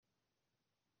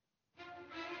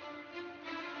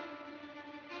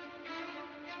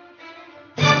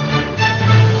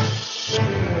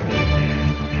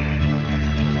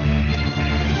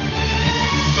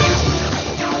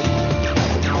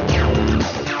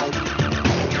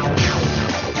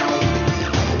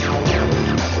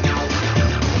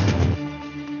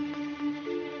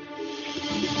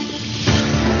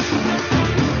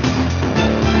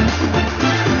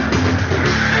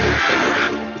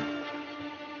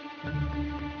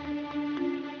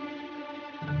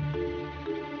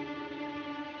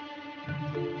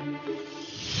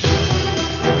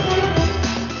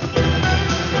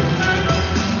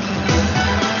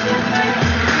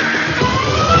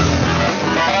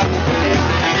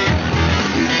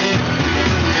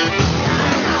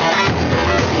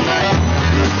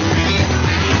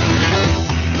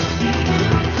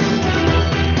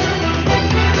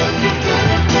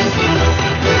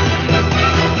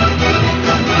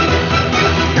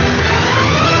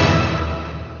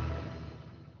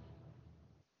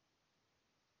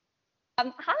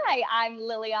Hi, I'm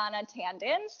Liliana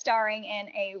Tandon, starring in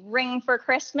A Ring for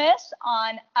Christmas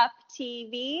on Up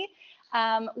TV.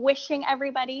 Wishing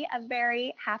everybody a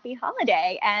very happy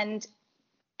holiday and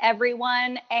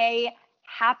everyone a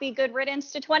happy good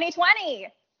riddance to 2020.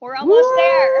 We're almost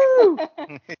there.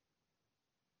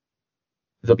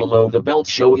 The Below the Belt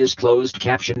show is closed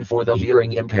caption for the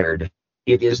hearing impaired.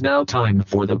 It is now time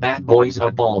for the Bad Boys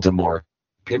of Baltimore.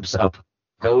 Pimps up.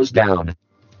 Goes down.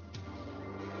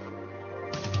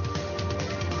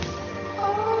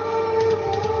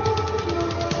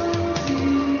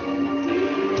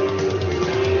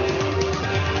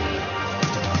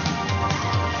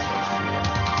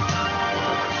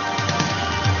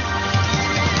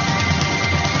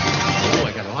 Oh,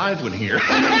 I got a live one here.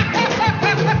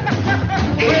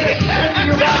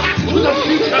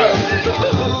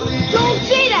 Don't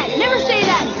say that! Never say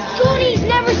that! Goonies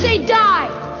never say die!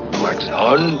 Wax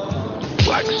on,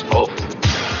 wax off.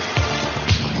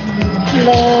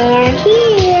 They're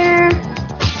here!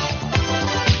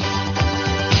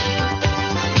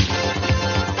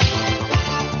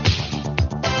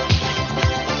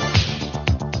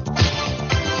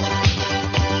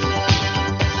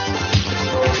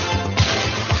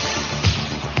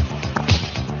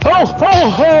 Ho, ho,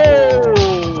 ho!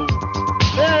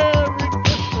 Merry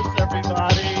Christmas,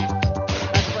 everybody!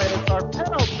 That's right, it's our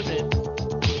penultimate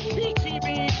BTB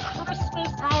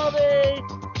Christmas Holiday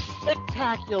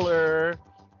Spectacular.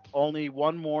 Only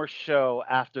one more show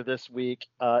after this week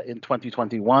in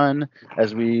 2021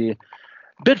 as we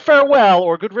bid farewell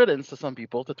or good riddance to some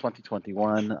people to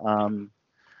 2021. The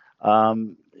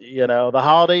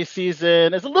holiday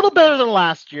season is a little better than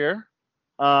last year.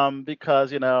 Because,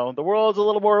 the world's a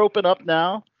little more open up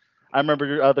now. I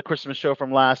remember the Christmas show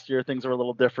from last year. Things are a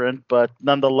little different, but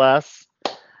nonetheless,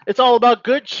 it's all about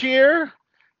good cheer,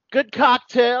 good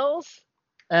cocktails,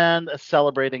 and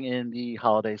celebrating in the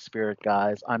holiday spirit,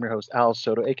 guys. I'm your host, Al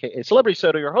Soto, a.k.a. Celebrity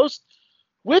Soto, your host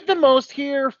with the most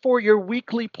here for your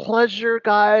weekly pleasure,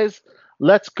 guys.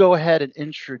 Let's go ahead and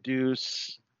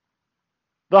introduce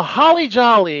the Holly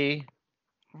Jolly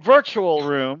virtual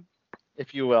room,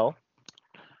 if you will.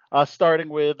 Starting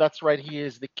with, that's right, he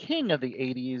is the king of the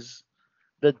 80s,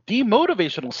 the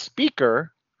demotivational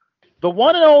speaker, the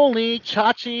one and only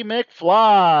Chachi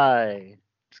McFly.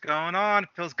 What's going on?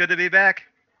 Feels good to be back.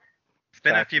 It's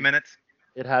been a few minutes.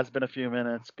 It has been a few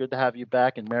minutes. Good to have you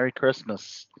back, and Merry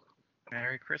Christmas.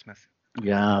 Merry Christmas.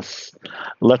 Yes.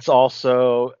 Let's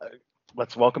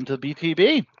welcome to the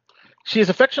BTB. She is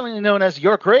affectionately known as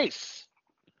Your Grace.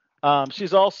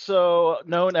 She's also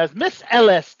known as Miss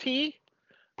LST.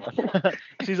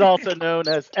 She's also known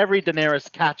as every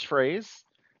Daenerys catchphrase.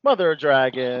 Mother of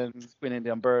Dragons, Queen of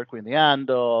the Bird, Queen of the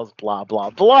Andals, blah, blah,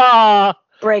 blah.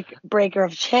 Breaker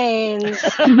of chains.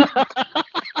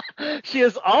 She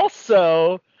is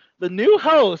also the new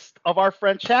host of our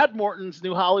friend Chad Morton's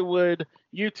new Hollywood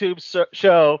YouTube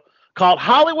show called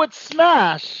Hollywood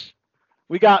Smash.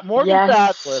 We got Morgan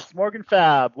Fabulous. Morgan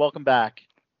Fab, welcome back.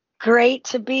 Great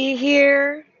to be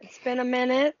here. It's been a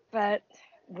minute, but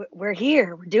we're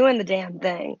here. We're doing the damn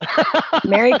thing.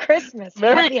 Merry Christmas.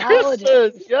 Happy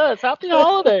holidays. Yes, happy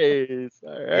holidays.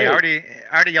 All right. Yeah,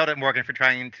 I already yelled at Morgan for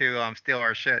trying to steal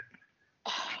our shit.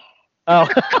 Oh.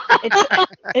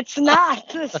 It's not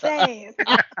the same.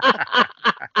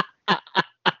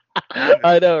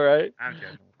 I know, right? I'm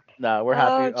joking. No, we're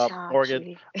happy,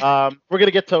 Morgan. We're going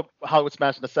to get to Hollywood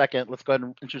Smash in a second. Let's go ahead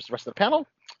and introduce the rest of the panel.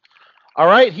 All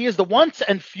right, he is the once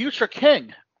and future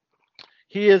king.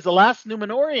 He is the last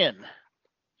Numenorian.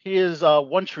 He is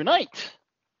one true knight.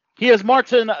 He is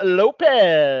Martin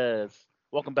Lopez.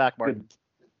 Welcome back, Martin. Good.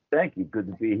 Thank you. Good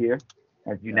to be here.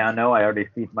 As you now know, I already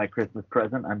received my Christmas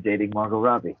present. I'm dating Margot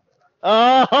Robbie.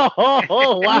 Oh,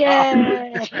 wow.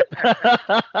 Yeah.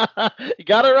 You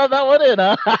got to rub that one in,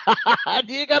 huh?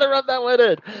 You got to rub that one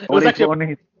in.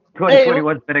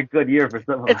 2021's been a good year for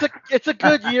some of us. It's a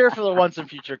good year for the once and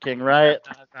future king, right?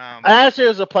 Actually, it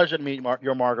was a pleasure to meet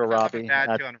your Margot Robbie.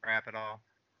 Bad to unwrap it all.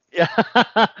 Yeah,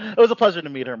 it was a pleasure to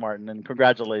meet her, Martin, and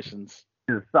congratulations.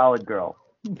 She's a solid girl.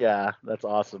 Yeah, that's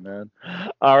awesome, man.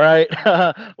 All right,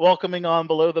 welcoming on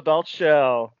Below the Belt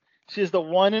show. She's the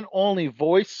one and only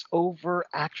voiceover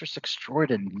actress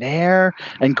extraordinaire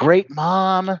and great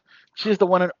mom. She's the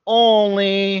one and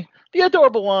only, the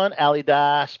adorable one, Allie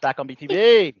Dash, back on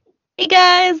BTV. Hey,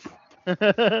 guys.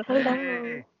 Hello.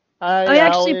 Hi, I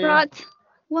actually Allie. brought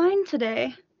wine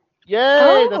today.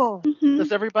 Yay! Oh.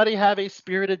 Does everybody have a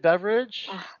spirited beverage?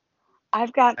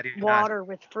 I've got I do not. water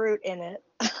with fruit in it.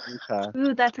 Okay.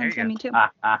 Ooh, that There sounds you yummy too.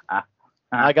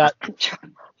 I got I'm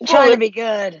trying to be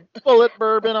good. bullet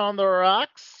bourbon on the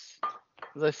rocks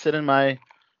as I sit in my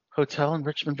hotel in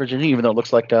Richmond, Virginia, even though it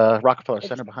looks like Rockefeller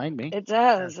Center behind me. It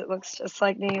does. It looks just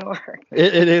like New York.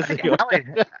 It is I New think York. Allie,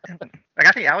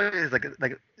 I think Allie is like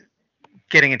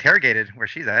getting interrogated where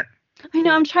she's at. I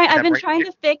know. I've been Right. trying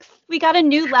to fix. We got a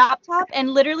new laptop, and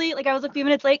literally, like, I was a few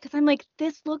minutes late because I'm like,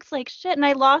 this looks like shit, and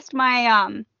I lost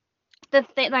my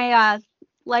my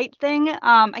light thing.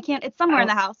 I can't. It's somewhere in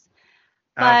the house,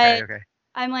 but Okay.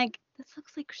 I'm like, this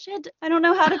looks like shit. I don't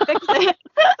know how to fix it.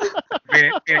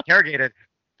 Being interrogated.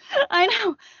 I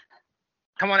know.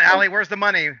 Come on, Allie. Where's the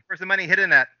money? Where's the money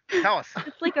hidden at? Tell us.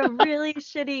 It's like a really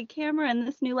shitty camera in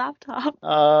this new laptop.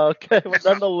 Okay, well,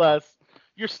 nonetheless,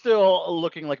 you're still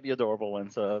looking like the adorable one,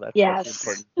 so that's the Yes,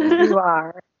 important thing. you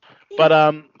are. But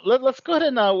let's go ahead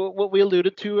and what we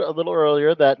alluded to a little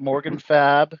earlier, that Morgan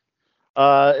Fab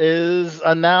is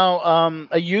now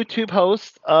a YouTube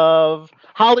host of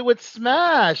Hollywood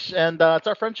Smash, and it's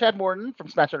our friend Chad Morton from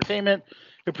Smash Entertainment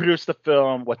who produced the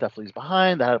film What Death Leaves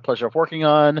Behind that I had the pleasure of working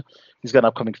on. He's got an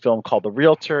upcoming film called The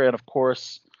Realtor, and of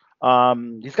course,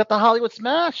 he's got the Hollywood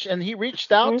Smash, and he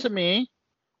reached out to me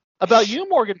about you,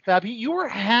 Morgan Fab. You were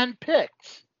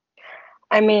handpicked.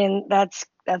 I mean, that's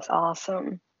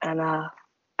awesome, and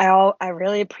I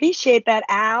really appreciate that,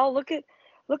 Al. Look at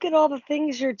all the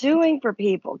things you're doing for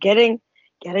people, getting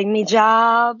me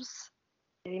jobs,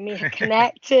 getting me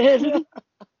connected.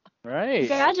 Right.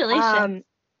 Congratulations.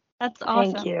 That's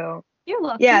awesome. Thank you. You're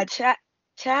welcome. Yeah,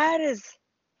 Chad is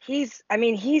he's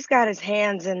got his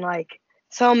hands in like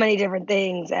so many different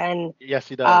things, and Yes,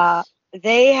 he does.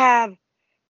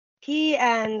 he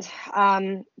and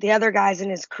the other guys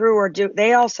in his crew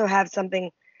they also have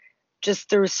something just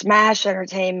through Smash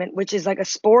Entertainment, which is like a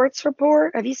sports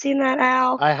report. Have you seen that,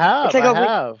 Al? I have. It's like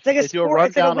It's like a they do a sport-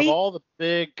 it's like a rundown week- of all the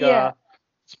big Yeah.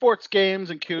 sports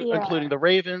games, including the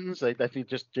Ravens. They think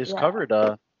just Yeah. covered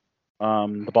the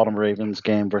Baltimore Ravens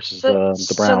game versus the Browns.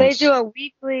 So they do a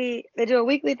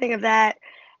weekly thing of that,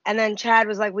 and then Chad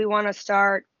was like, we want to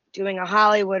start doing a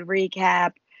Hollywood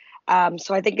recap.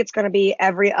 So I think it's going to be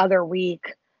every other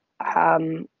week.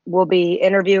 We'll be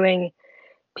interviewing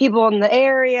people in the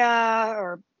area,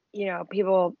 or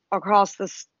people across the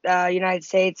United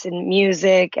States in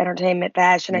music, entertainment,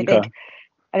 fashion. Okay.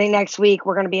 I think next week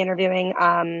we're going to be interviewing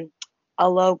a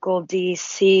local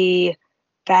DC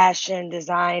fashion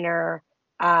designer.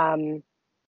 That's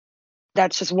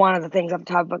just one of the things off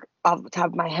the top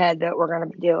of my head that we're going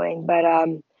to be doing. But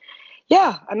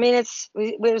yeah, I mean, it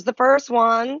was the first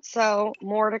one, so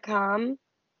more to come.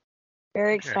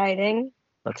 Very exciting.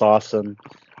 That's awesome.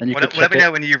 And you can Let check me it.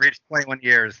 know when you reach 21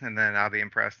 years, and then I'll be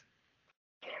impressed.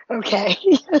 Okay.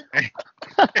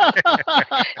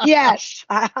 Yes,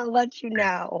 I'll let you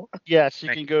know. Yes, you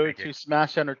Thank can you, go thank to you.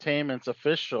 Smash Entertainment's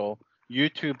official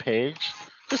YouTube page.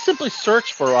 Just simply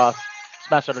search for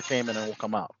Smash Entertainment and it will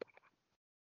come up.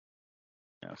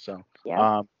 Yeah. So.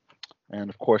 Yeah. And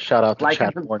of course, shout out to Like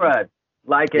Chad and Morton. subscribe.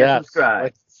 Like and Yes. subscribe.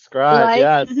 Like, subscribe.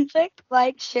 Yes.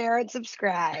 Like, share, and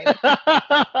subscribe. Smash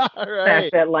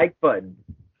Right. that like button.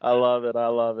 I love it.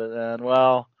 And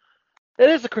well, it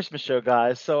is a Christmas show,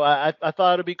 guys. So I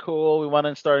thought it'd be cool. We want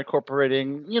to start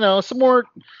incorporating, some more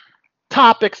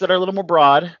topics that are a little more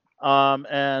broad.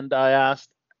 And I asked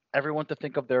everyone to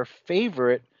think of their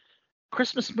favorite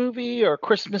Christmas movie or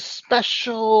Christmas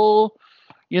special,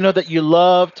 that you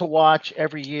love to watch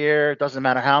every year. It doesn't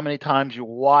matter how many times you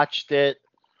watched it.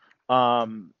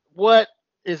 What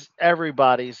is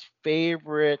everybody's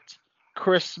favorite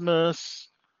Christmas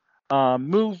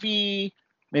movie,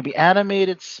 maybe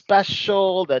animated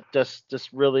special that just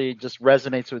really just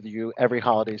resonates with you every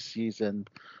holiday season?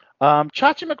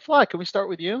 Chachi McFly, can we start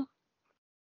with you?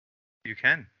 You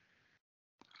can.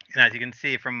 And as you can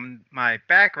see from my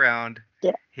background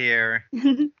here,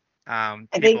 I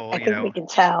people, think we can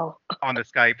tell. on the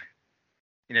Skype,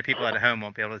 people at home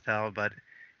won't be able to tell, but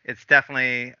it's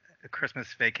definitely A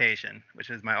Christmas Vacation, which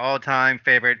is my all-time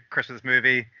favorite Christmas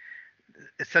movie.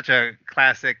 It's such a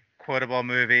classic, quotable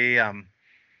movie.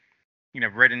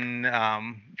 Written,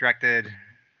 directed,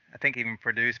 I think even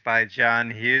produced by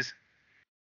John Hughes.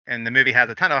 And the movie has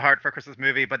a ton of heart for a Christmas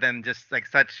movie, but then just like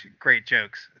such great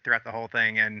jokes throughout the whole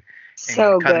thing. And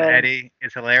So Cousin good. Eddie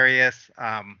is hilarious.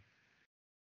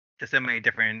 There's so many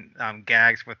different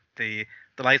gags with the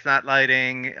lights not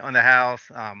lighting on the house.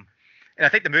 And I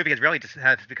think the movie has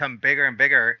become bigger and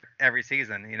bigger every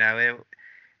season.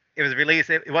 It was released.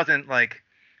 It wasn't like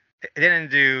it didn't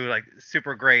do like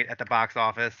super great at the box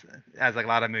office as like a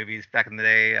lot of movies back in the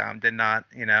day did not.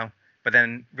 But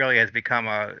then really has become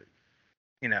I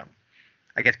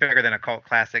guess bigger than a cult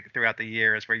classic throughout the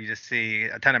years, where you just see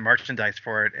a ton of merchandise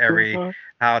for it every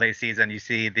holiday season. You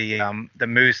see the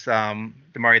moose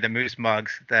the Marty the Moose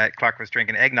mugs that Clark was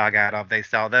drinking eggnog out of. They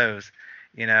sell those.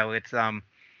 It's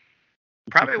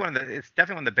probably it's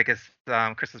definitely one of the biggest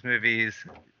Christmas movies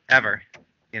ever.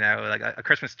 Like a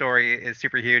Christmas Story is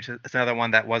super huge. It's another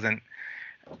one that wasn't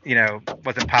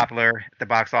popular at the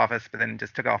box office, but then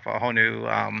just took off a whole new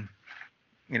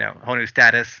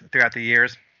status throughout the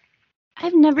years.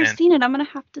 I've never seen it. I'm gonna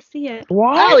have to see it.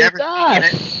 Wow, Never seen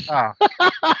it? Oh.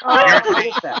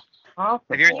 Awesome.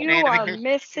 Have you ever you seen are Vacation?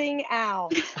 missing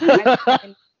out.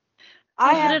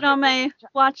 I had it on my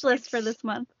watch list for this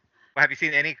month. Well, have you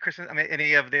seen any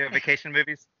any of the vacation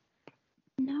movies?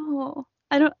 No,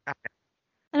 I don't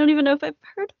even know if I've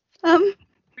heard of them.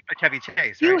 Chevy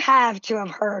Chase, You right? have to have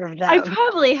heard of them. I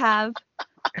probably have.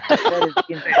 That is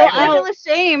insane. I feel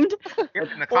ashamed. You're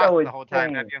in the closet Oh, the whole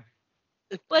time, have insane.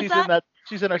 you? What's that?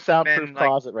 She's in her soundproof Been, like-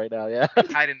 closet right now. Yeah.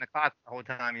 Hide in the closet the whole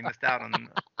time. You missed out on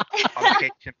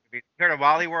vacation movies. You heard of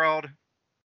Wally World?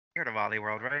 You heard of Wally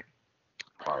World, right?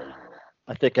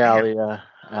 I think Allie.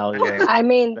 I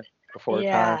mean, before her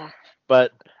yeah. time.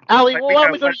 But Allie, Like, why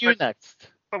don't we because- go to you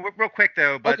next? But real quick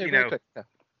though, Okay, real quick. Yeah.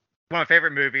 one of my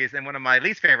favorite movies and one of my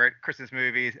least favorite Christmas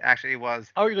movies actually was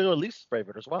Oh, you're going to go least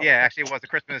favorite as well. actually was The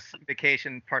Christmas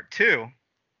Vacation Part 2.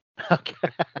 Okay.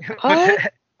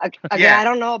 What? Okay, Yeah. I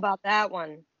don't know about that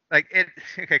one.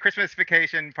 Christmas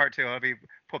Vacation Part 2. I'll pull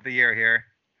up the year here.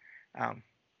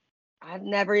 I've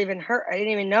never even heard. I didn't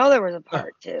even know there was a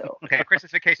part 2. Okay,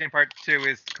 Christmas Vacation Part 2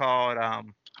 is called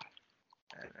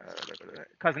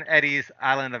Cousin Eddie's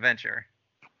Island Adventure.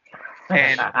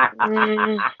 And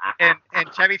Mm, and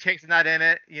Chevy Chase is not in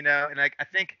it, and I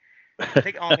think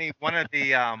only one of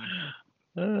the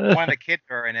kids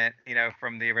are in it,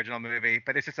 from the original movie.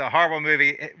 But it's just a horrible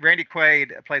movie. Randy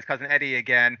Quaid plays Cousin Eddie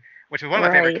again, which is one of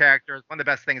my favorite Right. characters. One of the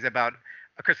best things about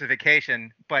A Christmas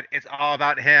Vacation, but it's all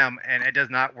about him, and it does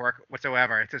not work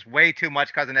whatsoever. It's just way too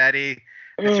much Cousin Eddie.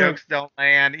 The Mm. jokes don't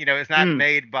land. It's not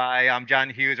made by John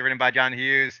Hughes or written by John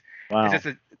Hughes. Wow. It's just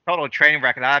a total train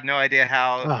wreck, and I have no idea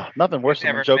how. Oh, nothing worse than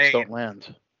when never jokes made. don't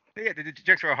land. Yeah, the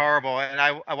jokes were horrible, and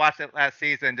I watched it last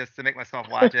season just to make myself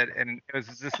watch it, and it was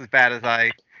just as bad as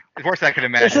as worse as I could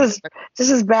imagine. This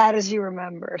is as bad as you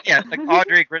remembered. Yeah, like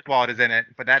Audrey Griswold is in it,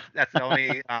 but that's the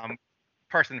only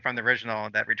person from the original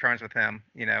that returns with him,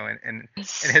 and his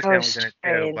So family's in it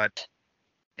too, but strange.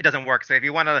 it doesn't work. So if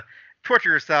you want to torture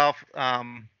yourself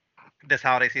this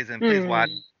holiday season, please watch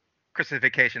Christmas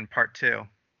Vacation Part 2.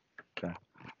 Okay.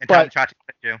 And But- Tom Chachi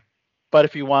you. But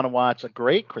if you want to watch a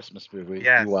great Christmas movie,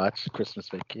 Yes. you watch Christmas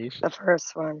Vacation. The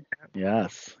first one.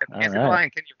 Yes. All Nancy right. Lion,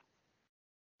 can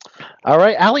you All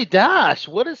right, Allie Dash,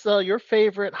 what is your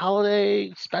favorite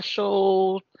holiday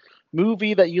special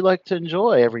movie that you like to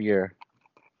enjoy every year?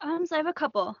 So I have a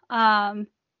couple.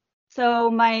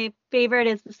 So my favorite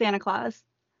is The Santa Claus.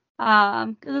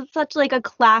 'Cause it's such like a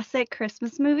classic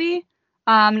Christmas movie.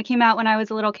 It came out when I was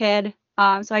a little kid.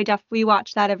 So we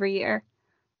watch that every year.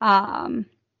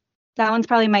 That one's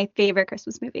probably my favorite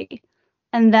Christmas movie.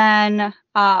 And then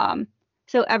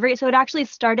so it actually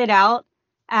started out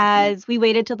as we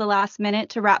waited till the last minute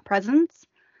to wrap presents.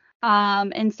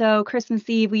 And so Christmas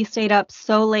Eve we stayed up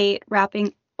so late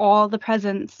wrapping all the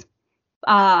presents.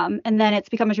 And then it's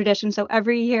become a tradition. So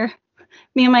every year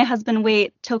me and my husband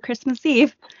wait till Christmas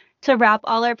Eve to wrap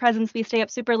all our presents. We stay up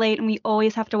super late and we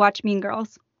always have to watch Mean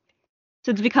Girls.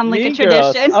 So it's become like Mean a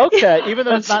tradition. Girls. Okay, even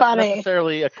though it's That's not funny.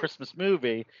 necessarily a Christmas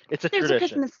movie, it's a There's a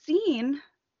tradition. Christmas scene.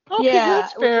 Okay, Yeah,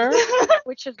 that's fair.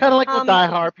 Which is Kinda like with Die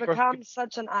Hard. It's become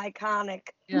such an iconic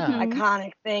Yeah. Mhm.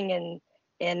 iconic thing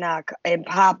in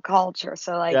pop culture.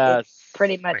 So like it Yes.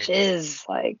 pretty much is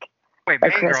like wait, A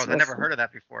Mean Girls? I Christmas never one. heard of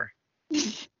that before.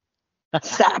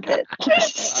 stop it.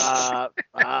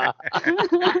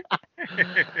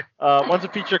 One's a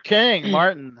feature king.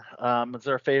 Martin, is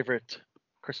there a favorite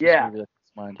Christmas Yeah. movie that's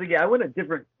mine? So yeah, I went a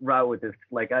different route with this.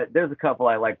 Like, there's a couple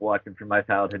I like watching from my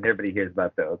childhood, and everybody hears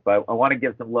about those. But I want to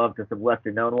give some love to some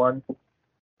lesser known ones.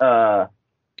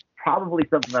 Probably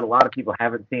something that a lot of people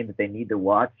haven't seen that they need to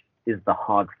watch is The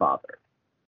Hogfather.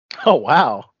 Oh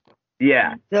wow.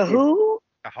 Yeah, The who?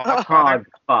 The Hogfather?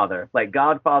 Hogfather, like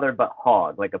Godfather, but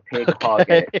hog, like a pig hog.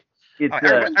 In it. It's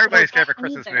Everybody's favorite Me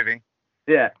Christmas either. movie.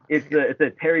 yeah, it's a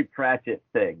Terry Pratchett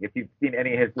thing. If you've seen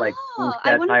any of his like Oh, spoof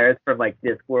I wanna- satires from like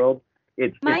Discworld,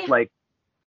 it's like.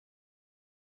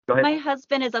 Go ahead. My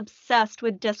husband is obsessed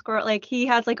with Discworld. Like he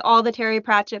has like all the Terry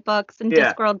Pratchett books and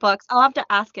Yeah. Discworld books. I'll have to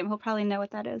ask him. He'll probably know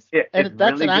what that is. Yeah, And it's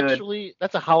that's really good.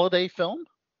 that's a holiday film?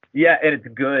 Yeah, and it's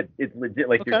good. It's legit.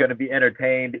 Like you're Okay. going to be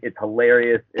entertained. It's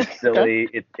hilarious. It's silly.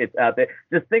 It's out there.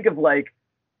 Just think of like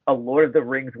a Lord of the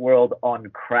Rings world on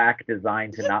crack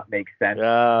designed to not make sense.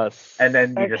 Yes. And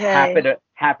then you just Okay.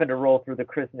 happen to roll through the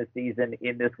Christmas season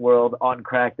in this world on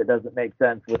crack that doesn't make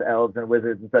sense with elves and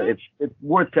wizards and stuff. It's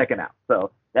worth checking out.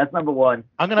 So that's number one.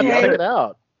 I'm gonna have to Okay. check it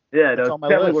out. Yeah, That's no, on my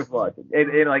it's definitely list. worth watching.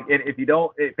 And like, if you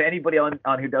don't, if anybody on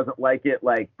who doesn't like it,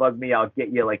 like bug me, I'll get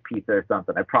you like pizza or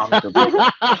something. I promise. It'll be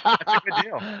That's a good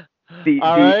deal.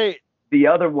 All right. The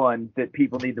other one that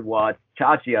people need to watch,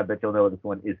 Chachi, I bet you'll know this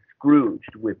one, is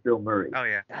Scrooged with Bill Murray. Oh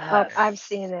yeah. Oh, I've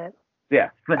seen it. Yeah,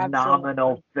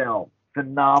 phenomenal film.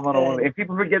 Phenomenal. Good. If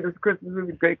people forget this Christmas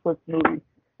movie, great Christmas movie.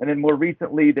 And then more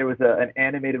recently, there was an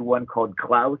animated one called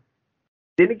Klaus.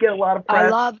 Didn't get a lot of press. I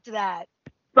loved that.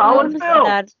 Solid Loved film.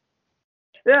 that.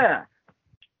 Yeah.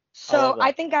 So love that.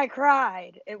 I think I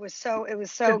cried. It was so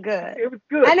good. It was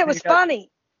good. And it was funny.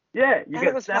 Yeah, you And it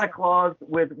get was Santa fun. Claus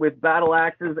with battle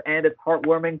axes, and it's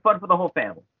heartwarming. Fun for the whole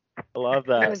family. I love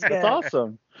that. It was That's good.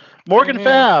 awesome. Morgan Mhm.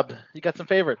 Fab, you got some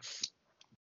favorites?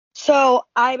 So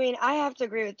I mean, I have to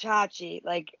agree with Chachi.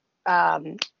 Like,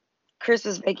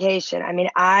 Christmas Vacation. I mean,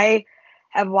 I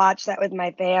have watched that with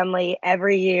my family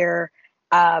every year.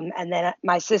 And then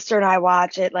my sister and I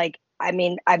watch it. Like, I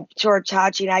mean, I'm sure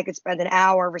Chachi and I could spend an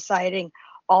hour reciting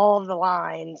all of the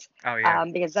lines, Oh yeah.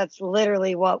 because that's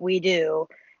literally what we do.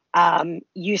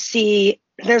 You see,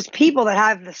 there's people that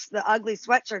have the ugly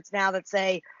sweatshirts now that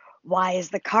say, "Why is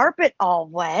the carpet all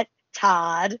wet,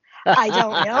 Todd?" I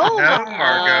don't know, No,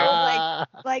 Margot.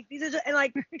 Like these are just, and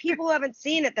like people who haven't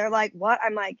seen it, they're like, "What?"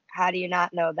 I'm like, "How do you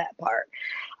not know that part?"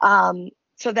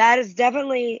 So that is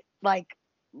definitely like,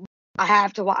 I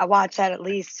have to I watch that at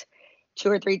least 2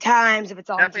 or 3 times if it's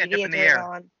on Definitely a dip TV. in It's the always air.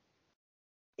 on.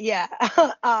 Yeah.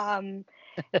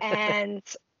 And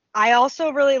I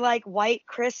also really like White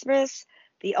Christmas,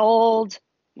 the old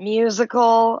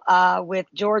musical with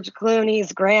George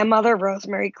Clooney's grandmother,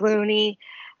 Rosemary Clooney.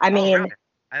 I Oh, mean, really?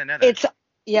 I didn't know that.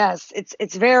 it's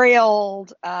it's very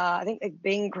old. I think like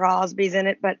Bing Crosby's in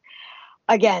it, but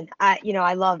again,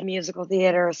 I love musical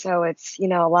theater, so it's a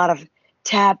lot of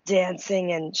tap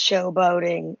dancing and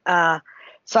showboating.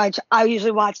 So I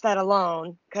usually watch that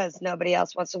alone because nobody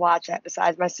else wants to watch that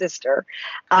besides my sister.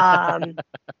 And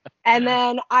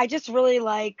then I just really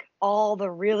like all the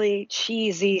really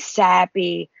cheesy,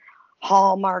 sappy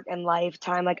Hallmark and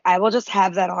Lifetime. Like I will just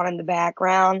have that on in the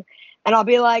background, and I'll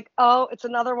be like, "Oh, it's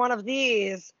another one of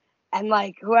these." And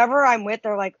like whoever I'm with,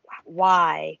 they're like,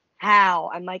 "Why?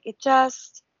 How?" I'm like, it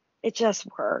just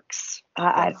works.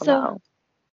 I don't So- know.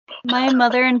 My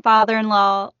mother and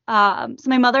father-in-law. So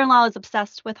my mother-in-law is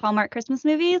obsessed with Hallmark Christmas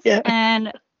movies, Yeah.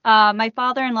 and my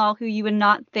father-in-law, who you would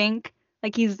not think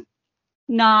like he's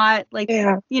not like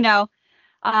Yeah,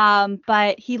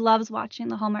 but he loves watching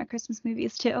the Hallmark Christmas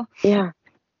movies too. yeah,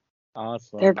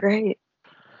 Awesome. they're great.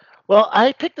 Well,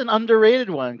 I picked an underrated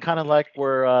one, kind of like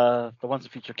where the Once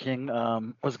and Future King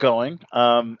was going.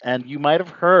 And you might have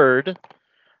heard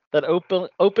that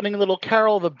opening little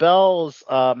Carol of the Bells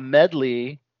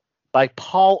medley by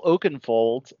Paul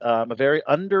Oakenfold, a very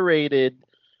underrated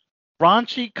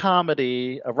raunchy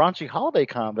comedy, a raunchy holiday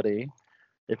comedy.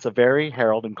 It's a very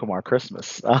Harold and Kumar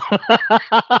Christmas. Oh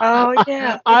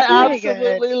yeah, it's I really good.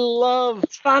 absolutely love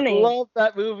It's funny.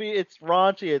 that movie. It's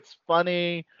raunchy. It's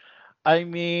funny. I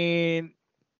mean,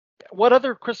 what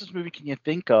other Christmas movie can you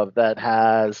think of that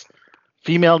has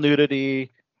female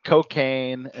nudity,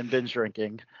 cocaine, and binge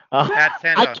drinking? Bad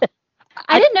Santa.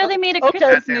 I didn't know they made a Okay.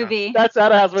 Christmas Santa. movie. That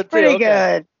Santa has one too. Pretty Okay.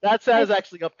 good. That Santa's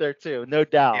actually up there too, no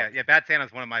doubt. Yeah, Bad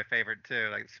Santa's one of my favorite too.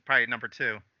 Like it's probably number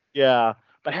 2. Yeah.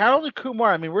 But Harold and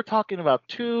Kumar, I mean, we're talking about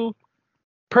two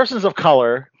persons of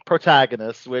color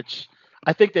protagonists, which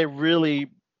I think they really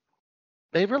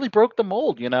broke the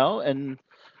mold, and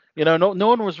no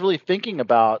one was really thinking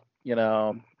about,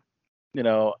 an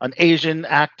Asian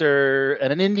actor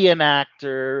and an Indian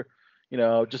actor,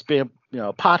 just being,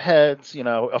 potheads,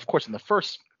 of course in the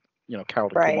first, Carol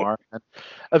and Right. Kumar. And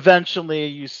eventually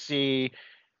you see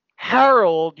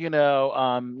Harold,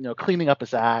 cleaning up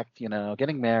his act,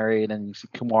 getting married, and you see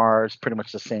Kumar is pretty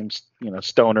much the same,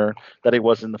 stoner that he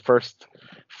was in the first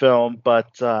film. But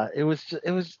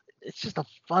it's just a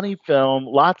funny film,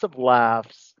 lots of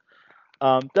laughs,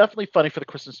 definitely funny for the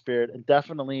Christmas spirit, and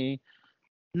definitely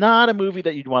not a movie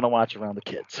that you'd want to watch around the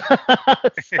kids.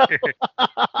 But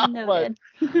Noted.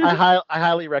 I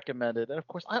highly recommend it, and of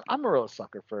course, I'm a real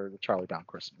sucker for the Charlie Brown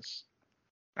Christmas.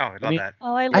 Oh, I love mean, that.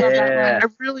 Oh, I love that Yeah. one. I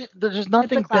really, there's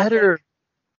nothing classic. better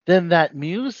than that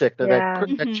music, that Yeah. that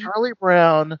Mhm. Charlie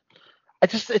Brown.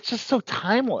 It's just so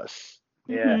timeless.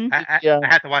 Yeah. Mhm. I Yeah,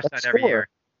 have to watch that that every score. year.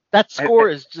 That score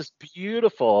is just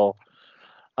beautiful,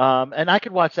 and I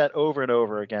could watch that over and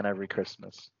over again every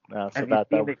Christmas. So Have you that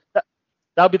seen the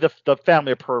That would be the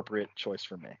family appropriate choice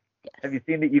for me. Have you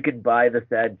seen that you can buy the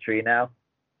sad tree now?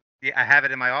 Yeah, I have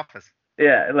it in my office.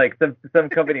 Yeah, like some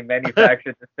company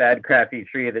manufactured the sad crappy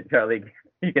tree that Charlie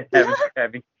you can have a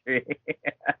crappy tree.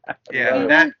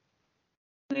 Yeah,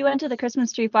 We went to the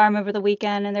Christmas tree farm over the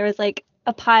weekend, and there was like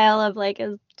a pile of like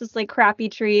just like crappy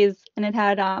trees, and it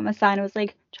had a sign. It was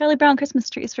like Charlie Brown Christmas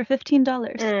trees for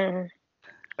 $15.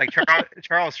 like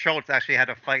Charles Schultz actually had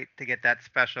to fight to get that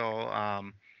special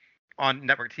on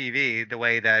network TV the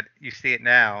way that you see it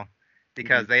now,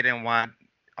 because they didn't want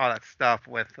all that stuff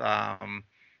with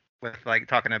like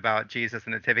talking about Jesus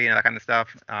and the nativity and that kind of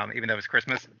stuff, even though it was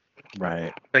Christmas.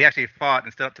 Right. So he actually fought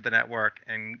and stood up to the network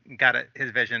and got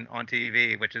his vision on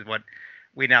TV, which is what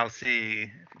we now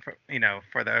see, for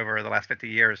over the last 50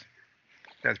 years.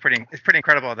 So it's pretty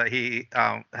incredible that he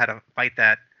had to fight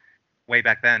that way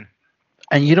back then.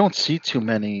 And you don't see too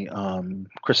many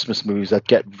Christmas movies that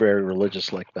get very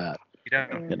religious like that. You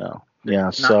don't. You know. Yeah.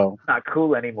 It's So. not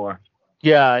cool anymore.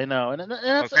 Yeah, I know, and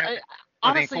that's Okay.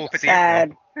 honestly Cool 50 years ago.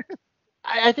 Sad.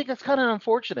 I think it's kind of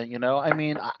unfortunate. You know, I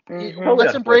mean, Mhm.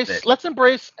 let's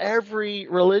embrace every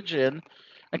religion,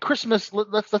 and Christmas.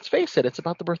 Let's face it, it's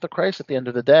about the birth of Christ at the end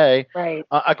of the day. Right.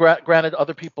 Granted,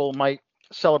 other people might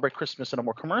celebrate Christmas in a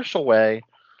more commercial way.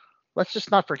 Let's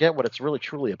just not forget what it's really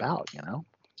truly about. You know.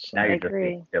 So, Now I you're just agree.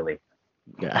 being silly.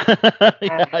 yeah,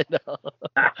 yeah, I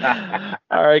know.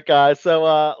 All right, guys. So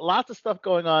lots of stuff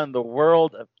going on in the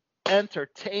world of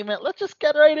entertainment. Let's just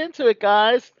get right into it,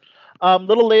 guys. A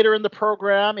little later in the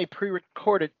program, a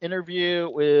pre-recorded interview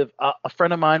with a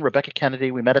friend of mine, Rebecca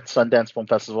Kennedy. We met at Sundance Film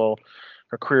Festival.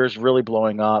 Her career is really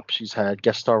blowing up. She's had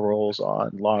guest star roles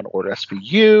on Law and Order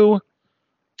SVU,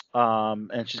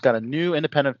 and she's got a new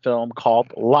independent film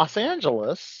called Los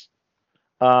Angeles.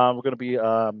 We're going to be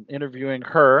interviewing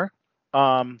her,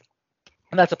 and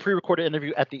that's a pre-recorded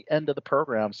interview at the end of the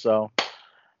program. So,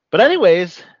 but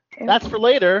anyways, that's for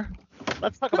later.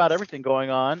 Let's talk about everything going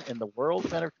on in the world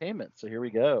of entertainment. So here we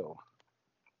go.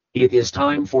 It is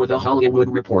time for the Hollywood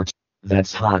Report.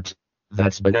 That's hot.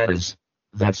 That's bananas.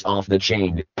 That's off the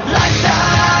chain.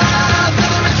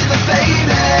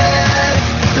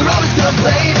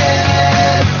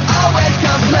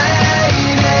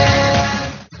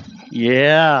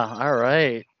 Yeah. All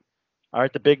right.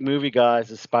 The big movie, guys,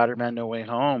 is Spider-Man: No Way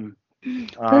Home.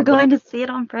 We're going to see it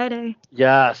on Friday.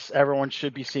 Yes, everyone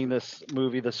should be seeing this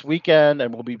movie this weekend,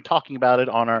 and we'll be talking about it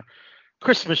on our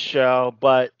Christmas show.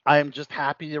 But I'm just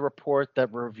happy to report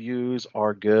that reviews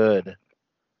are good.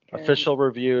 Official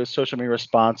reviews, social media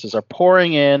responses are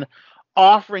pouring in,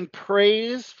 offering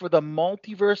praise for the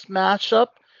multiverse mashup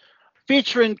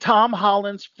featuring Tom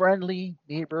Holland's friendly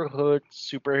neighborhood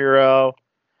superhero.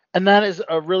 And that is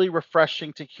really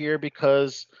refreshing to hear,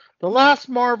 because the last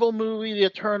Marvel movie, The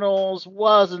Eternals,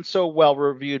 wasn't so well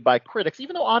reviewed by critics,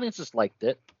 even though audiences liked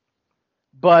it.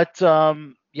 But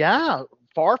yeah,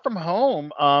 Far From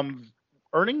Home,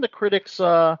 earning the critics'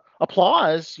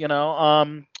 applause. You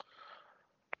know,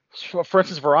 for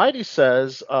instance, Variety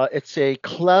says it's a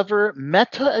clever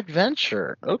meta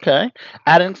adventure. Okay,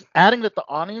 adding that the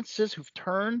audiences who've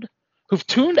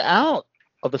tuned out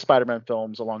of the Spider-Man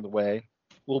films along the way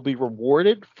will be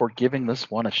rewarded for giving this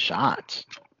one a shot.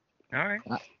 All right.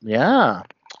 Yeah.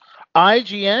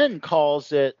 IGN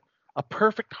calls it a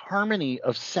perfect harmony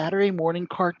of Saturday morning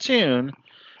cartoon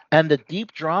and the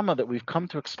deep drama that we've come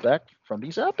to expect from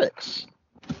these epics.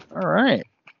 All right.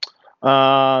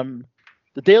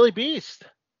 The Daily Beast,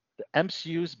 the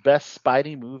MCU's best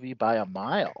Spidey movie by a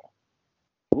mile.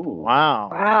 Ooh. Wow.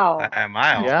 Wow. A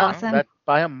mile. Yeah, awesome. that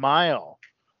by a mile.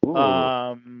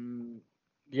 Ooh.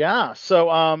 Yeah. So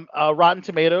Rotten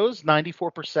Tomatoes,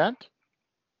 94%.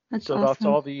 That's So awesome. that's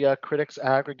all the critics'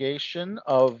 aggregation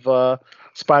of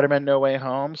Spider-Man: No Way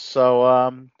Home.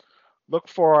 So look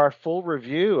for our full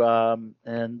review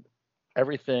and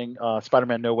everything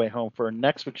Spider-Man: No Way Home for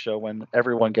next week's show when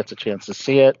everyone gets a chance to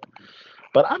see it.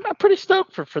 But I'm pretty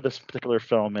stoked for this particular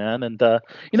film, man. And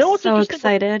you know what's so interesting?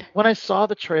 excited. When I saw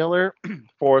the trailer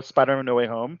for Spider-Man: No Way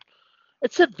Home,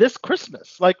 it said this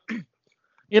Christmas. Like,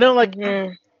 you know, like.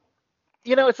 Mhm.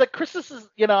 You know, it's like Christmas is,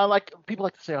 you know, like people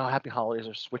like to say, oh, happy holidays,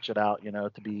 or switch it out, you know,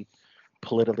 to be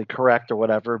politically correct or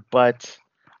whatever. But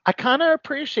I kind of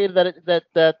appreciated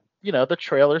that you know, the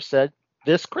trailer said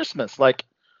this Christmas. Like,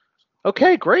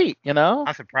 okay, great, you know.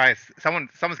 I'm surprised.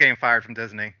 Someone's getting fired from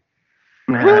Disney.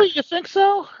 Really, you think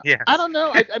so? Yeah. I don't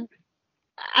know.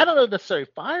 I don't know necessarily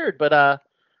fired, but Oh,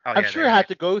 I'm yeah, sure it had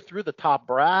to go through the top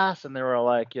brass, and they were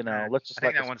like, you know, let's just I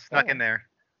think let that one this snuck go. in there.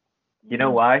 You know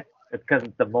why? It's because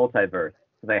it's the multiverse.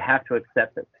 So they have to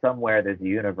accept that somewhere there's a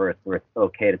universe where it's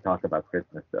okay to talk about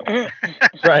Christmas films.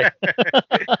 Right.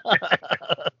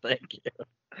 Thank you.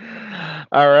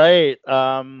 All right.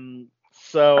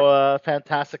 So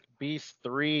Fantastic Beasts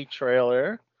 3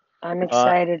 trailer. I'm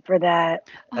excited for that.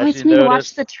 Oh, As it's you me to watch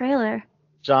noticed, the trailer.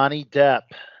 Johnny Depp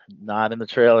not in the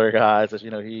trailer, guys. As you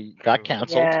know, he got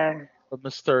canceled Yeah. from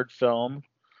his third film.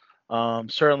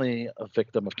 Certainly a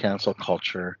victim of cancel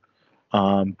culture.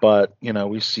 But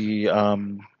we see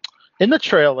in the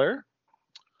trailer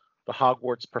the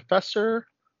Hogwarts professor,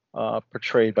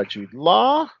 portrayed by Jude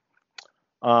Law.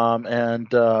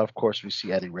 And of course, we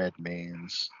see Eddie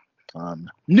Redmayne's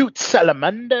Newt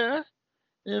Salamander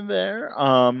in there.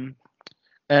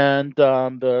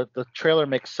 The trailer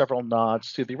makes several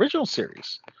nods to the original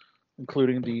series,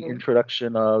 including the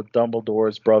introduction of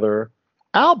Dumbledore's brother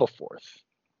Albaforth,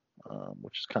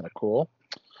 which is kind of cool.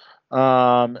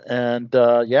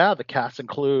 The cast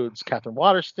includes Catherine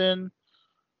Waterston,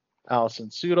 Alison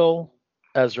Sudol,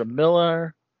 Ezra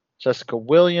Miller, Jessica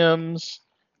Williams,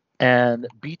 and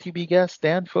BTB guest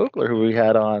Dan Fogler, who we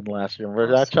had on last year.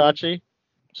 Remember that, Chachi?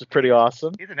 Which is pretty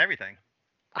awesome. He's in everything.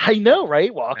 I know,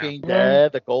 right? Walking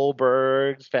Dead, the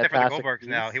Goldbergs, Except for Fantastic the Goldbergs Beasts.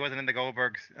 now. He wasn't in the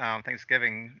Goldbergs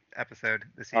Thanksgiving episode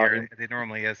this year as he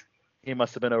normally is. He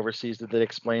must have been overseas. Did they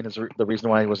explain the reason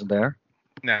why he wasn't there?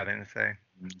 No, they didn't say.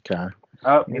 Okay.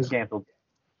 Oh, he's canceled.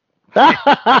 I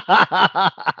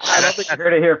don't think I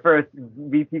heard it here first.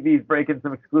 BTV's breaking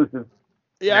some exclusives.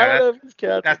 Yeah, No, I don't know if he's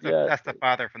canceled that's the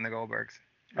father from the Goldbergs.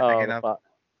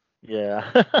 Yeah.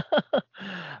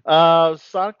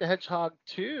 Sonic the Hedgehog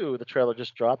 2, the trailer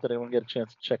just dropped. Did anyone get a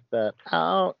chance to check that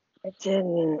out? I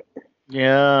didn't.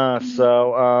 Yeah,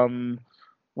 so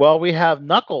we have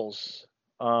Knuckles,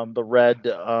 the red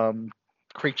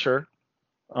creature,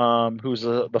 who's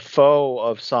the foe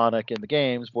of Sonic in the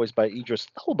games, voiced by Idris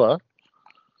Elba.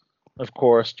 Of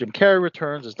course, Jim Carrey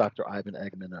returns as Dr. Ivan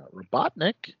Eggman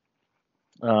Robotnik.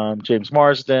 James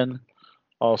Marsden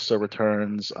also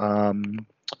returns.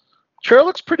 Trailer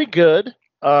looks pretty good.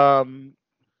 And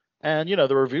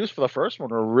the reviews for the first one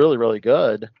were really, really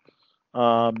good.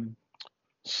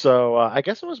 So I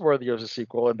guess it was worthy of a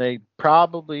sequel, and they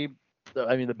probably,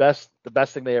 the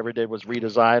best thing they ever did was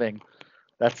redesigning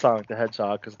that Sonic the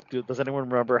Hedgehog. Because does anyone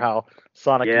remember how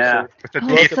Sonic used to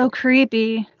it's so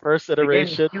creepy. First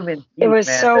iteration? It was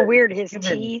so weird. His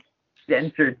teeth.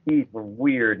 Denture teeth were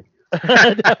weird.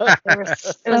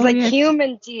 It was like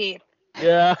human teeth.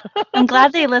 Yeah. I'm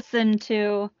glad they listened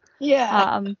to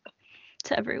to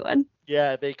everyone.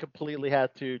 Yeah, they completely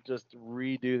had to just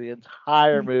redo the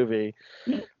entire movie,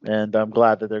 and I'm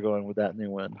glad that they're going with that new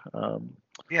one.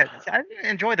 Yeah, I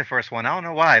enjoyed the first one. I don't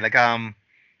know why. Like, I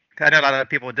know a lot of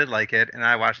people did like it, and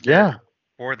I watched it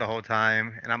bored the whole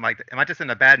time, and I'm like, am I just in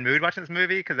a bad mood watching this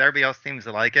movie? Because everybody else seems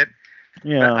to like it.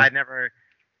 Yeah. But I never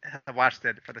watched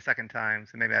it for the second time,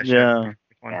 so maybe I should. Yeah.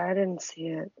 I didn't see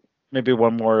it. Maybe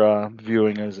one more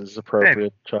viewing is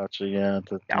appropriate, Chachi. Yeah.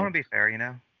 I want to be fair, you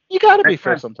know. You got to be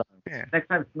fair sometimes. Yeah. Next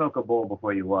time, smoke a bowl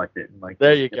before you watch it. And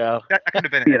there you go. That could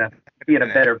have been be in a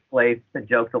better place. The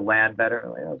jokes will land better.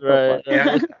 Like, right.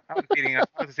 Yeah, I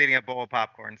was eating a bowl of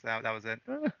popcorn, so that was it.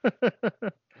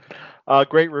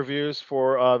 Great reviews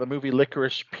for the movie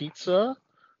Licorice Pizza,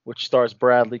 which stars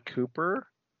Bradley Cooper,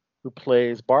 who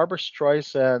plays Barbra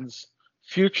Streisand's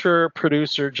future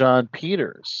producer John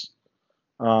Peters.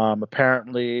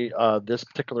 Apparently, this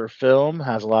particular film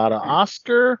has a lot of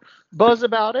Oscar buzz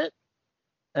about it,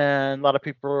 and a lot of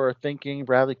people are thinking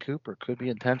Bradley Cooper could be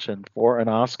in tension for an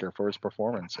Oscar for his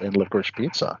performance in Licorice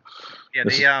Pizza. Yeah,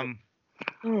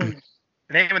 the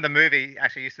name of the movie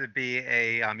actually used to be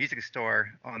a music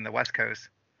store on the West Coast,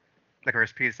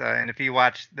 Licorice Pizza. And if you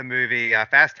watch the movie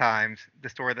Fast Times, the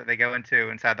store that they go into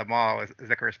inside the mall is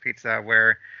Licorice Pizza,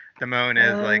 where Damone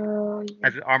is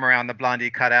has his arm around the blondie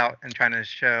cutout and trying to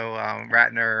show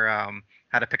Ratner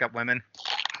how to pick up women.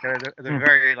 There's a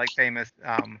very famous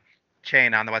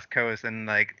chain on the West Coast, and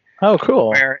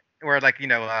cool, where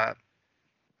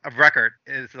a record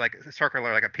is like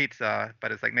circular like a pizza,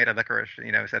 but it's made of licorice,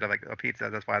 instead of a pizza.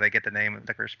 That's why they get the name of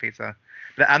Licorice Pizza.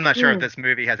 But I'm not sure if this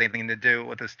movie has anything to do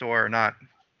with the store or not.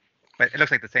 But it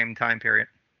looks like the same time period.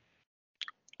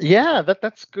 Yeah,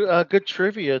 that's good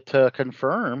trivia to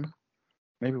confirm.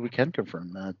 Maybe we can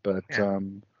confirm that, but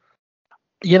I'm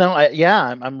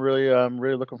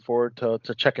really looking forward to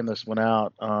checking this one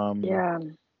out. I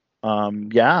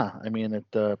mean, it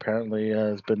apparently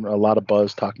has been a lot of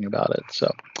buzz talking about it.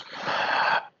 So,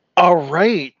 all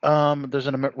right, there's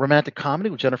a romantic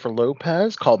comedy with Jennifer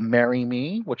Lopez called "Marry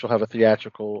Me," which will have a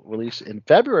theatrical release in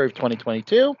February of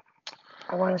 2022.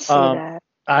 I want to see that.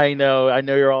 I know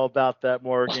you're all about that,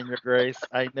 Morgan, Your Grace.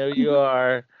 I know you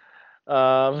are.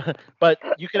 But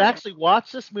you can actually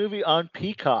watch this movie on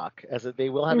Peacock, they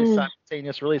will have a Mm.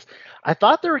 simultaneous release. I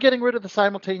thought they were getting rid of the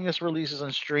simultaneous releases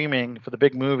on streaming for the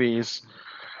big movies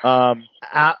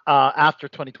after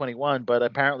 2021, but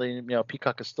apparently,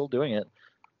 Peacock is still doing it.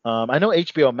 I know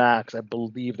HBO Max, I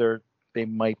believe they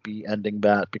might be ending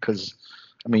that because,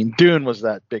 I mean, Dune was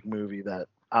that big movie that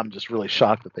I'm just really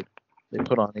shocked that they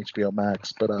put on HBO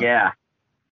Max. But Yeah.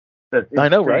 That's I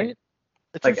know, insane. right?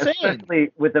 It's Like, insane.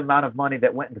 especially with the amount of money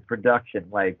that went into production.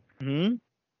 Like, Mhm.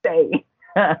 stay.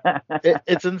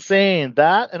 It's insane.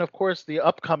 That, and of course the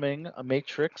upcoming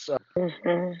Matrix.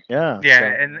 Mhm. Yeah. Yeah, so-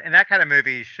 and that kind of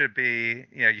movie should be,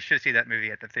 you should see that movie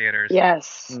at the theaters.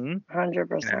 Yes, Mhm.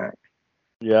 100%.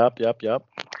 Yep.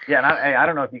 Yeah, and I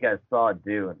don't know if you guys saw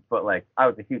Dune, but like I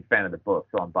was a huge fan of the book,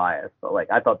 so I'm biased. But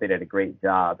like I thought they did a great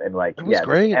job, and like It was yeah,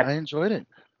 great. I enjoyed it.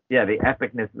 the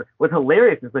epicness. What's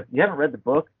hilarious is if you haven't read the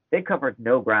book, they covered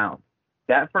no ground.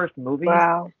 That first movie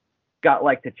Wow. got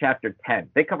like to chapter 10.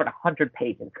 They covered 100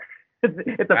 pages.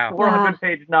 It's a Wow.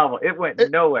 400-page novel. It went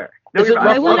nowhere. Is it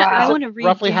I wanna- I wanna read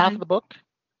roughly half Dune. of the book?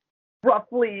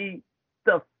 roughly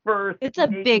the first. It's a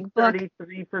maybe big book.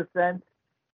 33%.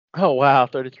 Oh wow,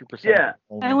 33%. Yeah.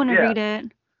 I want to Yeah. read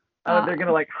it. They're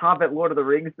gonna like Hobbit, Lord of the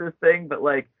Rings this thing, but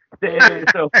like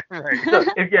so. Right. So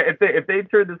if they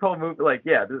turn this whole movie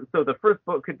so the first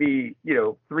book could be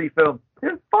 3 films.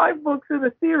 There's 5 books in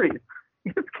a series.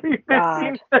 It's gonna be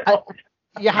 15 films.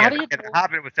 Yeah, how do you? The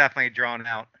Hobbit was definitely drawn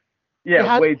out.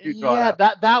 Yeah, way too drawn out.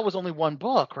 that was only one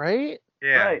book, right?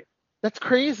 Yeah. Right. That's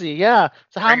crazy. Yeah.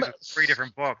 So how Rings much? was 3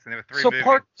 different books, and there were 3 So movies.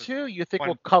 part 2, you think one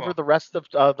will cover book. the rest of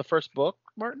the first book,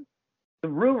 Martin? The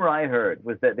rumor I heard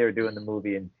was that they were doing the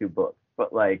movie in 2 books,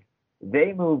 but like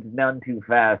they moved none too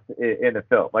fast in the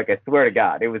film. Like I swear to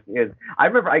God, it was. I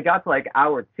remember I got to like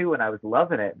hour 2 and I was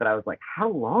loving it, but I was like, how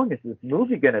long is this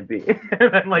movie gonna be?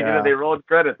 And then like Yeah. they rolled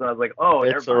credits, and I was like, oh,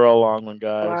 It's a never mind. real long one,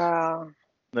 guys. Wow.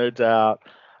 No doubt.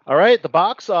 All right, the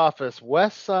box office.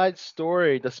 West Side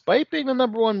Story, despite being the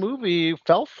 #1 movie,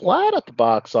 fell flat at the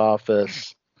box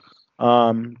office.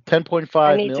 10.5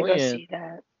 I need million. to go see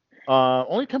that.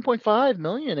 Only 10.5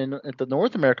 million at the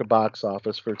North America box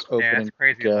office for its Yeah, opening that's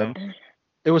crazy. Though. weekend.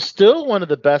 It was still one of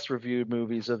the best reviewed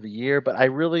movies of the year, but I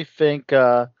really think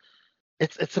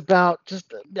it's about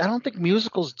just. I don't think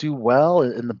musicals do well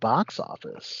in the box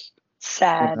office.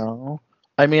 Sad. You know?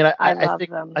 I mean, I I love think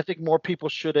them. I think more people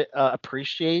should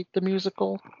appreciate the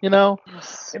musical. You know.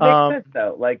 Yes. It makes sense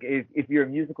though. Like if you're a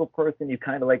musical person, you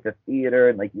kind of like the theater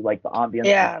and like you like the ambience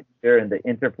Yeah. of the theater and the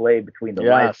interplay between the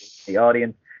lights Yes. and the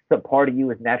audience. So part of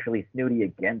you is naturally snooty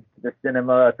against the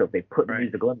cinema. So if they put the Right.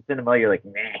 musical in the cinema, you're like,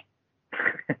 nah.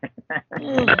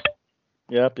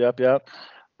 Yep.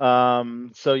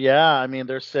 So yeah, I mean,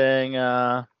 they're saying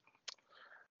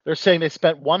they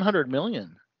spent 100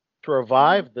 million to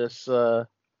revive this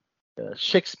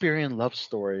Shakespearean love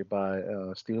story by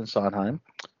Stephen Sondheim,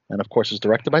 and of course is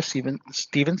directed by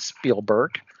Steven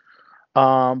Spielberg.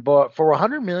 But for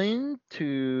 100 million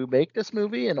to make this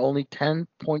movie and only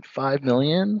 10.5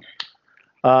 million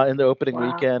in the opening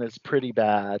Wow. weekend is pretty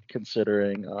bad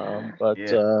considering. But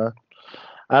Yeah.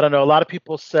 I don't know. A lot of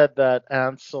people said that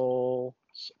Ansel's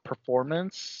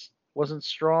performance wasn't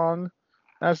strong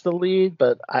as the lead,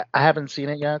 but I haven't seen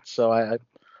it yet, so I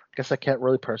guess I can't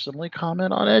really personally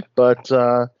comment on it. But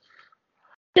I'll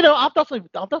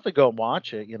definitely go and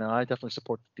watch it. I definitely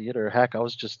support the theater. Heck, I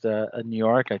was just in New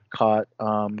York. I caught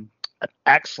an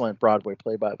excellent Broadway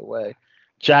play, by the way,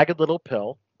 Jagged Little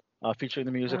Pill, featuring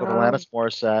the music of Oh. Alanis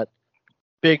Morissette.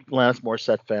 Big Alanis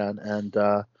Morissette fan, and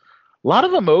a lot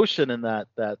of emotion in that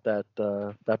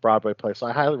Broadway play. So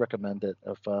I highly recommend it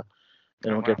if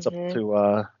anyone gets up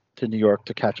Mhm. to New York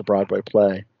to catch a Broadway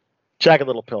play. Jagged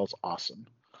Little Pill is awesome.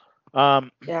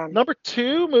 Yeah. Number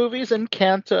 2 movies,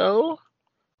 Encanto,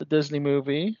 the Disney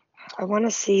movie. I want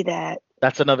to see that.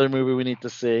 That's another movie we need to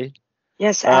see.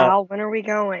 Yes, Al. When are we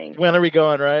going? When are we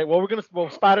going? Right? Well,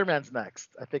 Spider-Man's next.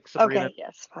 I think Sabrina, Okay.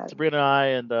 Yes. Fine. Sabrina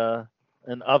and I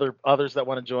and others that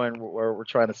want to join. We're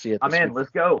trying to see it. I'm this in. week. Let's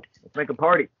go. Let's make a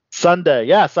party. Sunday.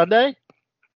 Yeah, Sunday.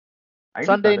 I can do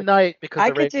Sunday Sunday. night because I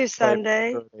the could Ravens do play at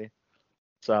Sunday. 4:30.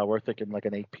 So we're thinking like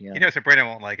an 8 p.m. Sabrina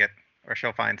won't like it, or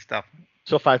she'll find stuff.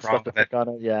 She'll find wrong stuff to with it. pick on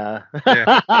it. Yeah.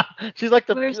 Yeah. She's like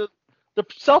Where's- the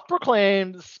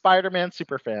self-proclaimed Spider-Man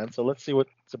super fan. So let's see what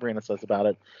Sabrina says about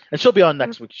it, and she'll be on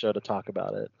next week's show to talk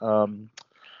about it.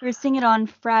 We're seeing it on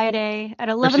Friday at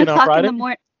seeing 11 it on o'clock in Friday? the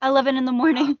morning. 11 in the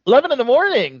morning. 11 in the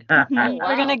morning. Mhm.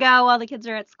 We're gonna go while the kids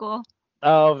are at school.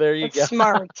 Oh, there you That's go.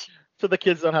 smart. So the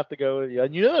kids don't have to go with you,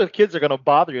 and the kids are gonna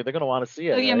bother you. They're gonna want to see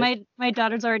it. Oh yeah, right? my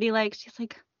daughter's already like, she's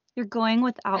like, you're going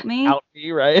without me? Out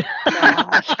me, right?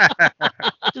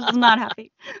 Just not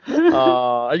happy.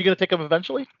 Are you gonna take them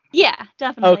eventually? Yeah,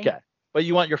 definitely. Okay, but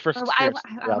you want your first Or I experience.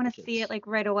 without want the to see kids. it like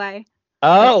right away.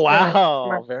 Oh That's wow,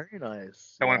 smart. very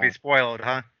nice. Don't want to be spoiled,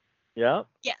 huh? Yeah.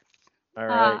 Yes. All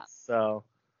right. Uh, So.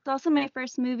 It's also my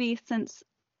first movie since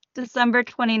December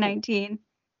 2019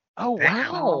 Oh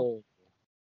Damn. wow.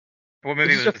 What This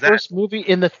movie is your was that? first movie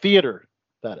in the theater.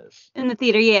 That is. in the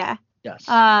theater. Yeah. Yes.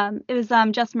 It was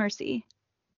Just Mercy.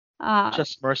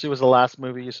 Just Mercy was the last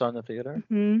movie you saw in the theater.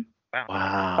 Mhm.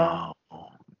 Wow.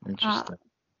 Interesting.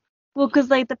 Well, because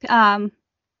like The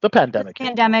the pandemic.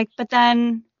 pandemic, but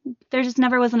then there just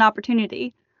never was an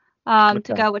opportunity to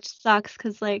Okay. go, which sucks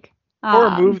because like Or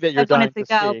a movie that you're I wanted dying to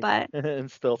go, see, but and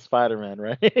still Spider-Man,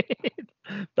 right?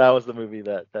 That was the movie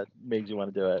that made you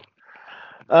want to do it.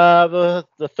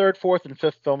 The third, fourth, and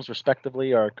fifth films,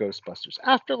 respectively, are Ghostbusters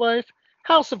Afterlife,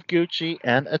 House of Gucci,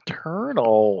 and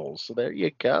Eternals. So there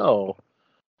you go.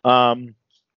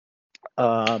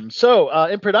 So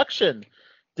in production,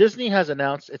 Disney has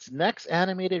announced its next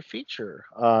animated feature.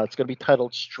 It's going to be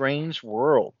titled Strange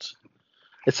World.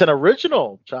 It's an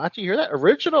original. Chachi, you hear that?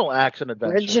 Original action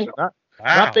adventure. Original. So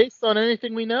Wow. not based on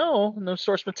anything we know, no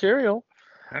source material.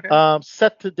 Okay.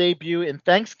 Set to debut in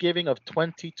Thanksgiving of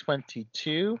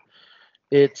 2022.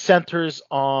 It centers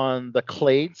on the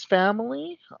Clades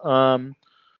family,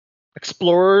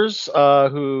 explorers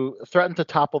who threaten to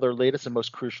topple their latest and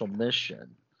most crucial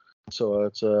mission. So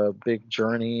it's a big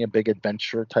journey, a big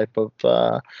adventure type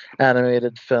of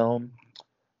animated film.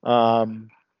 And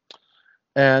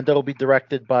it'll be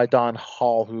directed by Don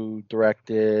Hall, who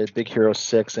directed Big Hero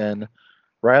 6 and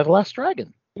Raya of the Last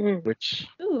Dragon, which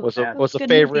ooh, was Yeah. a good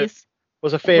favorite. movies.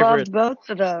 Was a favorite. Loved both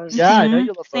of those. Yeah, I know Mhm,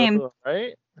 you love same. both of them,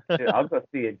 right? Dude, I'll go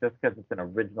see it just because it's an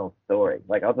original story.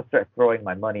 Like, I'll just start throwing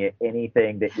my money at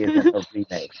anything that isn't a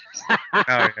remake. Oh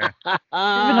yeah.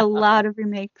 There's been a lot of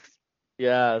remakes.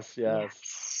 Yes.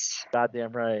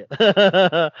 Goddamn right.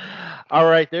 All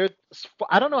right,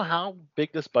 I don't know how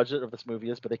big this budget of this movie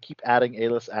is, but they keep adding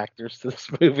A-list actors to this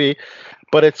movie.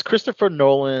 But it's Christopher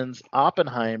Nolan's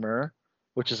Oppenheimer,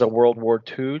 which is a World War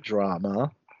II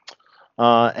drama.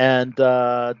 And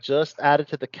just added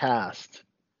to the cast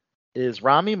is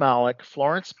Rami Malek,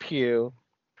 Florence Pugh,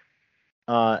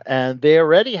 and they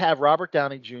already have Robert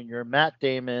Downey Jr., Matt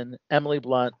Damon, Emily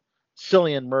Blunt,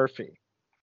 Cillian Murphy.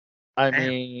 I Damn.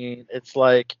 mean, it's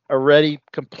like already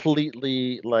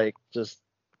completely like just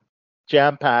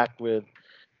jam packed with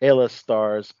A-list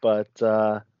stars, but It's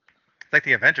like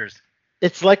the Avengers.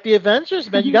 it's like the Avengers,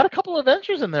 man. You got a couple of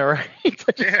Avengers in there, right? I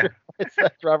just Yeah. realized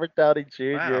that. Robert Downey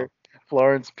Jr., Wow.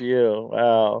 Florence Pugh.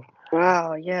 Wow.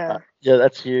 Wow, yeah. Yeah,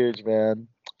 that's huge, man.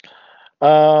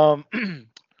 Well,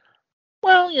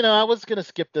 I was gonna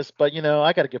skip this, but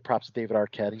I got to give props to David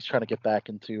Arquette. He's trying to get back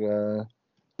into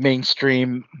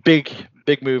mainstream big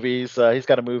movies. He's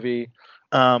got a movie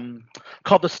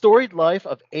called The Storied Life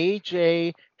of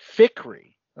A.J.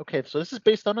 Fikry. Okay, so this is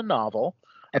based on a novel,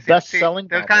 a See, best-selling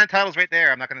those novel. kind of titles right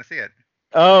there. I'm not going to see it.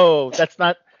 Oh,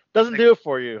 doesn't do it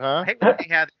for you, huh? I hate when they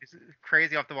have these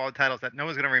crazy off the wall titles that no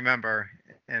one's going to remember.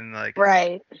 And like,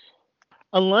 Right.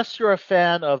 Unless you're a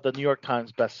fan of the New York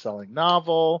Times best-selling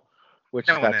novel, which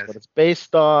No one that's is. what it's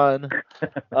based on.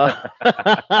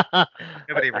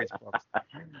 nobody reads books.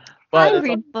 But I it's-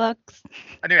 read books.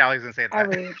 I knew Alex was going to say I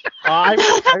that.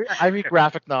 read. I read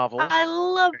graphic novels. I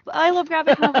love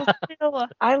graphic novels too.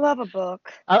 I love a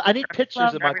book. I need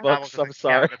pictures in my Graphic novels books. is I'm like-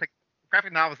 sorry. Yeah, it's like,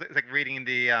 graphic novels is like reading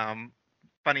the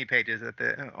funny pages at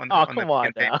the on Oh, the come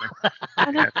on paper.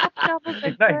 And the graphic novels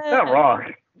are Not good.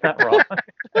 wrong. Not wrong.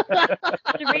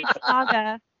 To read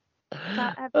Saga.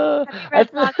 Have Uh, you read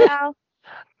Saga,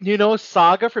 Al?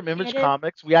 Saga from Image It is,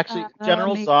 Comics. We actually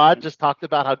General amazing. Zod just talked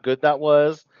about how good that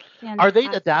was. Are they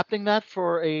Fantastic. adapting that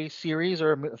for a series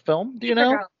or a film? Do you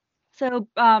know? Paper Girls.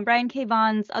 So Brian K.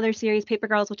 Vaughan's other series, Paper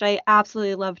Girls, which I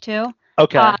absolutely love too,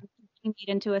 Okay, being made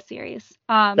into a series.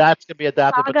 that's gonna be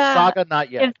adapted, but Saga not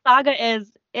yet. If Saga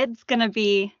it's gonna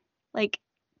be like,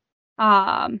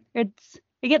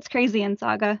 it gets crazy in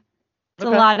Saga. It's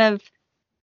Okay. a lot of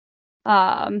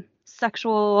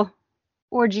sexual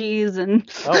orgies and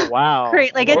Oh wow!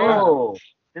 great, like Whoa.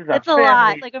 This is it's a family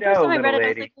lot. Like the show, first time I read little it, I was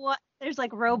lady. like, what? There's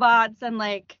like robots and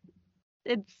like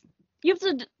you have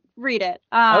to read it.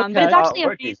 Okay. But it's actually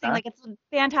Orgies, amazing. huh? Like it's a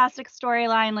fantastic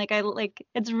storyline. Like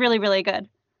it's really really good.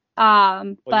 Well,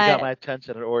 you got But my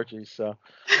attention at orgies, so.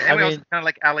 Anyone else mean- kind of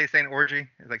like Ali saying orgy?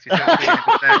 It's like she's so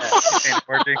she's saying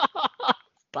orgy.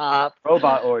 Stop.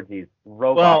 Robot orgies. Well,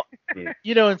 Robot orgies.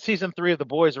 in season 3 of The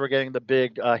Boys, we're getting the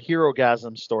big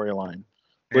Hero-gasm storyline,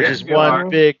 which Yeah, is we one are.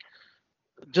 big,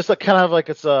 just a kind of like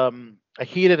it's a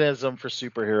hedonism for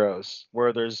superheroes,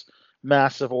 where there's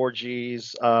massive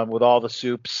orgies with all the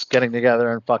soups getting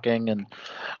together and fucking. And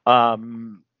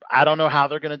I don't know how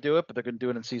they're going to do it, but they're going to do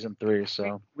it in season 3.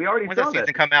 So We already When's saw that season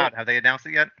that. come out? Have they announced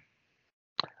it yet?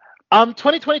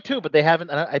 2022, but they haven't.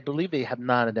 I believe they have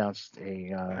not announced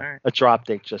Alright. a drop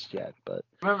date just yet. But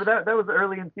Remember that was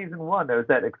early in season 1. There was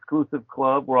that exclusive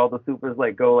club where all the supers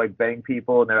like go like bang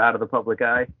people and they're out of the public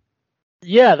eye.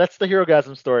 yeah, that's the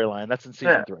Herogasm storyline. That's in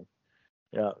season Yeah. 3.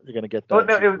 Yeah, you're gonna get that. Oh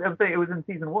no, I'm saying it was in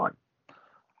season 1.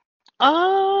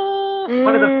 Uh,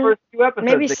 One of the first 2 episodes.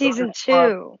 Maybe they go to season the club.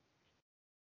 2.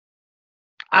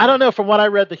 I don't know. From what I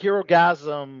read, the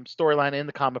Herogasm storyline in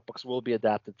the comic books will be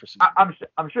adapted for season.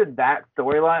 I'm sure that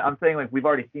storyline. I'm saying like we've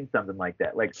already seen something like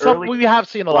that. Like Some, early. we have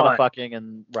seen a lot of on. fucking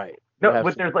and right. We No, have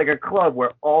but seen- there's like a club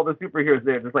where all the superheroes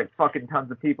there. There's like fucking tons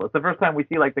of people. It's the first time we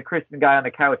see like the Christian guy on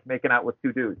the couch making out with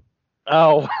 2 dudes.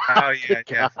 Oh. Oh yeah,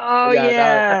 yeah. Oh Yeah,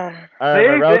 yeah. I See?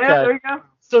 remember, Yeah, okay. there you go.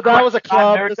 So that was a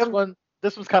club. nerddom.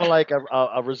 This one's kind of like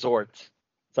a resort.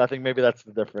 So I think maybe that's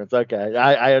the difference. Okay,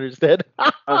 I understand.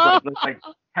 It's like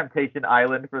Temptation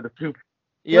Island for the soup.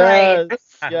 Yes,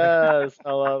 yes,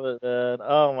 I love it, man.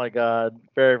 Oh my god,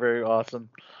 very very awesome.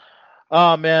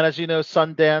 Oh man, as you know,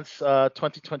 Sundance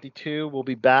 2022 will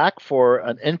be back for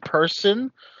an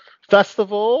in-person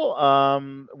festival.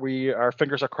 Our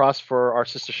fingers are crossed for our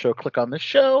sister show. Click on this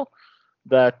show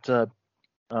that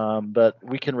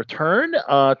we can return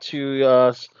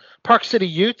to Park City,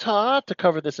 Utah, to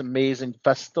cover this amazing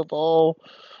festival.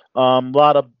 A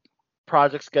lot of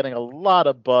projects getting a lot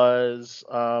of buzz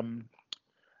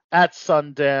at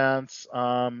Sundance,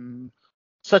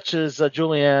 such as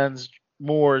Julianne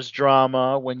Moore's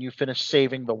drama When You Finish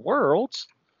Saving the World.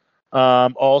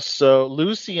 Also,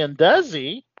 Lucy and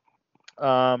Desi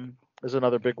is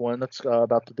another big one that's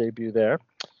about to debut there.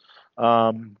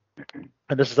 And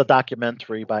this is a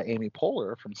documentary by Amy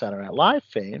Poehler from Saturday Night Live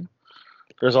fame.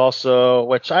 There's also,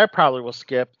 which I probably will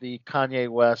skip, the Kanye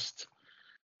West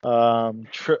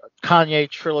Kanye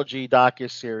trilogy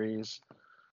docuseries,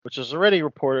 which is already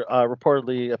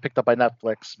reportedly picked up by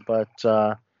Netflix. But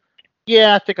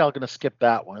yeah, I think I'm going to skip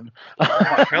that one.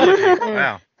 Trilogy.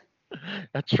 Wow.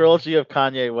 A trilogy of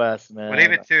Kanye West, man. We'll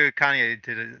leave it to Kanye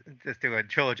to just do a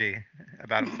trilogy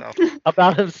about himself.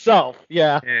 About himself,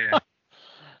 yeah. Yeah.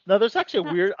 No, there's actually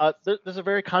a weird. There's a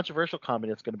very controversial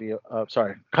comedy that's going to be.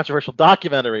 Controversial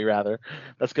documentary rather.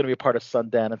 That's going to be a part of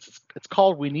Sundance. It's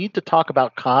called "We Need to Talk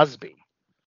About Cosby,"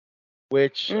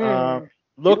 which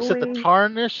looks at the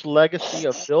tarnished legacy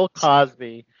of Bill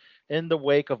Cosby in the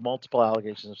wake of multiple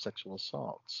allegations of sexual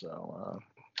assault. So.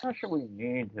 Not sure we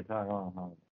need to talk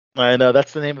about. I know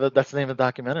that's the name of the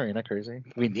documentary. Isn't that crazy?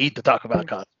 We need to talk about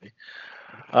Cosby.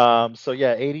 So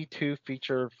yeah, 82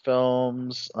 feature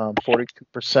films,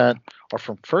 42% are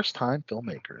from first-time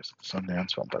filmmakers at the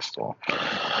Sundance Film Festival.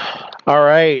 All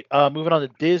right, moving on to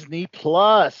Disney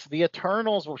Plus. The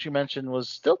Eternals, which you mentioned was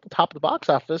still at the top of the box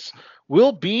office,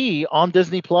 will be on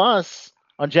Disney Plus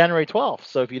on January 12th.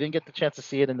 So if you didn't get the chance to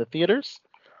see it in the theaters,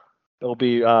 it'll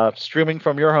be streaming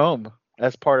from your home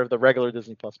as part of the regular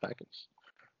Disney Plus package.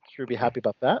 Sure, be happy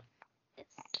about that.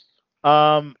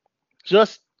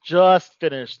 Just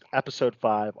finished episode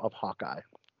 5 of Hawkeye.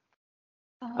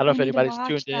 Oh, I don't know if need to anybody's watch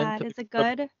tuned in. that. Is it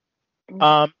good?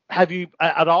 Have you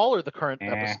at all, or the current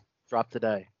episode dropped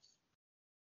today?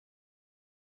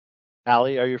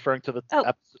 Allie, are you referring to the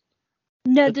episode?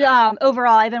 No,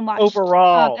 overall, I haven't watched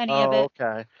Overall, any of it.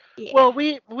 Okay. Yeah. Well,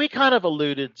 we kind of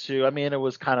alluded to. I mean, it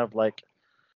was kind of like,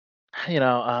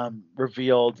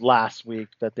 revealed last week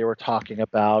that they were talking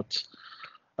about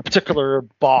a particular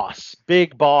boss,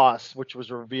 big boss, which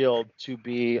was revealed to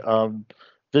be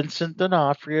Vincent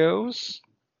D'Onofrio's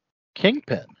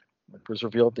Kingpin. It was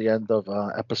revealed at the end of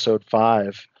episode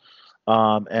 5,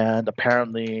 and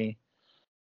apparently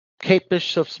Kate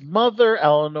Bishop's mother,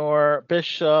 Eleanor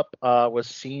Bishop, was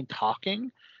seen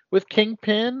talking with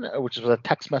Kingpin, which was a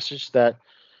text message that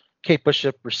Kate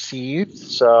Bishop received.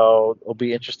 So it'll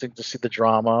be interesting to see the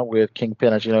drama with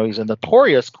Kingpin. As you know, he's a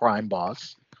notorious crime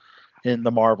boss in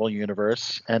the Marvel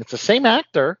universe, and it's the same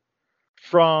actor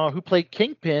who played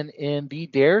Kingpin in the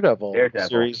Daredevil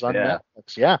series on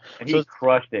Netflix. Yeah, and he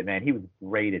crushed it, man. He was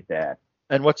great at that.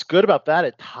 And what's good about that,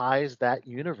 it ties that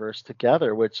universe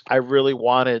together, which I really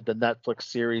wanted the Netflix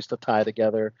series to tie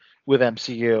together with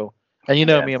MCU. And you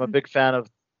know me, I'm a big fan of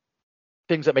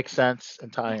things that make sense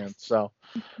and tie-ins. So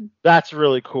that's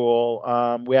really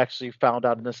cool. We actually found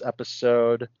out in this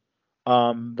episode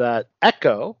that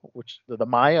Echo, which the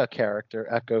Maya character,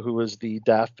 Echo, who is the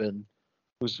deaf and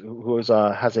who has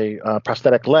a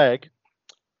prosthetic leg,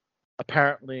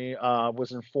 apparently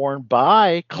was informed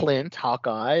by Clint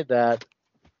Hawkeye that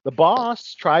the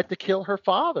boss tried to kill her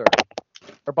father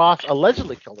her boss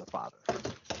allegedly killed her father.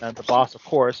 And the boss, of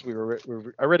course, we were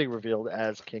already revealed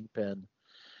as Kingpin.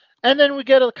 And then we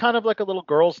get a kind of like a little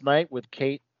girls' night with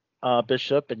Kate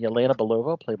Bishop and Yelena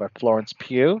Belova, played by Florence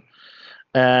Pugh.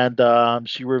 And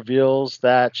she reveals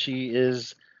that she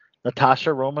is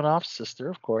Natasha Romanoff's sister,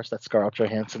 of course. That's Scarlett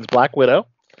Johansson's Black Widow.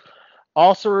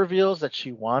 Also reveals that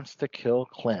she wants to kill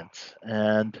Clint.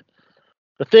 And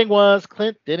the thing was,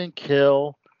 Clint didn't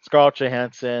kill Scarlett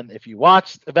Johansson. If you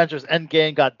watched Avengers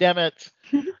Endgame, goddammit,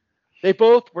 they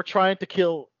both were trying to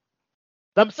kill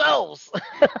themselves.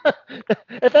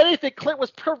 If anything, Clint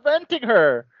was preventing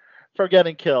her from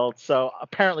getting killed. So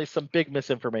apparently some big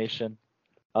misinformation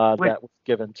that was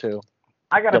given to.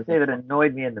 I gotta say that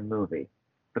annoyed me in the movie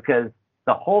because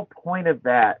the whole point of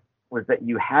that was that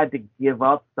you had to give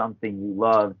up something you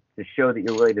loved to show that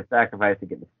you're willing to sacrifice to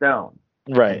get the stone.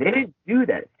 Right. They didn't do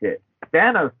that shit.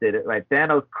 Thanos did it, right?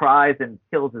 Thanos cries and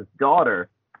kills his daughter,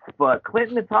 but Clint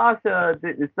and Natasha,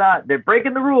 it's not. They're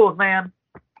breaking the rules, man.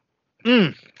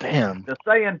 Damn. Just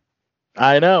saying.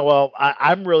 I know. Well,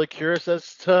 I'm really curious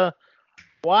as to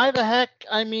why the heck.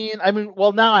 I mean,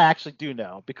 well, now I actually do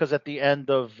know because at the end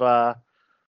of the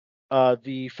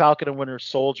Falcon and Winter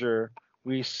Soldier,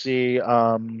 we see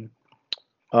Julia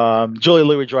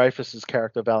Louis-Dreyfus's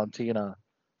character Valentina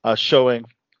showing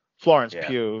Florence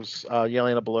Pugh's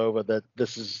Yelena Belova that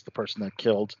this is the person that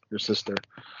killed your sister.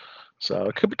 So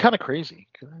it could be kind of crazy.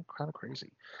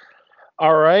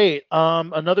 All right.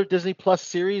 Another Disney Plus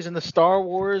series in the Star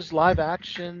Wars live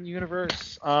action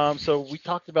universe. So we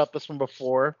talked about this one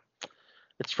before.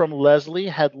 It's from Leslie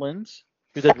Headland,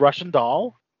 who did Russian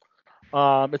Doll.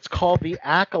 It's called The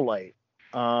Acolyte.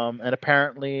 And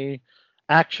apparently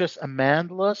actress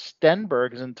Amanda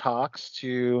Stenberg is in talks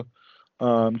to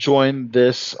join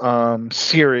this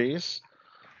series.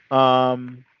 Now,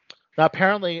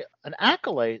 apparently, an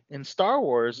acolyte in Star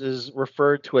Wars is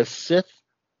referred to as Sith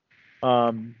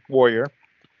warrior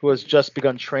who has just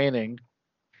begun training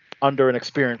under an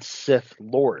experienced Sith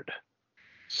Lord.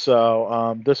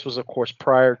 So this was, of course,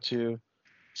 prior to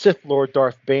Sith Lord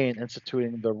Darth Bane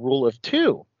instituting the Rule of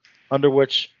Two, under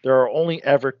which there are only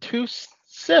ever two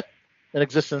Sith in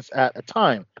existence at a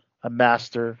time, a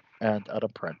master and an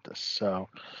apprentice. So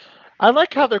I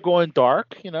like how they're going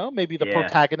dark, maybe the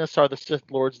protagonists are the Sith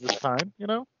Lords this time, Is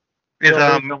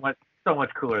so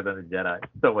much cooler than the Jedi.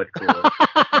 So much cooler.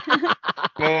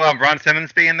 Will Ron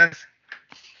Simmons be in this?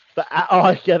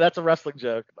 That's a wrestling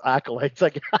joke. Acolytes.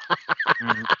 Only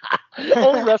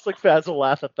wrestling fans will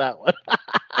laugh at that one.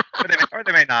 or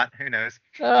they may not. Who knows?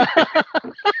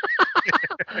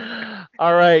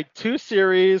 All right, two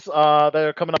series that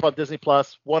are coming up on Disney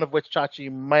Plus. One of which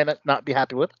Chachi might not be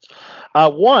happy with.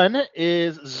 One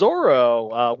is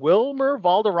Zorro. Wilmer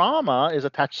Valderrama is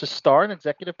attached to star and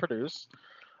executive produce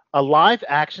a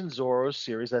live-action Zorro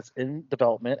series that's in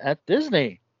development at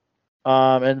Disney.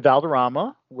 And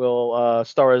Valderrama will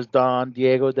star as Don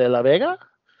Diego de la Vega,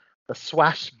 the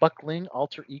swashbuckling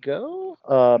alter ego,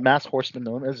 masked horseman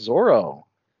known as Zorro.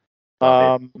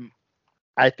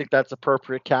 I think that's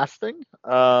appropriate casting.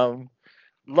 Love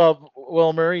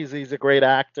Wilmer. He's a great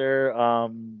actor.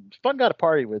 Fun guy to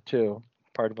party with, too.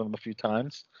 Partied with him a few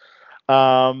times.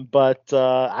 But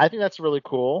I think that's really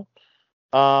cool.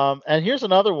 And here's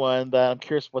another one that I'm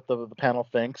curious what the panel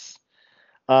thinks.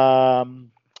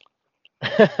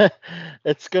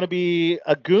 It's going to be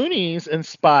a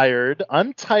Goonies-inspired,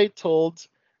 untitled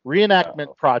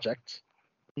reenactment project.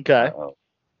 Okay.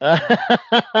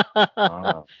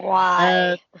 Why?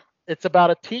 And it's about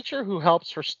a teacher who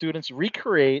helps her students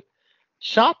recreate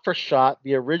shot for shot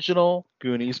the original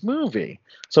Goonies movie.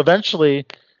 So eventually,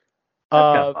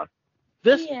 so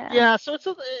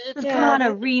it's not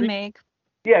a remake.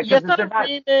 It's not a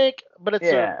remake, but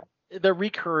it's they're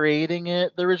recreating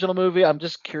it, the original movie. I'm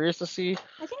just curious to see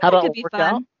how that will work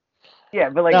out. Yeah,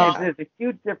 but there's a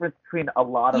huge difference between a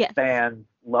lot of fans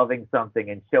loving something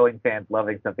and showing fans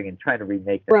loving something and trying to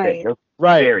remake the thing. They're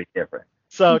very different.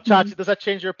 So, Chachi, does that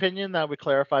change your opinion that we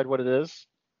clarified what it is?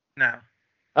 No.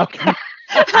 Okay.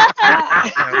 No,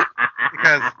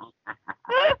 because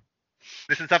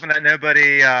this is something that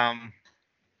nobody. Hold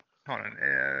on.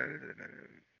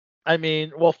 I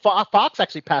mean, well, Fox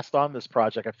actually passed on this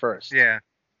project at first. Yeah.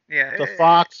 So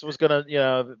Fox was gonna,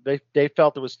 they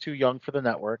felt it was too young for the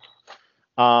network,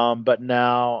 but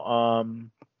now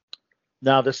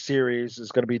this series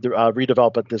is going to be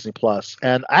redeveloped at Disney Plus,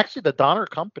 and actually the Donner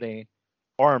Company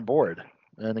are on board,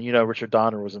 and Richard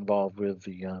Donner was involved with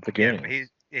the Goonies.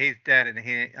 Yeah, he's dead, and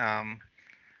he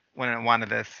wouldn't have wanted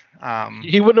this.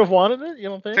 He wouldn't have wanted it. You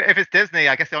don't think? So if it's Disney,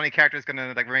 I guess the only character is going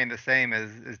to remain the same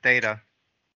as Data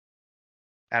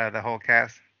out of the whole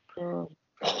cast.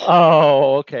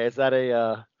 Oh, okay. Is that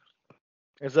a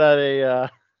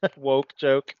woke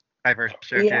joke? Diverse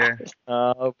joke, Yeah. yeah.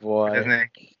 Oh boy. Disney.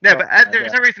 No, but I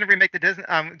there's know. no reason to remake the Disney.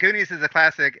 Goonies is a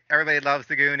classic. Everybody loves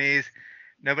the Goonies.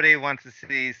 Nobody wants to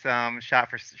see some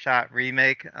shot-for-shot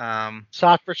remake.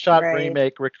 Shot for shot Right.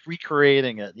 remake,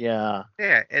 recreating it. Yeah.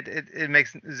 Yeah, it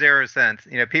makes zero sense.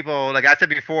 You know, people like I said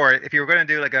before, if you were going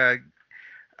to do like a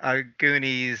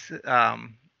Goonies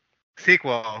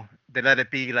sequel, they let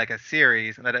it be like a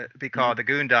series and let it be called the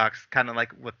Goondocks, kind of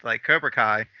like with like Cobra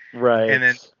Kai, Right. and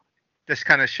then just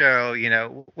kind of show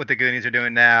what the Goonies are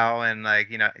doing now, and like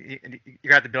you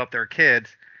have to build up their kids,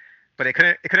 but it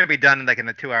couldn't be done like in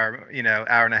a 2 hour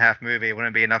hour and a half movie. It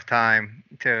wouldn't be enough time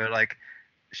to like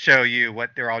show you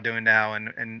what they're all doing now,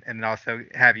 and also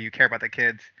have you care about the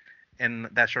kids in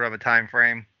that short of a time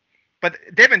frame. But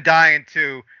they've been dying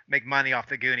to make money off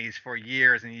the Goonies for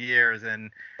years and years,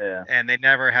 and Yeah. they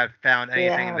never have found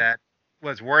anything Yeah. that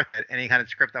was worth it, any kind of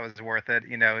script that was worth it.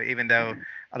 Even though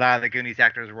a lot of the Goonies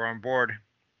actors were on board.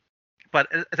 But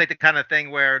it's like the kind of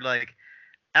thing where like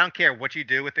I don't care what you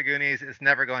do with the Goonies, it's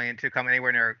never going to come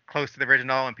anywhere near close to the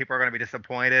original, and people are going to be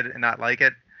disappointed and not like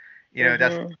it.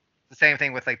 That's Mhm. the same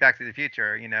thing with like Back to the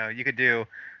Future. You could do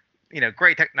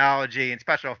great technology and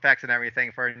special effects and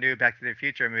everything for a new Back to the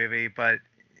Future movie, but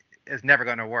it's never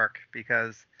going to work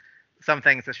because some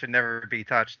things that should never be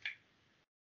touched.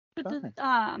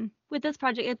 With this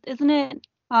project, isn't it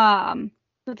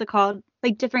what's it called?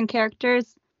 Like different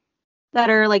characters that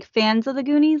are like fans of the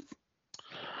Goonies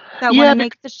that Yeah, want to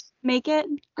make it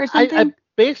or I something.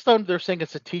 based on they're saying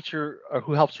it's a teacher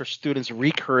who helps her students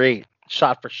recreate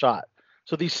shot for shot.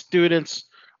 So these students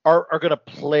are going to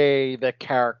play the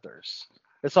characters.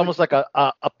 It's almost like a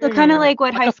So kind of like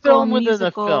what like High a School film within a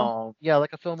Musical, film. Yeah,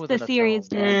 like a film the within a series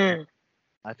film. did. Mm.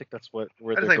 I think that's where I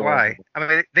they're was like, going. why? I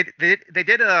mean, they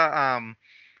did a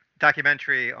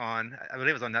documentary on, I believe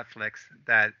it was on Netflix,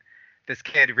 that this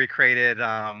kid recreated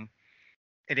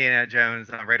Indiana Jones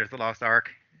on Raiders of the Lost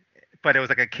Ark, but it was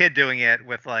like a kid doing it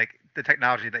with like the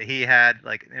technology that he had.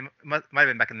 Like it might have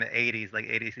been back in the 80s, like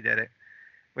 80s he did it,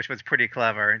 which was pretty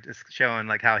clever, just showing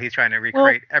like how he's trying to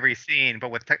recreate every scene, but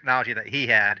with technology that he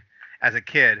had as a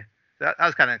kid. That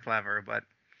was kind of clever, but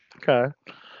Okay.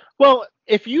 Well,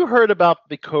 if you heard about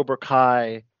the Cobra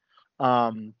Kai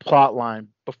plot line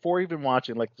before even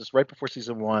watching, like just right before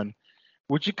season 1,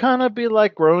 would you kind of be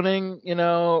like groaning,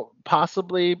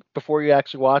 possibly before you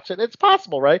actually watch it? It's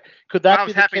possible, right? Could that I be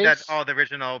was the happy that case? all the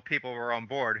original people were on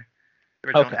board, the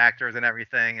original Okay. actors and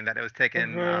everything, and that it was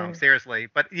taken Mhm. seriously.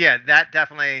 But yeah, that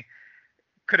definitely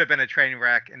could have been a train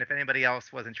wreck, and if anybody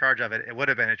else was in charge of it, it would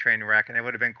have been a train wreck, and it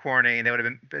would have been corny, and they would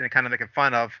have been kind of making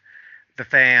fun of the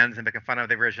fans and making fun of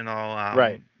the original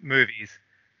Right. movies.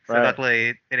 So Right.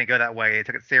 luckily they didn't go that way. They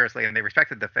took it seriously and they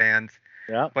respected the fans.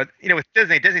 Yeah. But with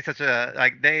Disney's such a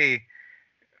like they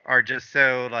are just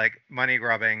so like money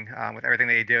grubbing with everything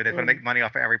they do. They want to make money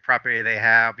off of every property they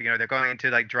have. They're going to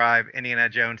like drive Indiana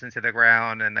Jones into the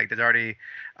ground, and like there's already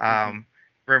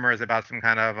rumors about some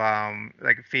kind of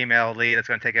like female lead that's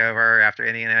going to take over after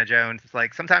Indiana Jones. It's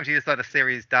like sometimes you just let a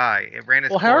series die. It ran its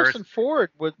Well, course. Harrison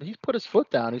Ford, he's put his foot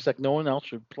down. He's like, no one else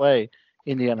should play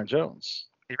Indiana Jones.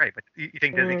 You're right, but you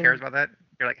think Disney cares about that?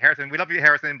 You're like, Harrison, we love you,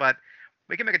 Harrison, but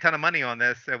we can make a ton of money on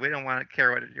this, so we don't want to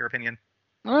care what your opinion.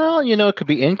 Well, it could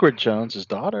be Ingrid Jones'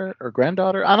 daughter or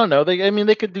granddaughter. I don't know.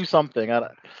 They could do something. I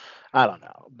don't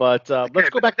know. But let's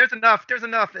go back. There's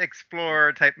enough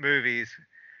Explorer type movies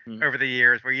over the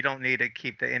years where you don't need to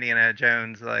keep the Indiana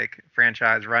Jones like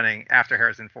franchise running after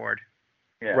Harrison Ford.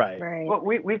 Yeah. Right. Well,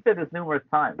 we've said this numerous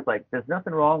times. Like, there's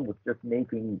nothing wrong with just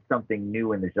making something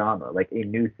new in the genre, like a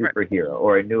new superhero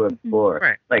or a new explorer.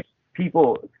 Right. Like,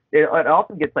 people, it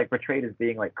often gets like portrayed as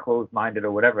being like closed-minded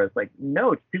or whatever. It's like,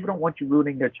 no, people don't want you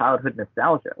ruining their childhood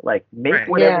nostalgia. Like, make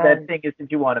whatever that thing is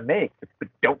that you want to make, but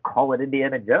don't call it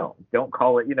Indiana Jones. Don't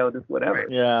call it, this whatever. Right.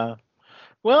 Yeah.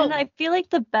 Well, and I feel like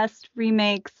the best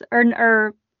remakes,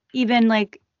 or even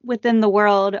like within the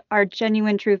world, are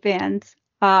genuine true fans.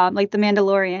 Like The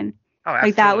Mandalorian. Oh,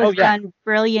 like that was done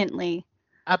brilliantly.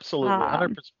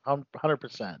 Absolutely,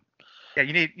 100%. Yeah,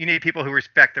 you need people who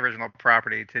respect the original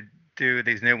property to do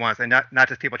these new ones, and not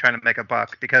just people trying to make a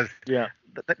buck. Because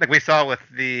like we saw with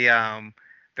the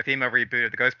female reboot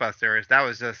of the Ghostbusters, that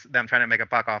was just them trying to make a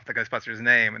buck off the Ghostbusters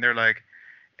name, and they're like,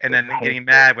 and then getting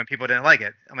mad when people didn't like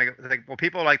it. I'm like, well,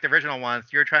 people like the original ones.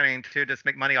 You're trying to just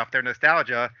make money off their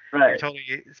nostalgia. Right. You're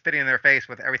totally spitting in their face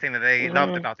with everything that they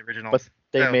loved about the originals. But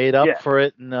they made up for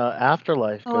it in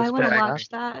Afterlife. Oh, I want to watch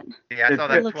that. Yeah, I saw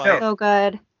that It looks twice. so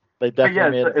good. They But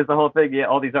definitely yeah, made it. it's the whole thing. Yeah,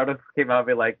 all these articles came out and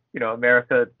be like,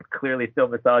 America clearly still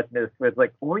misogynist. Where it's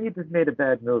like, or you just made a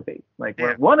bad movie. Like,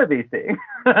 Yeah. one of these things.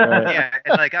 Right. Yeah,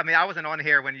 and like I mean, I wasn't on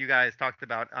here when you guys talked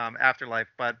about Afterlife,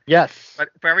 but Yes.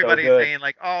 for everybody good. saying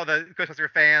like, oh, the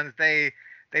Ghostbusters fans, they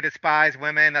despise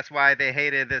women, that's why they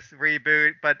hated this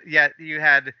reboot. But yet you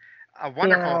had a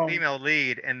wonderful Yeah. female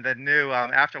lead in the new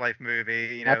Afterlife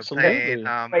movie. Absolutely.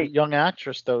 Playing Wait. Young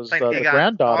actress, the Egon's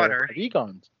granddaughter daughter. of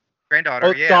Egon's. granddaughter.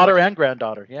 Oh, Yeah, daughter and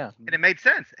granddaughter. Yeah. and it made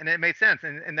sense,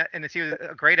 and she was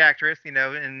a great actress, and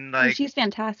And like she's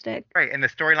fantastic. right, and the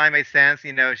storyline made sense.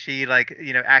 She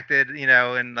acted,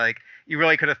 and like you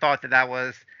really could have thought that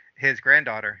was his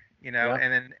granddaughter. Yeah.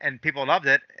 And people loved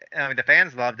it. I mean, the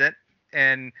fans loved it,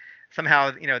 and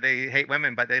somehow they hate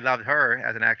women, but they loved her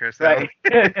as an actress. So. Right.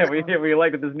 we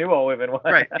like this new all women one.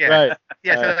 Right. Yeah. Right.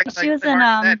 Yeah. So Right. like She was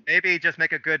Mark in, said, maybe just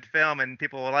make a good film and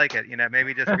people will like it.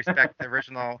 Maybe just respect the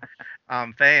original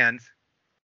fans.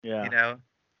 Yeah.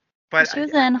 But She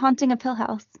was in Haunting of Hill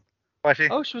House. was she?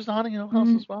 Oh, she was in Haunting Hill House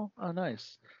Mhm. as well. Oh,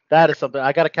 nice. That is something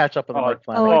I got to catch up on the Mike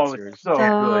Flanagan Oh, series. so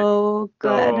So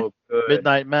good. So good.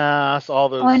 Midnight Mass, all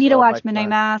those. Oh, I need to watch Mike Midnight Flanagan.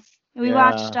 Mass. We Yeah.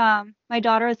 watched. My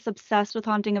daughter is obsessed with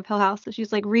Haunting of Hill House, so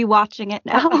she's like rewatching it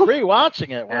now.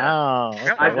 Rewatching it. Yeah. Wow. Yeah,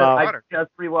 Okay, I wow. just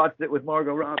rewatched it with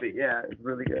Margot Robbie. Yeah, it's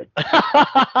really good.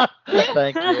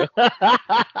 Thank you.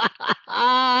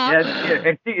 Yeah,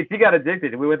 and she got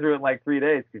addicted. We went through it in like 3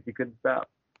 days because she couldn't stop.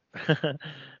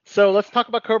 So let's talk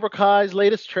about Cobra Kai's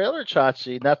latest trailer,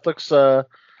 Chachi. Netflix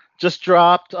just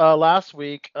dropped last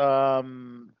week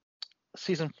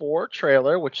season 4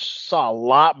 trailer, which saw a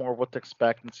lot more of what to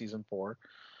expect in season 4.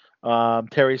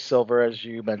 Terry Silver, as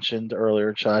you mentioned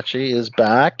earlier, Chachi, is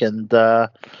back, and I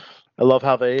love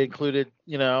how they included,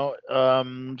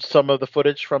 some of the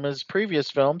footage from his previous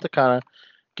film to kind of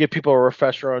give people a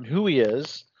refresher on who he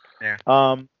is. Yeah.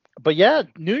 But yeah,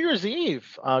 New Year's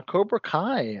Eve, Cobra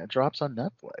Kai drops on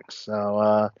Netflix.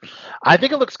 So I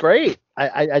think it looks great.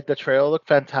 The trailer looked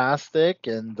fantastic,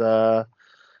 and Guess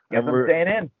I'm staying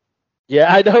in.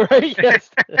 yeah, I know, right? Yes.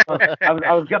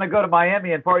 I was gonna go to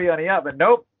Miami and party on the yacht, but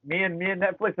nope. Me and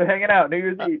Netflix are hanging out New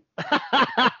Year's Eve.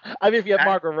 I mean, if you have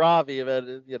Margot Robbie,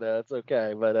 then it's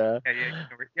okay. But Yeah,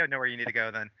 you know where you need to go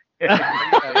then.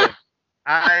 Staying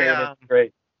I in,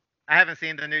 great. I haven't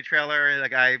seen the new trailer.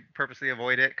 Like I purposely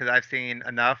avoid it because I've seen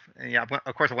enough. And yeah,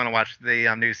 of course I want to watch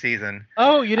the new season.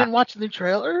 oh, you didn't watch the new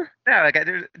trailer? Yeah, like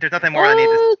there's nothing more I need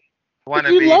to want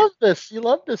to You be. love this. You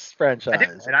love this I franchise.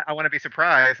 do, and I want to be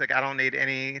surprised. Like I don't need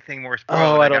anything more spoiled.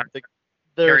 Oh, I Like, don't think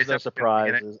Terry there's no Silver's gonna be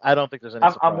in it. surprises. I don't think there's any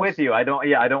I'm surprises. with you. I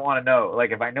don't want to know.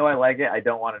 Like if I know I like it, I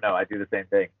don't want to know. I do the same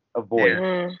thing. Avoid. Yeah.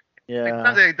 Mm. Yeah.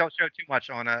 Sometimes they don't show too much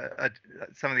on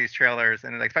some of these trailers,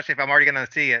 and like, especially if I'm already gonna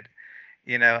see it,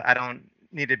 I don't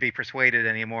need to be persuaded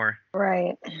anymore.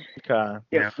 Right. Okay.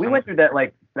 Yeah, we went through that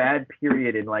like bad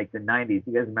period in like the 90s.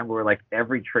 You guys remember where like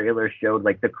every trailer showed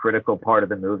like the critical part of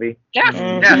the movie? Yeah,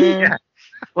 Mhm. yeah.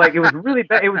 Like it was really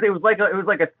bad. It was like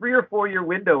a 3 or 4 year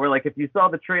window where like if you saw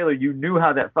the trailer, you knew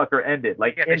how that fucker ended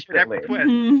like Yeah, they should have instantly. a twist.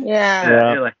 Mhm. Yeah.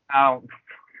 Yeah. You're like, oh,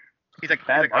 He's like,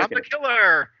 Bad I'm the marketing.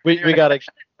 killer. We And you're gotta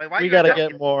like, why we you gotta tell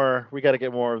get me? more. We gotta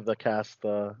get more of the cast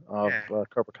of Yeah.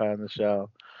 Cobra Kai on the show.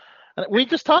 And we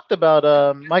just talked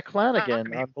about Mike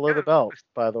Flanagan on Below the Belt,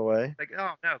 by the way. Like,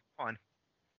 oh no, come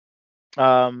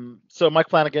on. So Mike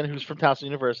Flanagan, who's from Towson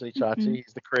University, Chachi, Mhm.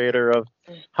 he's the creator of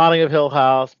Haunting of Hill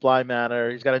House, Bly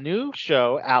Manor. He's got a new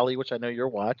show, Alley, which I know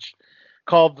you'll watch,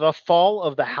 called The Fall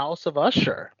of the House of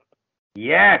Usher.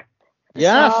 yes.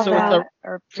 Yeah, Saw so it's that,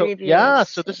 or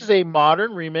so this is a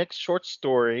modern remix short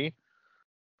story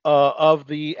of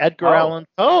the Edgar Oh. Allan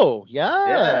Poe.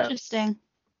 Yeah. Interesting.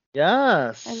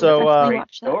 Yes. I will So definitely Great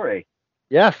watch that. story.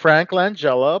 yeah, Frank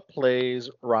Langella plays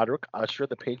Roderick Usher,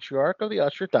 the patriarch of the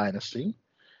Usher dynasty.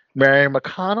 Mary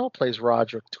McConnell plays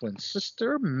Roderick's twin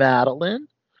sister, Madeline,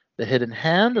 the hidden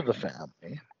hand of the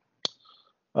family.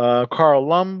 Carl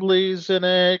Lumbly's in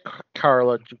it,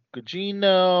 Carla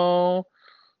Gugino,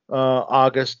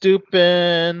 August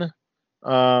Dupin,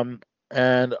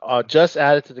 and just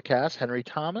added to the cast, Henry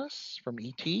Thomas from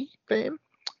E.T. fame.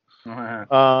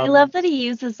 I love that he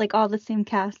uses like all the same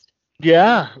cast.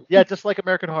 Yeah, just like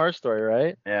American Horror Story,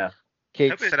 right? Yeah. I Kate.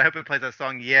 hope it plays that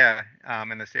song "Yeah"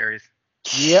 in the series.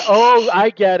 Yeah. Oh, I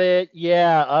get it.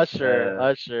 Yeah, Usher.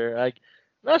 Yeah.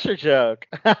 Usher joke.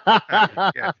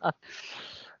 Yeah.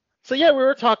 So yeah, we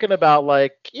were talking about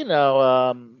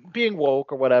being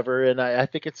woke or whatever, and I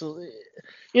think it's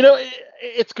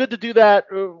it's good to do that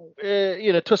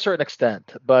to a certain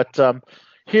extent. But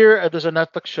here there's a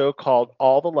Netflix show called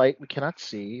All the Light We Cannot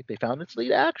See. They found its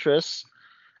lead actress,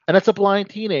 and it's a blind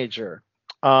teenager.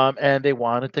 and they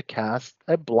wanted to cast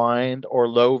a blind or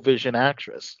low vision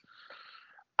actress.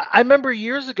 I remember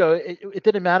years ago, it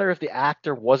didn't matter if the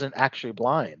actor wasn't actually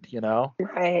blind, you know?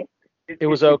 Right. It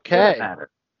was It shouldn't okay. matter.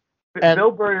 And-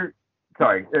 Bill Burr,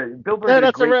 sorry, Bill Burr No, did a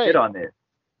that's all great right. hit on this.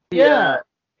 Yeah.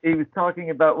 He was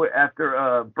talking about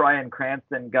after Bryan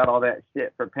Cranston got all that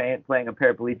shit for playing a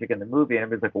paraplegic in the movie, and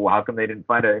everybody's like, well, how come they didn't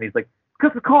find it? And he's like,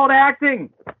 because it's called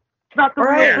acting. It's not the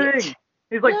real Right. thing.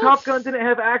 He's like, Yes. Top Gun didn't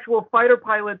have actual fighter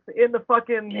pilots in the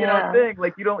fucking Yeah. thing.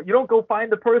 Like you don't go find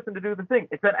the person to do the thing.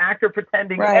 It's an actor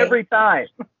pretending Right. every time,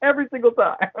 every single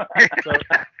time. So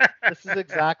this is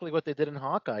exactly what they did in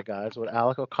Hawkeye, guys, with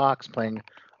Alec Cox playing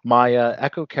Maya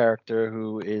Echo character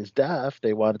who is deaf.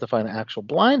 They wanted to find an actual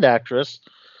blind actress.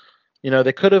 You know,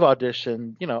 they could have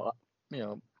auditioned,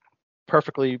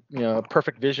 perfectly,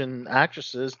 perfect vision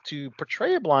actresses to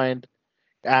portray a blind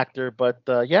actor, but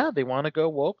they want to go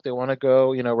woke. They want to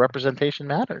go, representation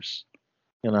matters.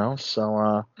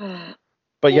 So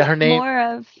but yeah, her name. More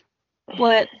of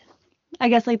what I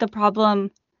guess like the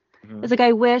problem Mhm. is like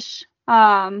I wish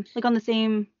like on the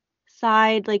same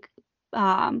side like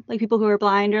people who are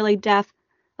blind or like deaf,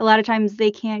 a lot of times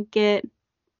they can't get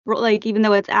like even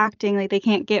though it's acting, like they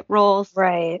can't get roles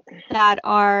Right. that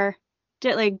are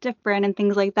different and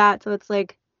things like that. So it's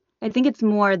like I think it's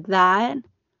more that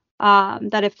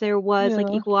that if there was like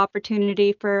Yeah. equal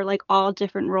opportunity for like all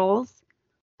different roles,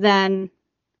 then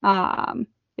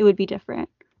it would be different.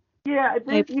 Yeah, it's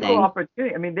Type equal thing.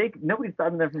 opportunity. I mean, nobody's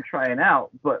stopping them from trying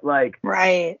out, but like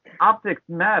Right. optics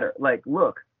matter. Like,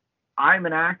 look, I'm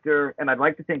an actor and I'd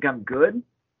like to think I'm good.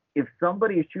 If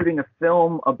somebody is shooting a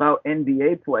film about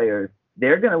NBA players,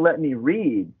 they're gonna let me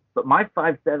read, but my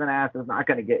 5'7" ass is not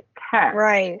gonna get cast.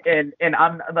 Right. And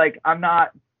I'm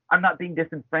not being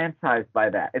disenfranchised by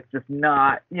that. It's just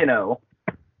not,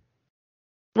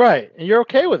 Right, and you're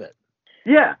okay with it.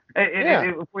 Yeah.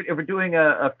 Yeah. If we're doing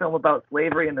a film about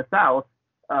slavery in the South,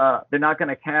 they're not going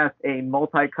to cast a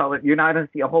multicolored. You're not going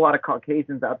to see a whole lot of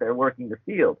Caucasians out there working the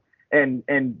field, and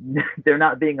they're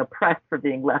not being oppressed for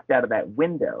being left out of that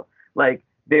window. Like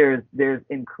there's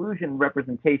inclusion,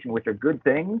 representation, which are good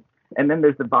things, and then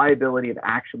there's the viability of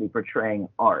actually portraying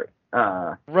art.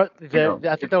 Right, I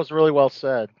think that was really well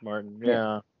said, Martin.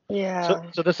 Yeah. Yeah.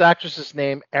 So this actress is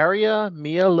named Aria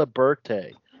Mia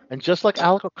Liberte, and just like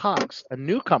Alec Cox, a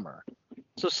newcomer.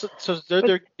 So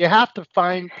you have to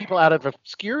find people out of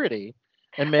obscurity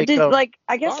and make them. Like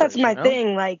I guess that's stars, my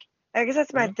thing. Like I guess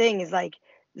that's my Mhm. thing is like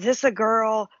is this a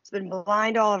girl who's been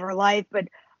blind all of her life, but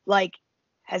like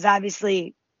has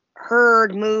obviously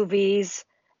heard movies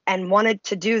and wanted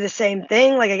to do the same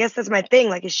thing? Like I guess that's my thing.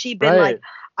 Like has she been Right. like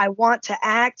I want to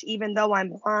act even though I'm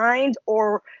blind,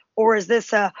 or is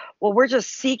this we're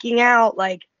just seeking out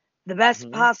like the best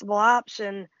Mhm. possible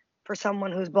option for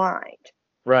someone who's blind?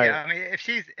 Right. Yeah, I mean, if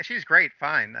she's great,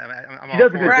 fine. I'm She all does a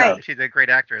for good it. job. She's a great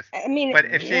actress. I mean, But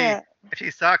if yeah.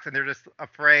 she sucks and they're just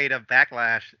afraid of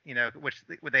backlash, which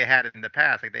what they had in the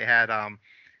past, like they had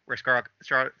where Scarlett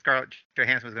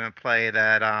Johansson was going to play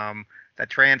that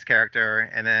trans character,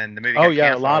 and then the movie Oh got yeah, a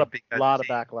canceled lot of because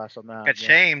she backlash on that. got yeah.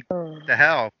 shamed to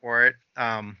hell for it.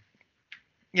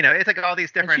 It's like all these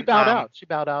And different. she bowed out. She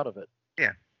bowed out of it.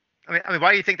 I mean,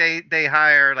 why do you think they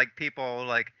hire like people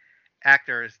like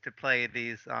actors to play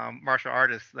these martial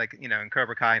artists, like in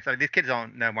Cobra Kai? So these kids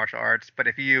don't know martial arts, but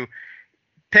if you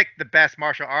pick the best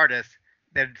martial artists,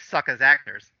 they'd suck as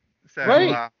actors. So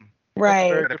Right. Right.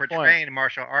 Very they're good portraying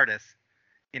martial artists,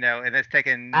 and it's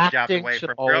taking jobs Acting away should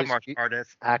from real always martial be-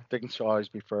 artists. Acting should always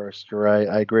be first. You're right.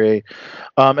 I agree.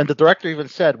 And the director even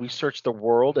said, "We searched the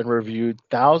world and reviewed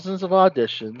thousands of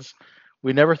auditions.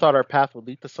 We never thought our path would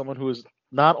lead to someone who has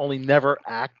not only never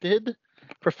acted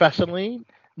professionally,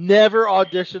 never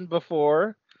auditioned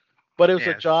before, but it was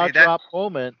Yeah, a jaw see, that- drop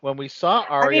moment when we saw I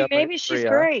Arya." mean, maybe she's Maria.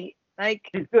 great. Like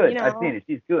She's good. You I've know. seen it.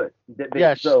 She's good.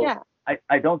 Yeah, So yeah.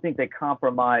 I don't think they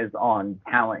compromise on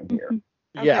talent here.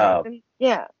 Okay. Yeah. then,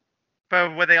 yeah.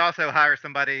 But would they also hire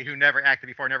somebody who never acted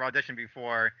before, never auditioned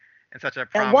before, in such a That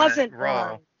prominent wasn't role?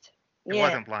 blind. It Yeah.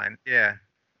 wasn't blind. Yeah,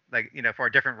 like for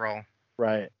a different role.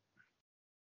 Right.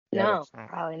 Yeah, No, that's-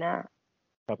 probably not.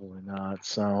 Probably not.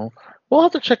 So we'll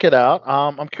have to check it out.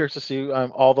 I'm curious to see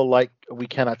All the Light We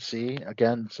Cannot See.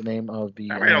 Again, it's the name of the.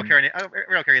 I really don't care. I really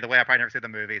don't care either way. I probably never see the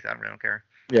movies. I really don't care.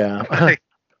 Yeah.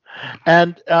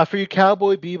 And for you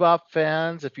Cowboy Bebop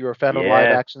fans, if you're a fan of the live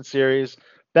Yes. action series,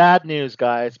 bad news,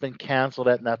 guys. It's been canceled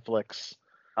at Netflix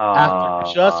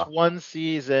after just one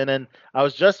season. And I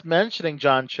was just mentioning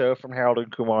John Cho from Harold and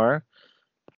Kumar.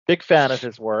 Big fan of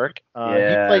his work. He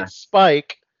Yeah. played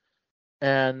Spike,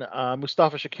 and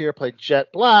Mustafa Shakir played Jet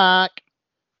Black.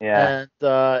 yeah.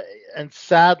 And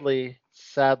sadly,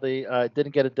 sadly,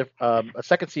 didn't get a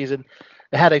second season.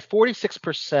 It had a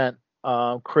 46%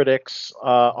 critics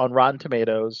on Rotten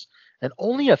Tomatoes and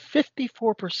only a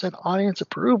 54% audience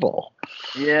approval.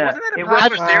 Yeah, Wasn't that a it was.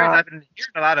 popular series? I've been hearing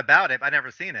a lot about it, but I've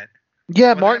never seen it. Yeah,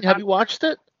 Wasn't Martin, it have you watched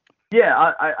it? Yeah,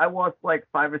 I watched like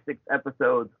 5 or 6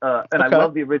 episodes, and Okay. I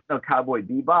love the original Cowboy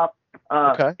Bebop.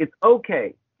 Okay. It's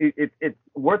okay. It's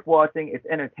worth watching. It's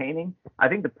entertaining. I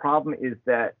think the problem is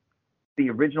that the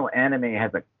original anime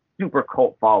has a super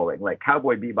cult following. Like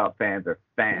Cowboy Bebop fans are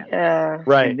fans. Yeah.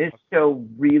 Right. And this show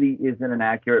really isn't an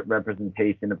accurate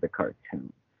representation of the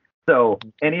cartoon. So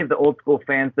any of the old school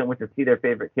fans that went to see their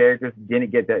favorite characters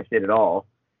didn't get that shit at all.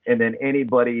 And then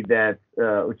anybody that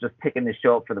was just picking the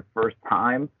show up for the first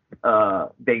time,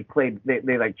 they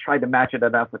like tried to match it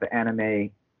enough with the anime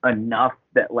enough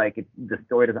that like the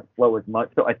story doesn't flow as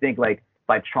much. So I think like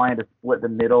by trying to split the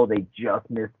middle, they just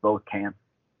missed both camps.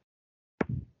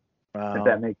 Wow. If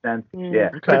that makes sense. Mm. Yeah.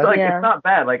 Okay. It's like Yeah. it's not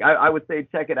bad. Like I would say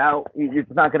check it out.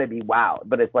 It's not gonna be wow,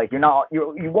 but it's like you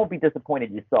won't be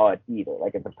disappointed you saw it either.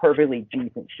 Like it's a perfectly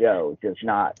decent show, just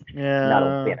not a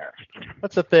Yeah. winner.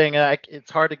 That's the thing. It's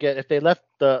hard to get. If they left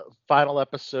the final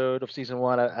episode of season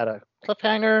 1 at a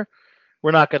cliffhanger,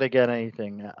 we're not going to get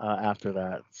anything after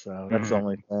that. So that's the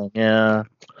only thing. Yeah.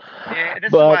 Yeah, this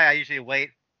But- is why I usually wait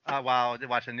a while to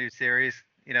watch a new series.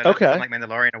 You know, Okay. something like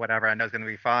Mandalorian or whatever, I know it's going to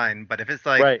be fine. But if it's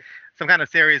like Right. some kind of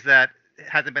series that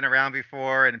hasn't been around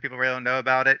before and people really don't know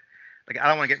about it, like I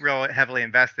don't want to get real heavily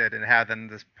invested and have them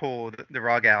just pull the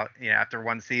rug out, after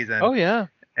one season. Oh yeah.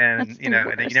 And That's the and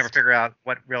then you never worst. figure out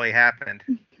what really happened.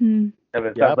 Hmm. It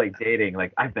sounds Yep. like dating.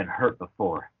 Like I've been hurt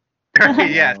before.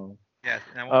 yes, Oh. yes.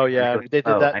 and I won't Oh be- yeah. They did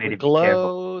Oh, that I need with to be careful.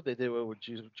 Glow. They did it with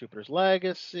Jupiter's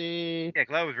Legacy. Yeah,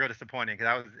 Glow was real disappointing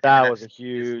because That was a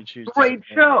huge. Great disappointment.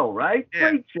 show, right? Yeah.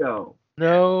 Great show.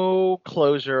 No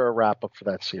closure or wrap up for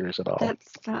that series at all. That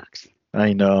sucks.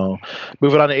 I know.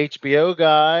 Moving on to HBO,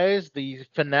 guys. The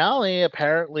finale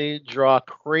apparently draw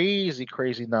crazy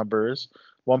numbers.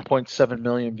 1.7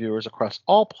 million viewers across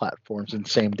all platforms in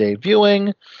same day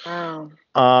viewing. Wow.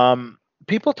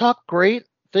 People talk great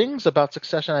things about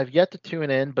Succession. I've yet to tune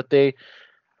in, but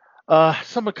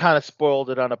someone kind of spoiled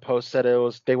it on a post, said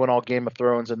they went all Game of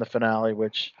Thrones in the finale,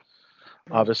 which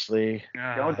obviously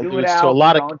Don't do it, alludes to Al. a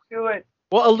lot of Don't do it.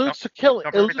 alludes to killing.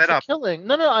 don't bring Alludes that to up. killing.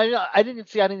 No, I didn't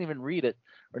see. I didn't even read it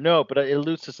or no, but it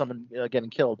alludes to someone getting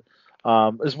killed.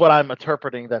 Is what I'm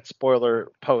interpreting that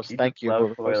spoiler post. Thank you. Love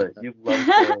for posting spoilers. that. You love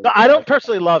spoilers. No, I don't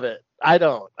personally love it. I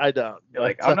don't. You're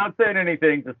like, But, I'm not saying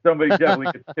anything, just somebody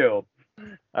definitely gets killed.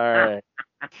 All right.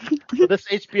 So this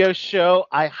HBO show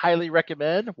I highly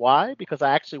recommend. Why? Because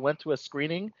I actually went to a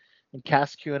screening in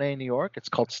Cass Q&A, New York. It's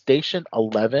called Station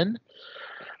 11.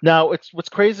 Now, what's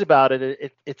crazy about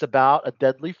it. It's about a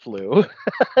deadly flu,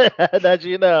 and as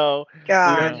you know, we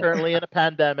are God. currently in a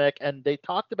pandemic, and they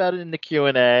talked about it in the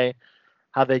Q&A,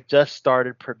 how they just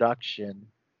started production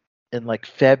in like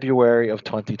February of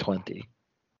 2020.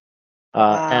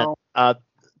 Wow. And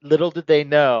little did they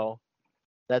know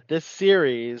that this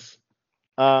series,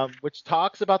 which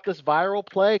talks about this viral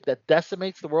plague that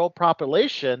decimates the world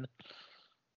population,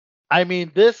 I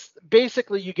mean, this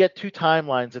basically you get 2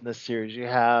 timelines in this series. You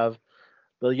have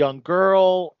the young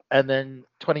girl, and then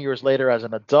 20 years later as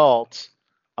an adult,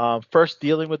 first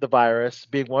dealing with the virus,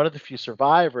 being one of the few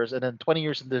survivors, and then 20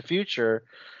 years into the future,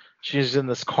 she's in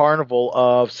this carnival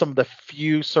of some of the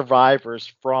few survivors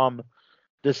from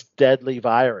this deadly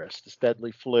virus, this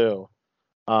deadly flu.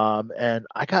 And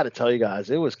I got to tell you guys,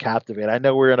 it was captivating. I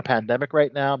know we're in a pandemic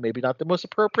right now, maybe not the most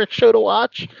appropriate show to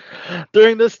watch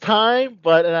during this time,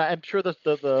 but I'm sure the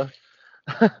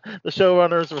the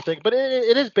showrunners were thinking. But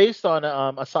it is based on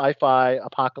a sci-fi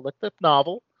apocalyptic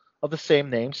novel of the same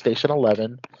name, Station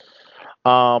 11.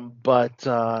 But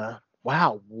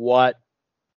wow, what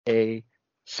a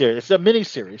series! It's a mini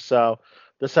series, so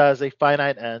this has a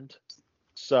finite end.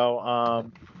 So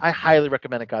I highly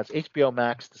recommend it, guys. HBO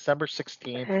Max, December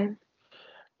 16th. Okay.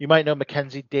 You might know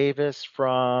Mackenzie Davis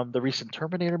from the recent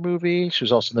Terminator movie. She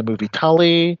was also in the movie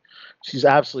Tully. She's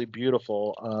absolutely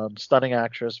beautiful, stunning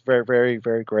actress, very, very,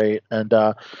 very great. And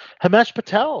Himesh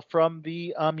Patel from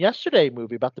the Yesterday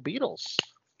movie about the Beatles.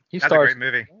 He That's a stars. great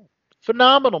movie.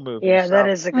 Phenomenal movie. Yeah, that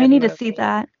So is a good I need to movie. see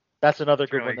that. That's another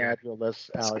good Really one to add good. to your list,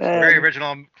 Alex. good. Very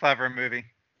original, clever movie.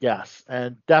 Yes,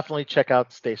 and definitely check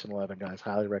out Station 11, guys.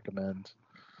 Highly recommend.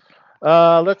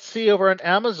 Let's see over on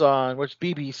Amazon, which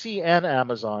BBC and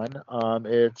Amazon.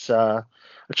 It's a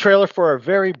trailer for a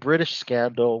very British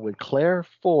scandal with Claire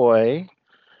Foy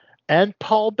and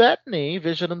Paul Bettany,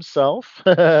 Vision himself.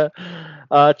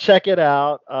 Check it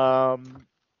out.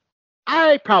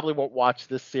 I probably won't watch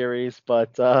this series,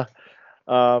 but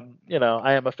I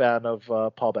am a fan of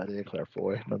Paul Bettany and Claire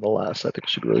Foy. Nonetheless, I think it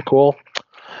should be really cool.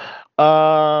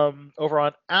 Over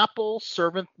on Apple,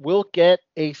 Servant will get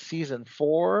a season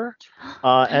 4,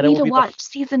 I and it need will to be watch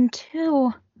season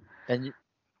 2.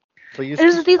 please.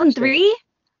 There's a keep season watching. 3?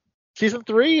 Season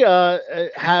 3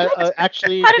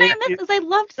 actually. How did I miss this? I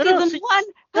loved season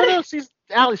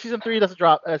 1. Season 3 doesn't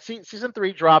drop. Season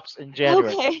 3 drops in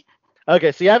January. Okay.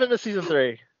 Okay, so you haven't missed season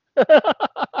 3.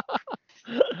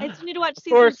 I just need to watch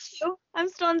season 2. I'm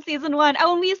still on season 1.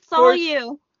 Oh, and we saw course.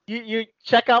 you. You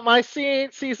check out my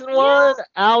season 1.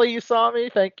 Allie, you saw me.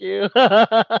 Thank you.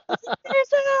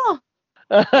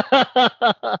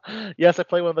 Yes, I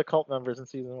play one of the cult members in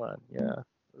season 1. Yeah,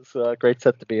 it's a great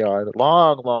set to be on.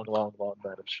 Long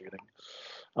night of shooting.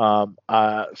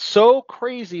 So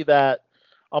crazy that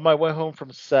on my way home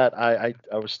from set, I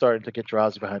was starting to get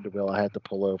drowsy behind the wheel. I had to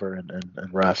pull over and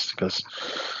rest because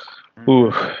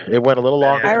it went a little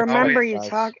longer. I Yeah, remember always- you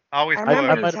talk. Always I pull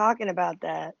remember over. you talking about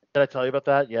that. Did I tell you about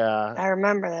that? Yeah. I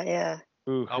remember that. Yeah.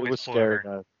 It Always was pull scary.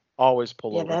 over. Man. Always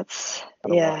pull Yeah, over. that's I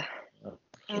don't yeah. Oh,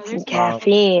 Get there's some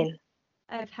caffeine.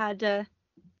 I've had to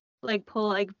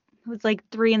pull it was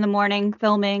 3 a.m.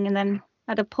 filming, and then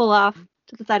had to pull off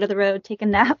to the side of the road, take a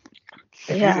nap.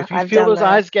 Yeah, If you I've feel done those that.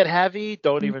 eyes get heavy,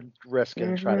 don't even risk it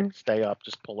and try to Mhm. stay up.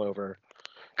 Just pull over.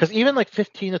 Because even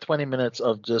 15 to 20 minutes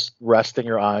of just resting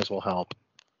your eyes will help.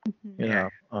 You Yeah.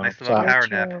 know. Nice So little I- power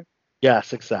That's nap. true.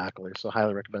 yes, exactly. So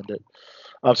highly recommend it.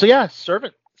 So yeah,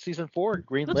 Servant season 4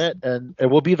 greenlit, and it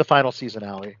will be the final season,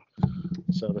 Allie.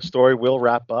 So the story will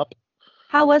wrap up.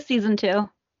 How was season 2?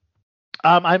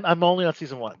 I'm only on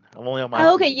season 1. I'm only on my.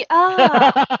 Oh, okay.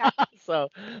 So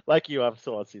like you, I'm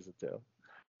still on season 2.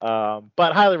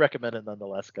 But highly recommend it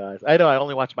nonetheless, guys. I know I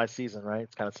only watch my season, right?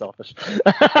 It's kind of selfish.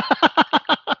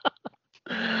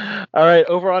 All right,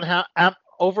 over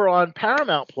on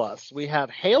Paramount Plus, we have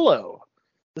Halo.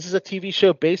 This is a TV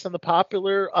show based on the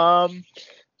popular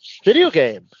video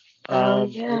game.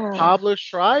 With Pablo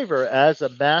Schreiber as a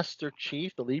Master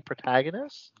Chief, the lead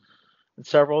protagonist in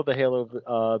several of the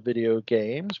Halo video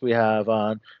games. We have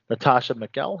Natasha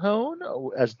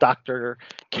McElhone as Dr.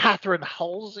 Catherine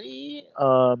Halsey.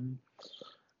 The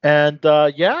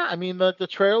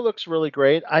trailer looks really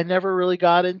great. I never really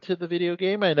got into the video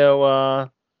game. I know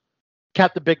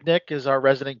Captain Big Nick is our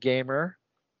resident gamer,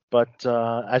 but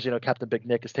as you know, Captain Big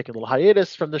Nick is taking a little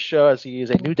hiatus from the show as he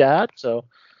is a new dad. So,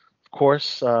 of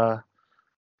course, we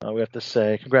have to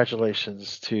say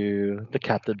congratulations to the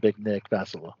Captain Big Nick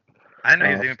Vasilo. I didn't know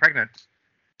he was even pregnant.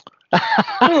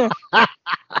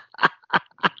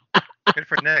 Good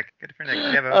for Nick. Good for Nick. Do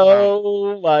you have a,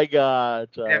 Oh my God!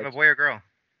 do you have a boy or girl?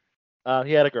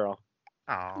 He had a girl.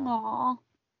 Oh, Aw,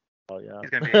 Oh yeah. he's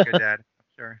gonna be a good dad. I'm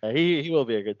sure. Yeah, he will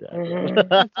be a good dad. Mhm.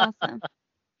 that's awesome.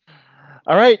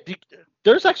 All right.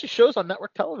 There's actually shows on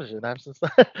network television.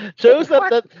 Shows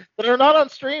that are not on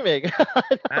streaming.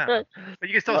 Ah. Right. But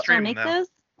you can still Still stream them make though. those?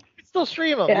 Still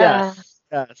stream them. Yeah.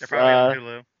 Yes. They're probably on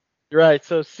Hulu. Right.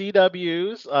 So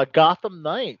CW's Gotham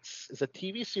Knights is a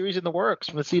TV series in the works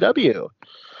from the CW.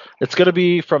 It's going to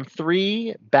be from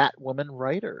 3 Batwoman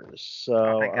writers.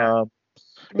 Oh, thank So God.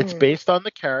 it's based on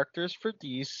the characters for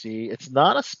DC. It's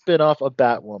not a spin-off of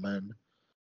Batwoman.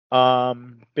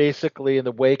 Basically, in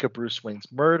the wake of Bruce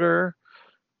Wayne's murder,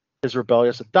 his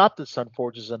rebellious adopted son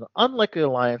forges an unlikely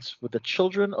alliance with the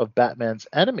children of Batman's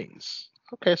enemies.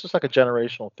 Okay, so it's like a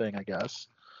generational thing, I guess.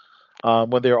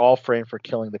 When they're all framed for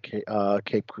killing the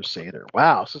Cape Crusader.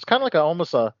 Wow, so it's kind of like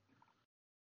almost a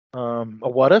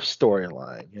what if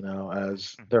storyline,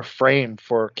 as they're framed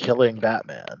for killing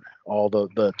Batman, all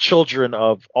the children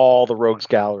of all the Rogues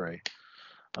Gallery.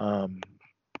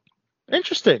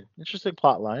 Interesting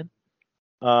plot line.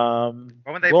 Why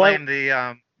would they Well, blame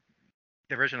the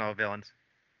original villains?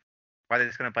 Why are they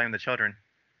just gonna blame the children?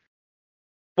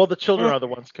 Well, the children are the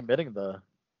ones committing the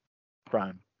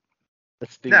crime.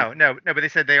 It's the, No, but they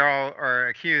said they all are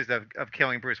accused of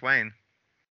killing Bruce Wayne.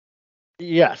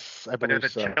 Yes, I But they're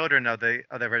believe the so. children of the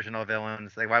original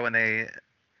villains. Like, why would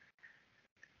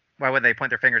they point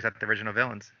their fingers at the original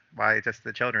villains? Why just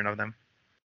the children of them?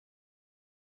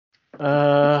 You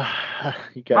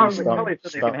got Probably so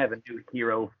they can have a new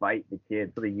hero fight the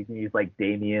kids, so that you can use like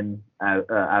Damien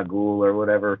Agul or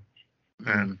whatever.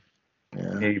 Yeah.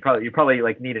 Yeah. You probably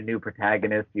like need a new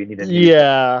protagonist. You need a new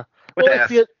Yeah. With Well, the it's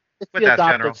S. the With that,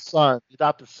 adopted General. son. The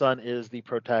adopted son is the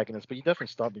protagonist, but you definitely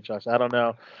stumped me, Josh. I don't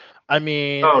know. I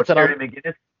mean, Oh, it's an Terry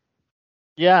McGinnis.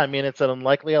 it's an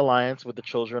unlikely alliance with the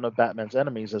children of Batman's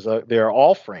enemies, as they are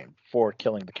all framed for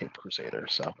killing the Cape Crusader.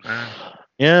 So,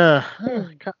 yeah,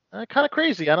 kind of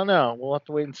crazy. I don't know. We'll have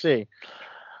to wait and see.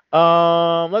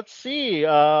 Let's see.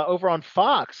 Over on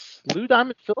Fox, Lou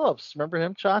Diamond Phillips. Remember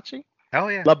him, Chachi? Oh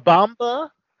yeah. La Bamba.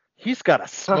 He's got a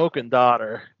smoking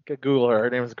daughter. You could Google her. Her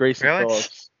name is Gracie Really?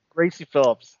 Phillips. Gracie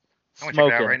Phillips. I'm gonna check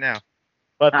it out Smoking. right now.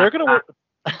 But they're gonna work.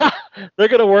 They're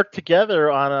gonna work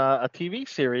together on a TV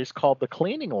series called The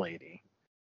Cleaning Lady.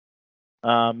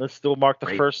 This will mark the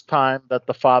Great. first time that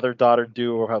the father-daughter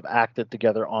duo have acted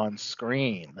together on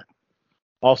screen.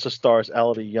 Also stars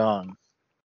Elodie Young.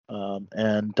 Lou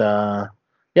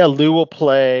will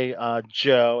play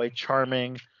Joe, a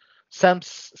charming,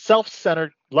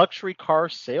 self-centered luxury car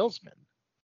salesman.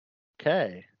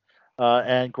 Okay.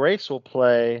 And Grace will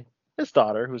play his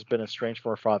daughter, who's been estranged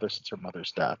from her father since her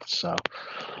mother's death. So,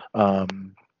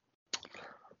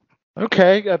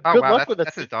 okay. Good Oh wow, luck with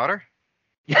that's it. his daughter.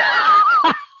 Yeah.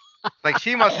 Like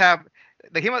she must have.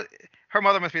 Like her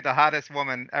mother must be the hottest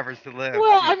woman ever to live.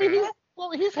 Well, I mean,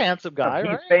 he's a handsome guy, He's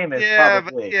right? famous, Yeah,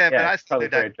 probably. but I still probably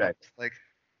do very that. attractive. Like,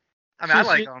 I mean, I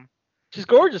like him. She's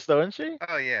gorgeous, though, isn't she?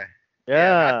 Oh yeah.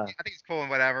 Yeah. I think he's cool and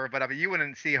whatever, but I mean, you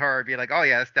wouldn't see her and be like, oh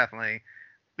yeah, that's definitely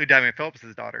Lou Diamond Phillips'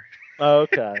 daughter.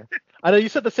 Okay. I know you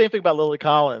said the same thing about Lily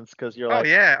Collins because you're like,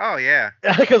 Oh yeah.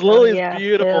 because Lily's yeah,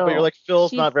 beautiful, but you're Phil. like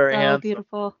Phil's She's not very so handsome.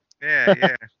 beautiful.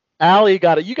 Yeah. Allie, you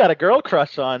got a girl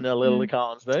crush on Lily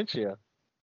Collins, don't you?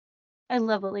 I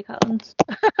love Lily Collins.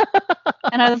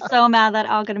 And I was so mad that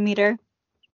Al got to meet her.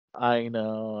 I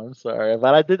know. I'm sorry,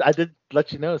 but I did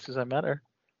let you know as soon as I met her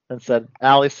and said,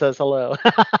 Allie says hello.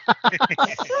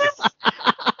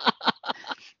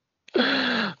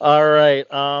 All right.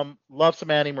 Love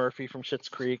some Annie Murphy from Schitt's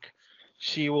Creek.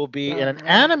 She will be in an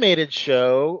animated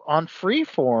show on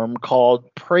Freeform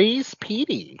called Praise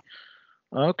Petey.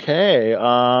 Okay.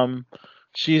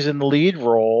 She's in the lead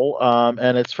role,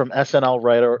 and it's from SNL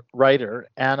writer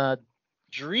Anna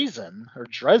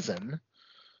Drezen,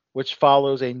 which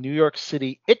follows a New York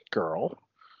City it girl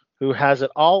who has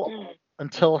it all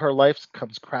until her life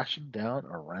comes crashing down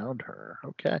around her.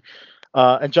 Okay.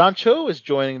 And John Cho is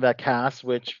joining that cast,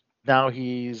 which now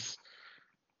he's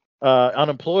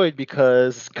unemployed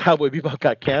because Cowboy Bebop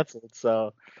got canceled.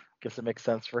 So I guess it makes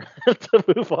sense for him to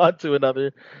move on to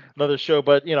another show.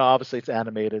 But, obviously it's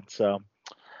animated. So,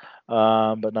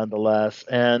 but nonetheless.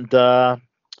 And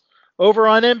over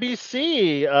on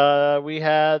NBC, we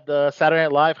had Saturday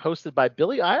Night Live hosted by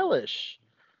Billie Eilish,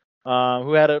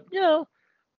 who had a,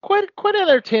 quite an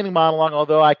entertaining monologue,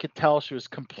 although I could tell she was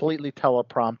completely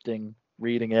teleprompting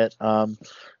reading it.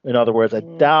 In other words, I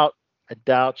doubt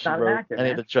she Not an wrote actor, any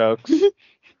man. of the jokes.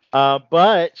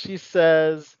 But she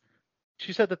said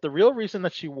that the real reason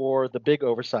that she wore the big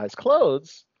oversized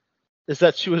clothes is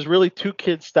that she was really two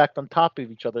kids stacked on top of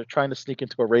each other trying to sneak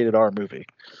into a rated R movie.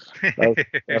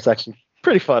 That's actually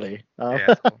pretty funny.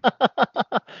 Yeah, cool.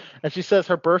 And she says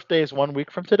her birthday is 1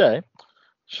 week from today.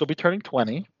 She'll be turning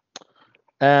 20.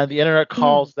 And the internet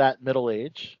calls that middle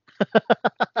age.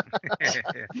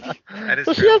 That is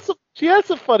So true. she had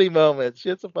some funny moments. She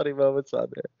had some funny moments on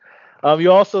there.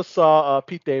 You also saw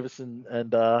Pete Davidson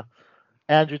and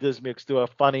Andrew Dismukes do a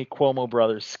funny Cuomo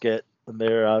Brothers skit, and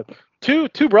they're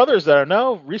two brothers that are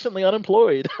now recently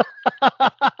unemployed.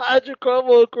 Andrew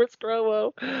Cuomo, Chris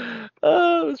Cuomo. It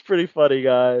was pretty funny,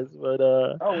 guys. But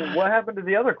what happened to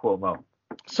the other Cuomo?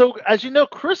 so as you know,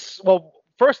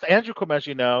 first, Andrew Cuomo, as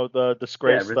you know, the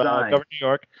disgraced resigned. governor of New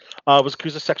York, was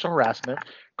accused of sexual harassment.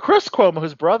 Chris Cuomo,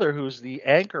 his brother, who's the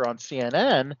anchor on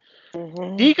CNN,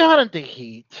 he got into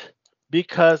heat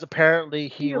because apparently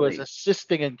he was Really?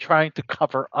 assisting and trying to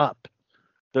cover up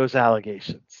those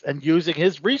allegations and using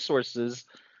his resources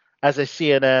as a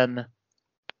CNN,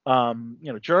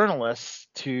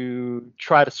 journalist to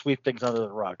try to sweep things under the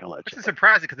rug, Which allegedly. is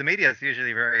surprising because the media is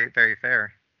usually very, very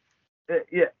fair.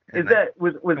 Yeah. And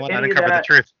Was They want to any of uncover the that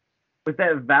truth. was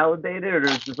that validated, or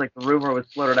was just like the rumor was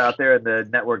floated out there and the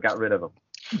network got rid of him?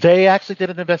 They actually did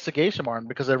an investigation, Martin,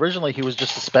 because originally he was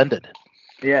just suspended.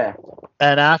 Yeah.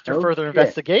 And after Oh, further shit.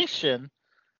 investigation,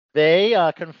 they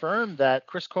confirmed that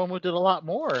Chris Cuomo did a lot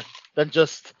more than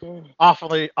just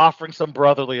offering some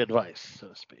brotherly advice, so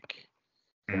to speak.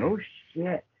 No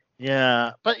shit.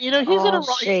 Yeah, but he's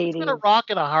shady. in a rock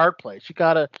and a hard place. You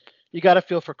gotta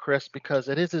feel for Chris because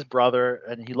it is his brother,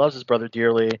 and he loves his brother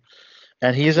dearly,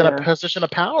 and he's in a position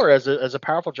of power as a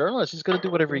powerful journalist. He's gonna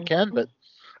do whatever he can, but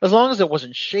as long as it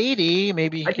wasn't shady,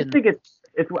 maybe he I can. just think it's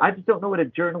I just don't know what a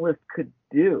journalist could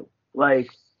do. Like,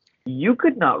 you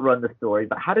could not run the story,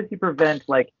 but how does he prevent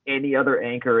like any other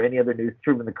anchor or any other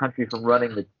newsroom in the country from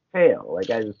running the tail? Like,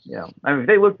 I just, I mean, if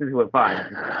they looked into it, fine.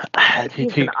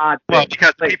 It's an odd Well, thing.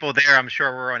 because the Like, people there, I'm sure,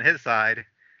 were on his side,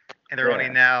 and they're only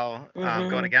now Mhm.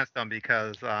 going against him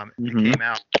because it Mhm. came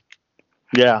out.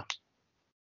 Yeah.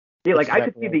 Yeah, like I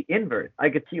could see Exactly. the inverse. I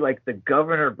could see like the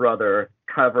Governor brother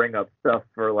covering up stuff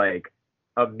for like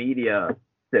a media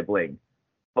sibling,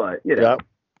 but Yep.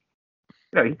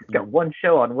 he's just got one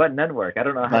show on one network. I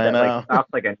don't know how I that like know. stops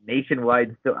like a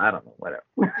nationwide. Still, I don't know.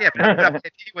 Yeah, but Whatever.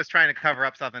 if he was trying to cover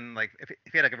up something, like if he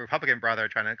had like a Republican brother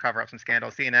trying to cover up some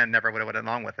scandal, CNN never would have went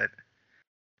along with it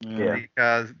Yeah. Yeah.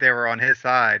 because they were on his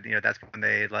side. That's when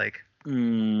they I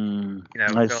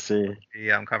go see.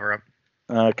 the cover up.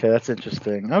 Okay, that's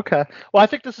interesting. Okay. Well, I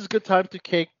think this is a good time to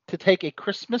take a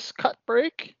Christmas cut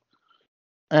break.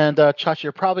 And Chachi,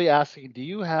 you're probably asking, do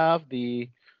you have the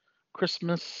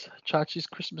Chachi's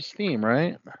Christmas theme,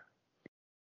 right?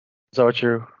 Is that what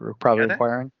you're probably Hear that?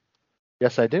 inquiring?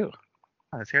 Yes, I do.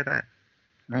 Let's hear that.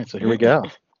 All right, so here we go.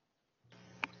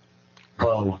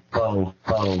 Ho, ho,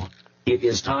 ho. It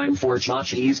is time for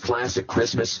Chachi's classic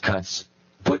Christmas cuts.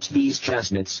 Put these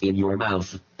chestnuts in your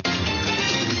mouth.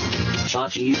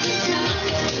 Chachi.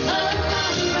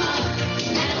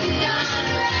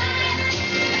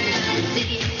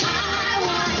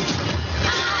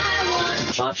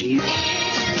 Chachi.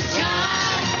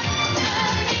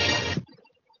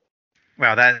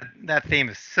 Wow, that theme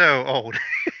is so old.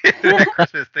 That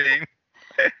Christmas theme.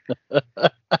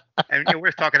 And we're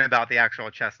just talking about the actual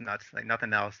chestnuts, like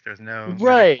nothing else. There's no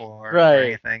Right, metaphor or right.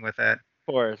 anything with it.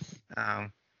 Of course.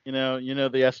 Um, You know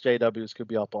the SJWs could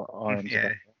be up arms. yeah,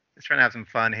 just trying to have some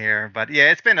fun here. But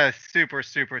yeah, it's been a super,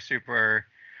 super, super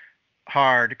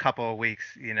hard couple of weeks,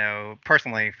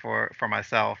 personally for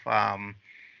myself.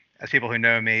 As people who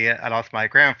know me, I lost my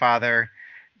grandfather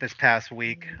this past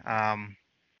week,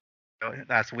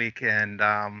 last week, and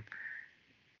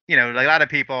like a lot of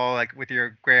people, like with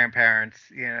your grandparents,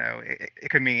 it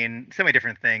could mean so many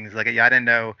different things. Like, yeah, I didn't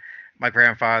know my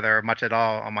grandfather much at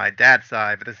all on my dad's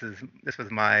side, but this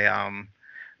was my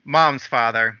mom's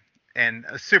father, and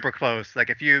super close.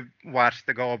 Like, if you watch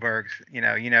the Goldbergs,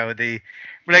 the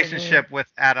relationship with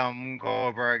Adam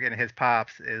Goldberg and his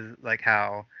pops is like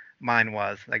how mine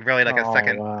was. Like, really like a Oh,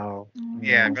 second, wow.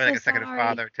 yeah, I'm really like so a second sorry.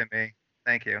 father to me.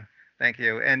 Thank you, thank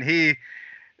you. And he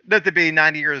lived to be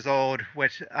 90 years old,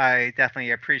 which I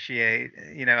definitely appreciate.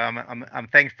 I'm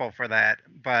thankful for that.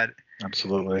 But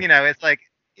Absolutely. it's like,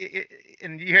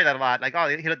 and you hear that a lot, like, oh,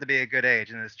 he lived to be a good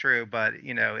age, and it's true. But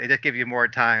it just gives you more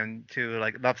time to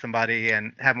like love somebody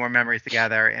and have more memories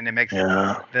together, and it makes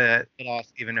Yeah. the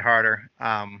loss even harder.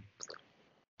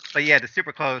 But yeah, the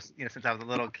super close. Since I was a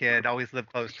little kid, always lived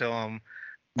close to him.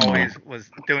 Always was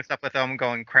doing stuff with them,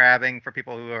 going crabbing for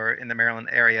people who are in the Maryland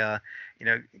area.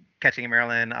 Catching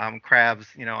Maryland crabs,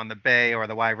 on the Bay or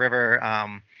the Wye River.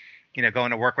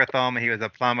 Going to work with them. He was a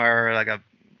plumber,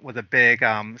 was a big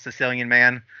Sicilian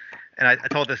man. And I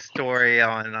told this story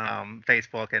on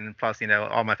Facebook, and plus,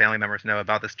 all my family members know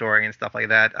about the story and stuff like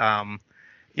that.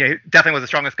 He definitely was the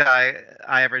strongest guy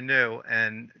I ever knew,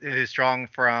 and he was strong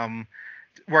from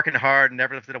working hard,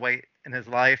 never lifted a weight in his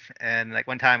life. And like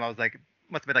one time, I was like,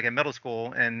 must have been like in middle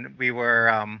school, and we were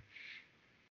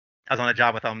I was on a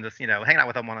job with him, just hanging out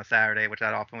with him on a Saturday, which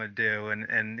I often would do.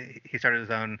 And he started his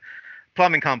own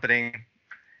plumbing company,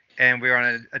 and we were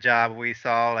on a job. We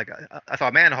saw I saw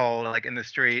a manhole like in the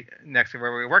street next to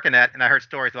where we were working at, and I heard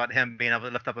stories about him being able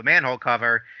to lift up a manhole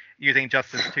cover using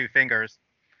just his two fingers.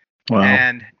 Wow.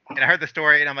 And I heard the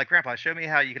story, and I'm like, Grandpa, show me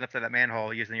how you can lift up that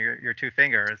manhole using your two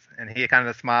fingers. And he kind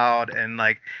of smiled, and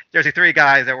like, there's these three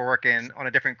guys that were working on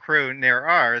a different crew near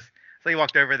ours. So he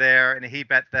walked over there, and he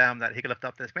bet them that he could lift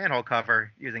up this manhole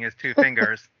cover using his two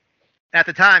fingers. At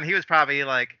the time, he was probably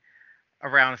like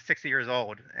around 60 years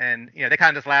old, and they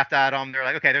kind of just laughed at him. They're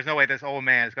like, okay, there's no way this old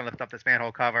man is gonna lift up this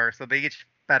manhole cover. So they each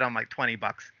bet him like $20.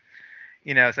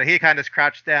 So he kind of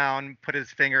crouched down, put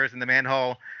his fingers in the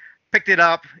manhole, picked it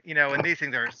up, and these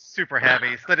things are super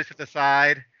heavy, slid it to the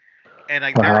side, and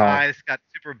like their eyes got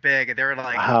super big, and they were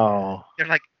like, Wow. they're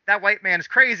like, that white man is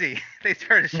crazy. They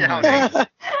started shouting.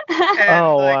 And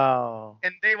Oh, like, wow.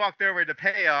 and they walked over to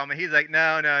pay him, and he's like,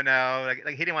 no, like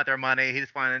he didn't want their money. He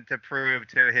just wanted to prove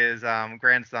to his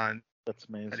grandson That's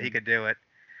amazing. that he could do it.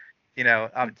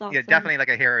 That's awesome. Definitely like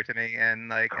a hero to me, and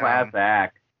like Class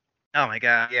act. oh my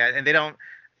god, yeah, and they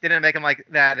didn't make him like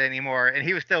that anymore. And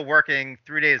he was still working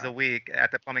 3 days a week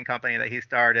at the plumbing company that he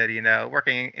started.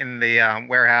 Working in the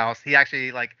warehouse. He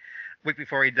actually like week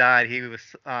before he died, he was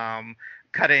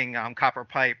cutting copper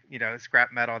pipe,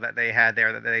 scrap metal that they had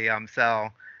there that they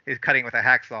sell. He was cutting with a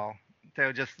hacksaw.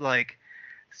 So just like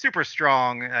super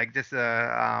strong, like just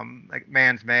a like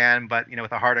man's man, but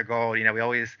with a heart of gold. We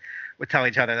always would tell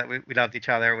each other that we loved each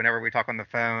other whenever we talk on the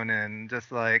phone, and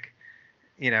just like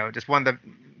just one of the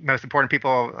most important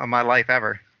people of my life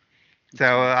ever.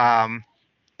 So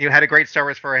you had a great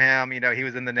service for him. He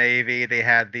was in the Navy. They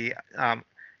had the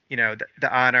the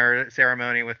honor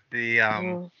ceremony with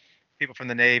the people from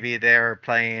the Navy. They were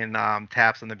playing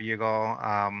taps on the bugle.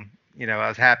 I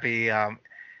was happy.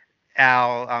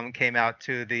 Al came out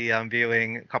to the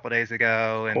viewing a couple days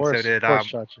ago, and so did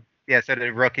Chachi. so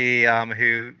did Rookie,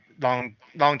 who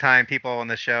long time people on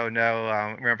the show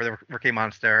know. Remember the Rookie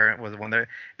Monster was one of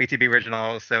the BTB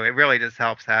originals. So it really just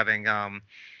helps having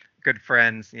good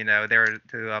friends, there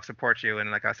to support you in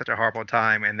like such a horrible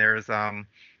time. And there's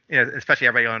especially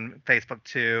everybody on Facebook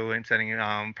too, and sending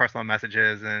personal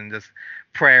messages and just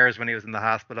prayers when he was in the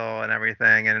hospital and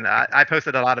everything. And I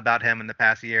posted a lot about him in the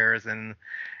past years, and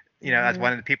as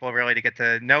one of the people really to get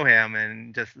to know him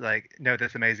and just like know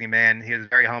this amazing man. He was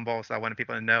very humble, so I wanted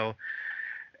people to know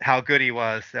how good he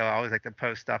was. So I always like to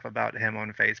post stuff about him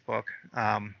on Facebook.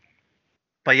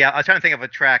 But yeah, I was trying to think of a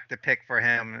track to pick for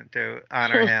him to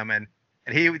honor him, and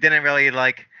he didn't really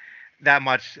like that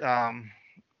much, that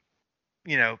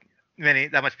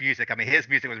much music. I mean, his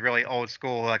music was really old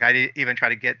school. Like I didn't even try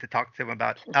to get to talk to him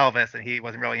about Elvis, and he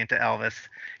wasn't really into Elvis.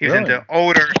 He was into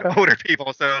older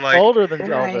people. So like older than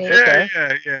Elvis. Okay.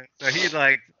 Yeah. So he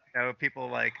liked, people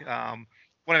like one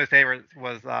of his favorites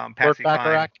was Patsy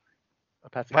Cline.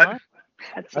 Patsy Cline?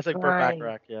 I think Burt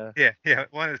Bacharach, yeah. Yeah.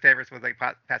 One of his favorites was like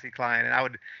Patsy Cline, and I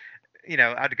would,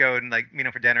 I'd go and like meet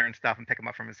him for dinner and stuff, and pick him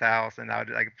up from his house, and I would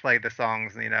like play the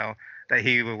songs, that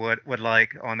he would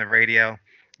like on the radio,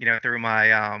 through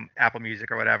my Apple Music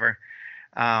or whatever.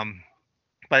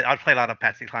 But I'd play a lot of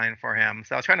Patsy Cline for him.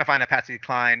 So I was trying to find a Patsy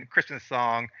Cline Christmas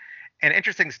song. And an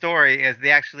interesting story is they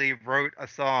actually wrote a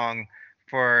song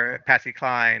for Patsy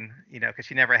Cline, because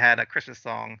she never had a Christmas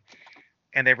song.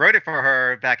 And they wrote it for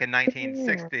her back in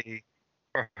 1960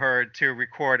 for her to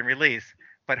record and release.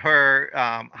 But her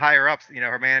higher ups,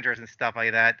 her managers and stuff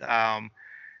like that,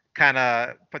 kind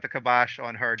of put the kibosh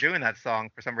on her doing that song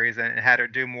for some reason, and had her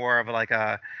do more of like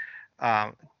a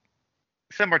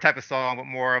similar type of song, but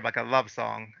more of like a love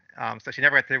song. So she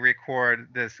never had to record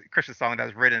this Christmas song that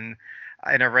was written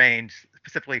and arranged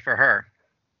specifically for her.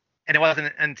 And it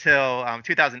wasn't until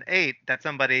 2008 that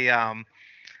somebody, a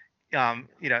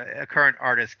current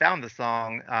artist found the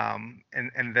song,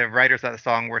 and the writers of the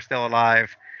song were still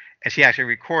alive, and she actually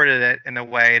recorded it in a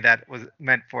way that was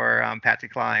meant for Patsy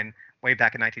Cline way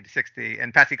back in 1960.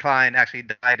 And Patsy Cline actually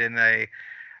died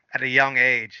at a young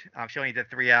age. She only did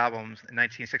 3 albums in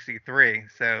 1963.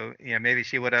 So, maybe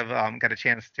she would have got a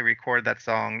chance to record that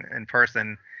song in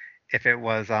person if it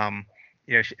was,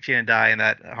 she didn't die in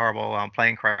that horrible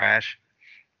plane crash.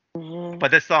 Mm-hmm.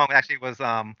 But this song actually was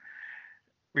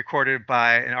recorded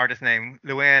by an artist named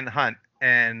Luann Hunt,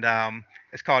 and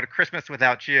it's called Christmas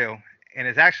Without You. And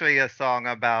it's actually a song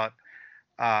about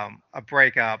a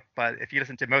breakup, but if you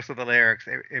listen to most of the lyrics,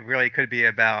 it really could be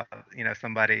about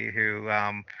somebody who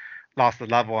lost a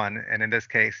loved one. And in this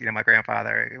case, my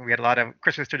grandfather. We had a lot of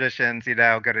Christmas traditions.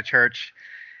 Go to church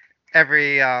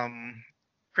every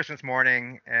Christmas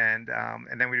morning, and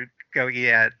then we would go eat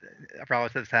at a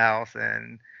relative's house,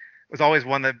 and it was always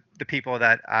one of the people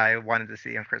that I wanted to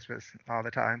see on Christmas all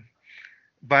the time.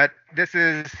 But this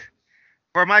is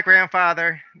for my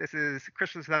grandfather. This is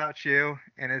Christmas Without You,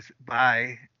 and it's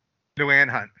by Luann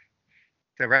Hunt.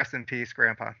 So rest in peace,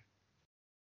 Grandpa.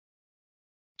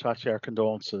 Chachi, our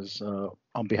condolences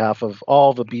on behalf of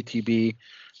all the BTB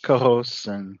co-hosts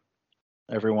and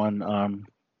everyone,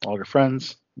 all your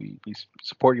friends. We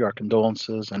support you, our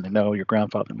condolences, and I know your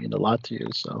grandfather meant a lot to you.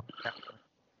 So,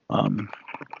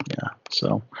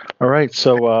 So, all right.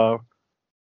 So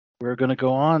we're going to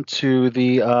go on to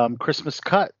the Christmas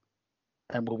cut,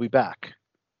 and we'll be back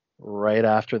right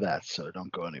after that. So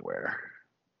don't go anywhere.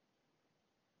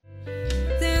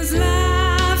 There's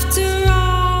laughter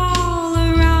all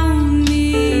around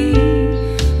me,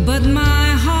 but my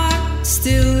heart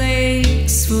still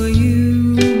aches for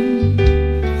you.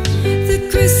 The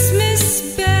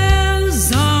Christmas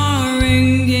bells are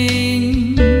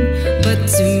ringing, but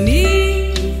to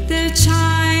me their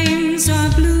chimes are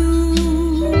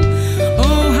blue.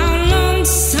 Oh, how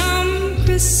lonesome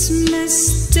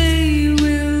Christmas Day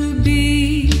will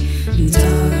be,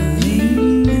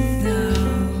 darling,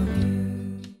 without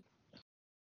you.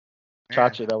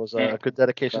 Chachi, that was a good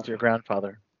dedication to your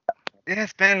grandfather. Yeah,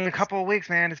 it's been a couple of weeks,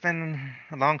 man. It's been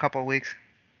a long couple of weeks.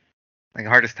 Like the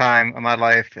hardest time of my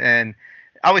life. And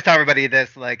I always tell everybody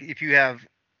this, like if you have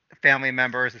family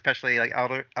members, especially like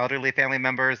elderly family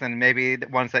members, and maybe the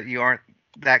ones that you aren't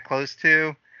that close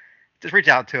to, just reach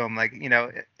out to them. Like,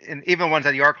 and even ones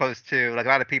that you are close to, like a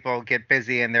lot of people get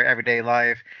busy in their everyday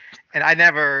life. And I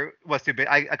never was too big.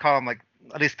 I call them like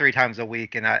at least 3 times a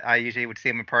week, and I usually would see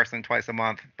them in person twice a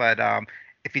month. But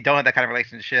if you don't have that kind of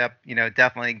relationship,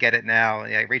 definitely get it now.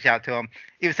 Yeah, reach out to them.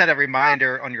 Even set a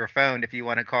reminder on your phone if you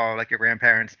want to call like your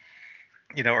grandparents,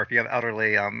 or if you have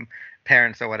elderly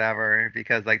parents or whatever,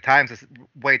 because like times is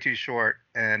way too short,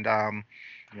 and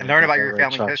learn about your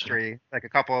family history. Like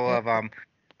a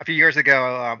few years ago,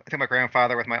 I took my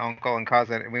grandfather with my uncle and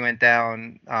cousin, and we went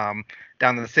down to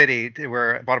the city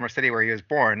to Baltimore City, where he was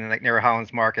born, and like near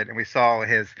Holland's Market, and we saw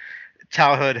his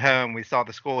childhood home. We saw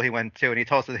the school he went to, and he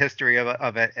told us the history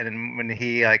of it. And when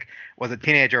he like was a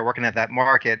teenager working at that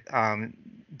market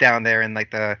down there in like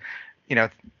the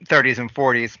 30s and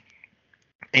 40s,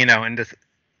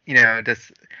 and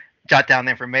just jot down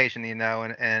the information,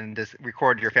 and just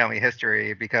record your family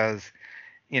history, because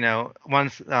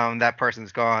once that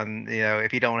person's gone,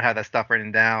 if you don't have that stuff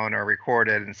written down or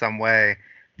recorded in some way,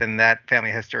 then that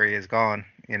family history is gone.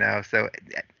 So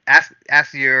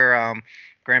ask your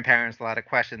grandparents a lot of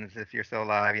questions if you're still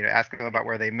alive. Ask them about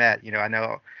where they met. I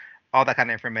know all that kind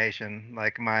of information.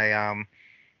 Like my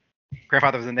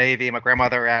grandfather was in the Navy. My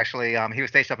grandmother actually, he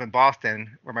was stationed up in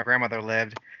Boston, where my grandmother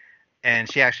lived,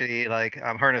 and she actually her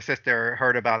and her sister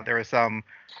heard about there was some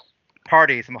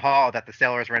party, some hall that the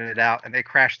sailors rented out, and they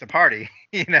crashed the party.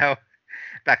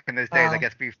 Back in those days, I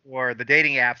guess before the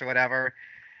dating apps or whatever.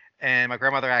 And my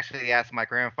grandmother actually asked my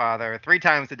grandfather 3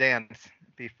 times to dance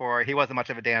before. He wasn't much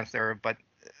of a dancer, but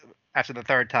after the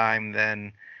 3rd time,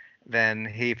 then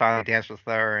he finally danced with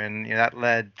her, and that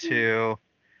led to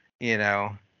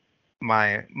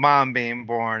my mom being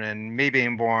born and me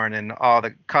being born and all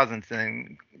the cousins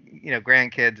and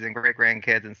grandkids and great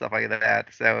grandkids and stuff like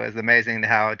that. So it's amazing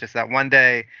how just that one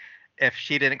day, if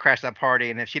she didn't crash that party,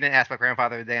 and if she didn't ask my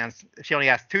grandfather to dance, if she only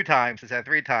asked 2 times instead of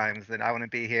 3 times, then I wouldn't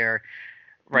be here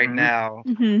right now.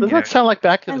 Does that sound like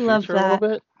Back to the Future a little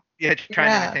bit? Yeah, trying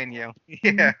to entertain you.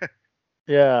 Yeah.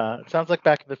 Yeah, it sounds like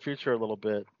Back to the Future a little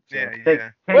bit. So. Yeah.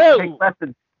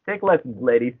 Take lessons,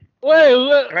 ladies.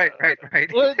 Wait. Right.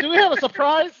 Do we have a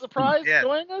surprise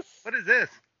joining us? What is this?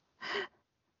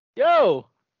 Yo,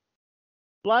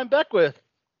 Blind Beckwith.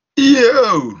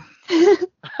 Yo.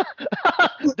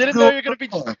 Didn't know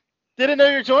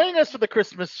you're joining us for the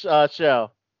Christmas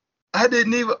show. I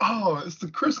didn't even. Oh, it's the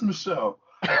Christmas show.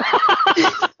 Did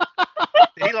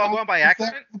he log on by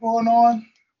accident? What's going on?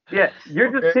 Yeah, you're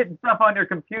just hitting stuff on your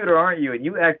computer, aren't you? And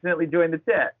you accidentally joined the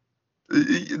chat.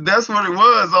 That's what it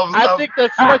was. I think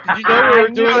that's right. Did you know we were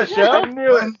doing a show?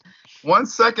 One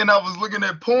second I was looking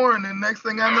at porn, and next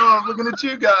thing I know I was looking at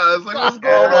you guys. Like, what's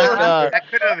going on? My God. That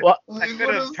could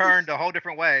have turned a whole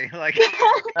different way. Like,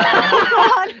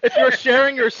 if you were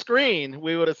sharing your screen,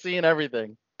 we would have seen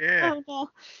everything. Yeah. Oh, no.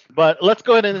 But let's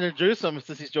go ahead and introduce him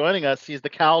since he's joining us. He's the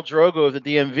Khal Drogo of the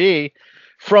DMV.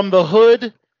 From the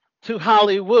hood to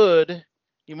Hollywood.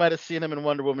 You might have seen him in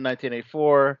Wonder Woman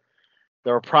 1984,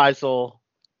 The Reprisal,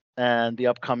 and the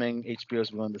upcoming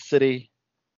HBO's Will in the City.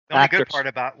 The only good part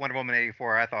about Wonder Woman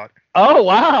 84, I thought. Oh,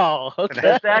 wow. Okay.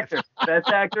 Best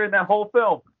actor in that whole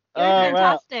film. You're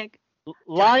fantastic. Wow.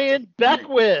 Lion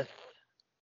Beckwith.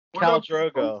 Khal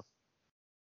Drogo.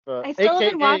 I still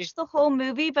haven't watched the whole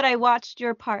movie, but I watched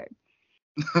your part.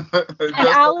 And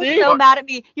Al was so mad at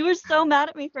me. You were so mad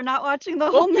at me for not watching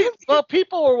the whole movie. Well,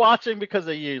 people were watching because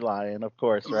of you, Lion, of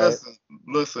course, right?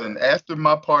 Listen. After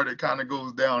my part, it kind of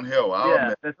goes downhill.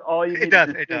 That's all you need. It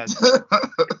does.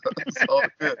 It's all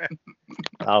good.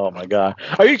 Oh my God!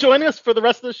 Are you joining us for the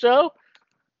rest of the show?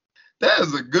 That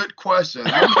is a good question.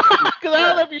 Now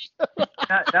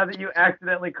that you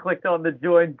accidentally clicked on the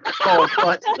join call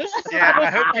button. Yeah,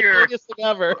 I hope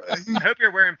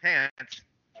you're wearing pants.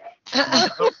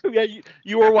 Yeah,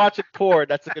 you were watching porn.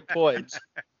 That's a good point.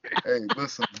 Hey,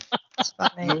 listen.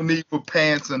 No need for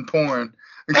pants and porn.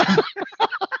 The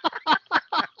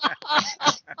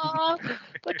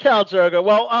Khal Drogo.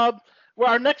 Well,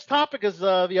 our next topic is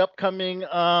the upcoming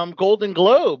Golden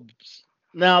Globes.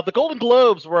 Now, the Golden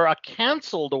Globes were a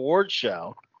canceled award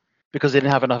show because they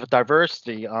didn't have enough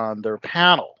diversity on their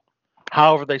panel.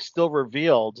 However, they still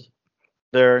revealed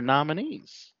their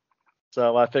nominees.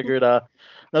 So I figured,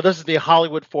 now this is the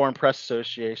Hollywood Foreign Press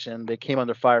Association. They came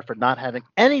under fire for not having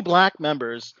any black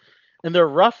members in their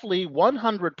roughly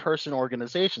 100-person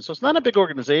organization. So it's not a big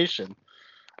organization.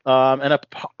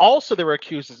 Also, they were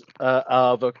accused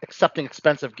of accepting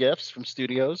expensive gifts from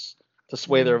studios to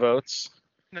sway their votes,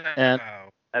 and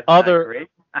other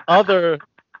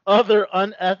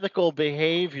unethical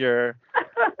behavior.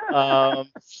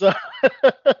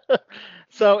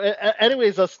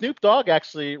 Anyways, Snoop Dogg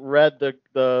actually read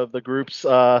the group's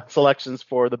selections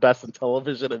for the best in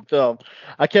television and film.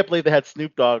 I can't believe they had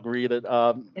Snoop Dogg read it.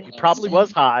 He probably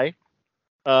was high.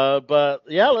 But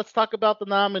yeah, let's talk about the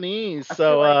nominees.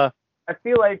 So I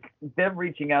feel like them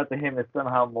reaching out to him is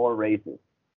somehow more racist.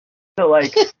 So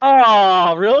like,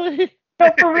 Oh, really?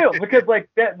 no, for real, because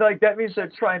that means they're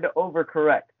trying to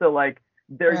overcorrect. So like,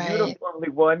 they're Right. uniformly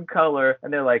one color,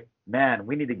 and they're like, man,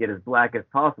 we need to get as black as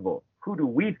possible. Who do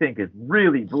we think is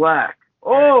really black?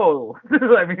 Oh,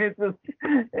 I mean, it's just,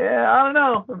 yeah, I don't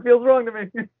know. It feels wrong to me.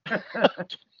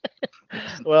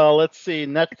 Well, let's see.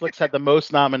 Netflix had the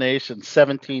most nominations,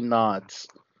 17 nods.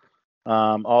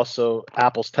 Also,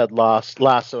 Apple's Ted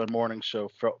Lasso and Morning Show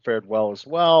fared well as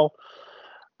well.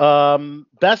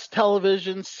 Best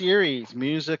television series,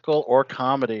 musical or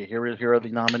comedy. Here are the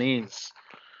nominees: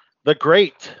 The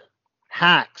Great,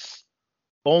 Hacks,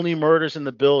 Only Murders in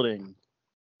the Building,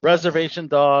 Reservation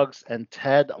Dogs, and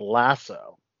Ted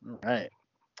Lasso. All right.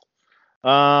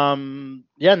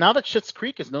 Yeah, now that Schitt's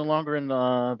Creek is no longer in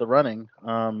the running,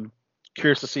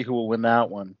 curious to see who will win that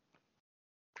one.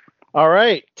 All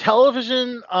right,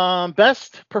 television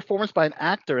best performance by an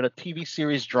actor in a TV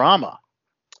series drama.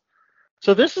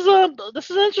 So this is an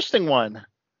interesting one.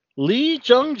 Lee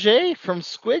Jung-jae from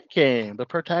Squid Game, the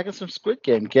protagonist from Squid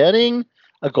Game, getting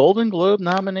a Golden Globe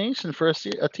nomination for a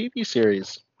TV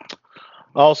series.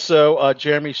 Also,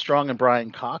 Jeremy Strong and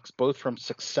Brian Cox, both from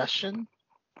Succession.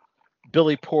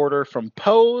 Billy Porter from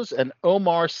Pose, and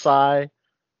Omar Sy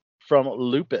from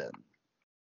Lupin.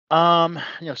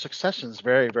 Succession is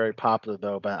very, very popular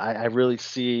though, but I really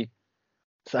see.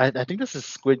 I think this is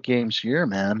Squid Game's year,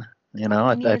 man.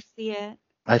 I need to see it.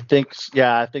 I think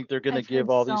they're gonna I've give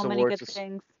heard all so these many awards. good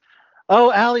things.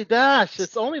 Oh, Allie Dash!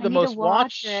 It's only I the need to most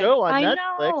watched watch it. show on I Netflix.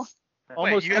 know.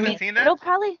 Almost Wait, you haven't seen that? It'll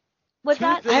probably. What's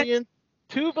that?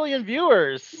 2 billion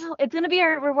viewers. No, it's gonna be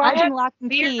we're watching Lock and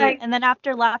Key, and then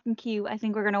after Lock and Key, I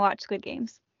think we're gonna watch Squid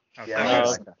Games.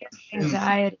 Yeah,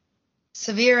 Anxiety,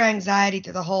 severe anxiety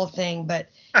through the whole thing, but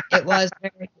it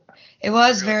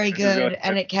was very good,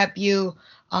 and it kept you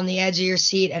on the edge of your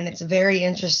seat, and it's a very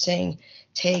interesting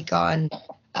take on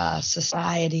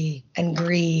society and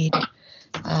greed.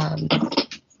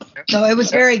 So it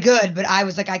was very good, but I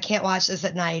was like, I can't watch this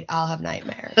at night. I'll have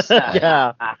nightmares.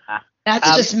 Yeah.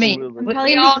 That's just me. Absolutely. I'm We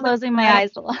probably all- closing my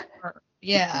eyes a lot.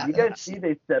 Yeah. You guys see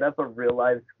they set up a real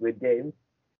live Squid Game?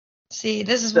 See,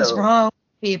 this is what's So- wrong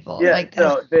with people. Yeah, Like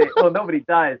so nobody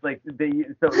dies. So it's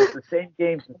the same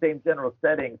games, the same general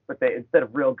settings, but they instead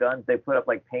of real guns, they put up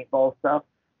like paintball stuff.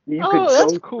 You could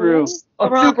that's go cool. through. Oh,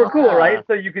 Right. super cool, right?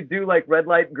 So you could do like red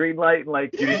light and green light, and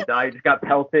like you didn't die, you just got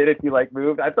pelted if you like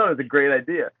moved. I thought it was a great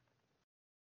idea.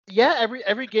 Yeah,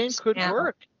 every game could Yeah.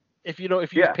 work if you use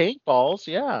Yeah. paintballs.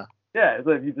 Yeah. Yeah,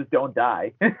 so if you just don't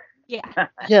die. Yeah.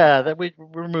 Yeah, that we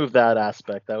remove that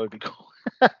aspect. That would be cool.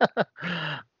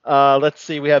 Let's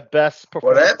see. We have best Well,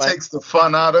 performance. that takes the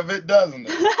fun out of it, doesn't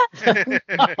it?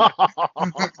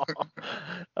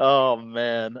 Oh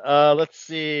man. Let's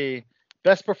see.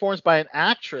 Best performance by an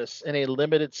actress in a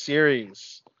limited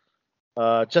series.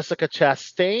 Jessica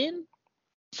Chastain,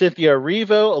 Cynthia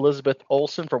Erivo, Elizabeth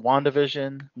Olsen for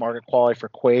WandaVision, Margaret Qualley for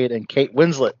Quaid, and Kate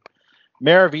Winslet,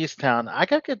 Mayor of Easttown. I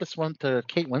gotta give this one to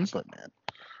Kate Winslet, man.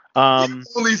 I'm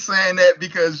only saying that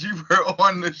because you were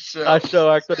on the show. I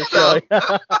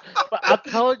but I'm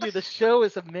telling you, the show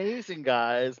is amazing,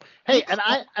 guys. Hey, and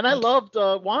I loved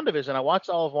WandaVision. I watched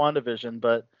all of WandaVision,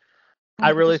 but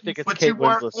I really think it's But Kate you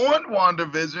weren't Winslet. on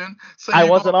WandaVision, so I you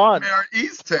wasn't don't on. Mayor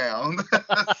Easttown.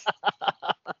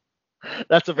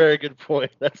 That's a very good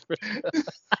point.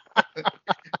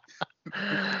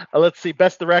 Let's see,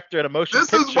 best director in a motion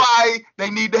This picture. is why they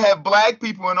need to have black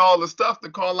people and all the stuff to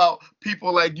call out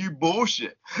people like you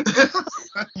bullshit.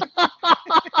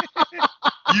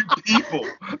 You people.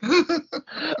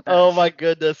 Oh my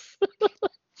goodness.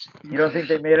 You don't think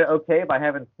they made it okay by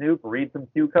having Snoop read some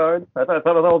cue cards? I thought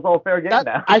that was all fair game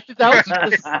now. I think that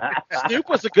was Snoop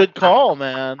was a good call,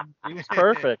 man. He was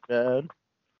perfect, man.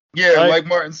 Yeah, Right. like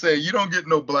Martin said, you don't get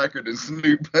no blacker than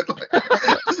Snoop.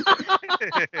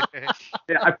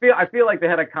 Yeah, I feel like they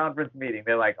had a conference meeting.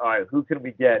 They're like, all right, who can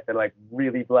we get to like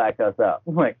really black us up?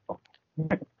 I'm like, oh.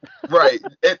 Right.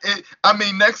 I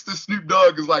mean, next to Snoop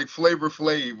Dogg is like Flavor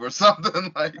Flav or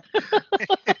something like.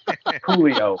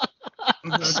 Coolio.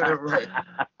 Right.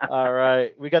 All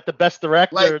right, we got the best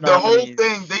director. Like the whole nominees.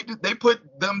 thing, they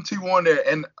put them two on there,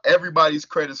 and everybody's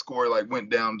credit score like went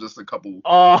down just a couple.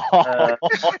 Oh,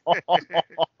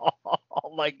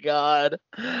 oh my God!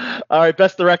 All right,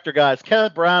 best director, guys: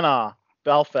 Kenneth Branagh,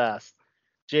 Belfast;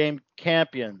 James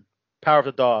Campion, Power of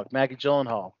the Dog; Maggie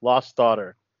Gyllenhaal, Lost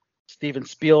Daughter; Steven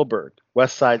Spielberg,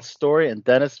 West Side Story; and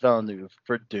Denis Villeneuve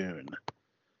for Dune.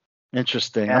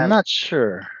 Interesting. I'm And- not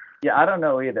sure. Yeah, I don't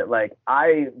know either. Like,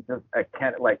 Kenneth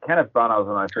Branagh is one of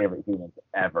my favorite humans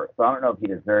ever. So I don't know if he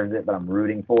deserves it, but I'm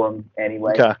rooting for him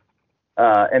anyway. Okay.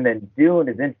 And then Dune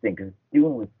is interesting because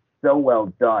Dune was so well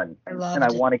done, and I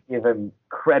loved it. want to give him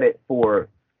credit for.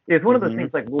 It's one of those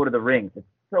things like Lord of the Rings. It's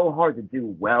so hard to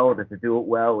do well that to do it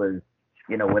well is,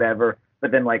 whatever.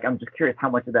 But then, like, I'm just curious how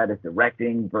much of that is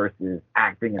directing versus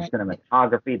acting and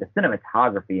cinematography. The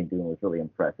cinematography in Dune was really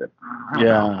impressive.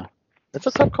 Yeah, it's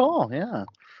a tough call. Yeah.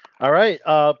 All right.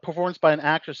 Performance by an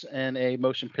actress in a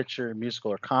motion picture,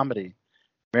 musical, or comedy: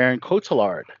 Marion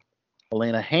Cotillard,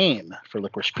 Elena Haim for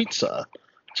Licorice Pizza,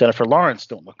 Jennifer Lawrence,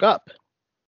 Don't Look Up,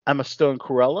 Emma Stone,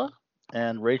 Cruella,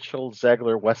 and Rachel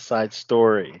Zegler, West Side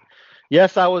Story.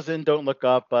 Yes, I was in Don't Look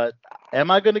Up, but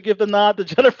am I going to give the nod to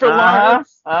Jennifer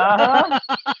Lawrence?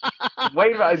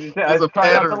 Wait, I was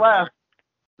trying not to laugh.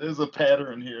 There's a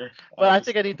pattern here. But I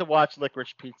think I need to watch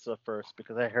Licorice Pizza first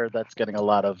because I heard that's getting a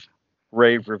lot of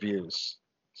rave reviews.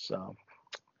 So,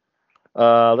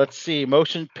 let's see.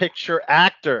 Motion picture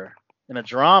actor in a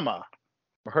drama: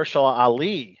 Mahershala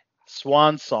Ali,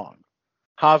 Swan Song;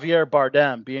 Javier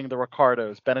Bardem, Being the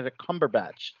Ricardos; Benedict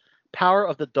Cumberbatch, Power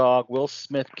of the Dog; Will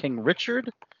Smith, King Richard;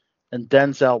 and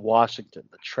Denzel Washington,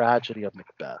 The Tragedy of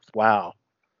Macbeth. Wow.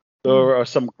 There are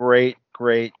some great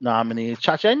nominees.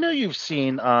 Chachi, I know you've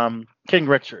seen King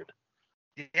Richard.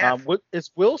 Yes. Is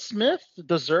Will Smith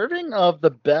deserving of the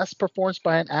best performance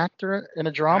by an actor in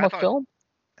a drama film?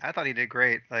 I thought he did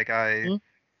great. Like, I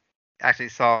actually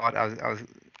saw it. I was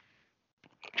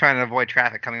trying to avoid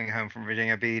traffic coming home from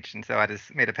Virginia Beach, and so I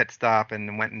just made a pit stop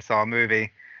and went and saw a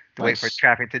movie to wait for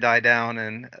traffic to die down,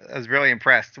 and I was really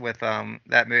impressed with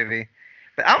that movie.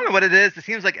 But I don't know what it is. It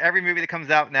seems like every movie that comes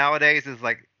out nowadays is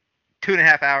like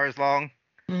 2.5 hours long.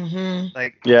 Mm-hmm.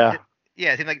 Like, yeah.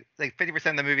 It seems like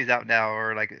 50% of the movies out now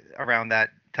are like around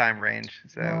that time range.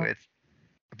 So it's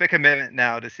a big commitment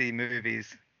now to see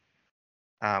movies.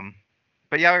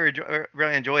 But yeah, we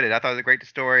really enjoyed it. I thought it was a great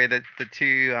story. The two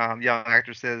young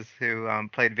actresses who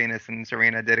played Venus and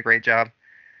Serena did a great job.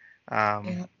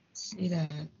 Yeah, see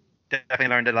that. Definitely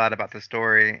learned a lot about the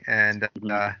story, and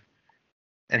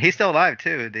he's still alive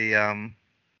too. The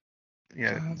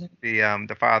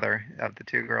the father of the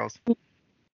two girls.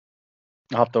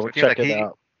 I'll have to check it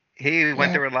out. He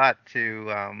went through a lot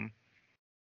to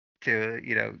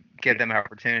give them an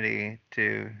opportunity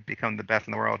to become the best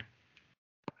in the world.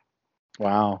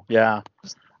 Wow. Yeah.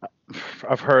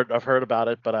 I've heard about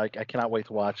it, but I cannot wait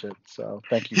to watch it. So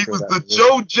thank you. He was the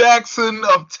Joe Jackson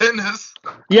of tennis.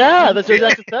 Yeah, the Joe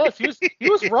Jackson tennis. He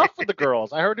was rough with the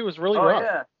girls. I heard he was really rough.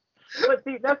 Yeah. But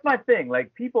see, that's my thing.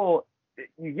 Like, people,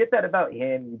 you get that about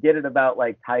him. You get it about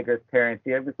like Tiger's parents.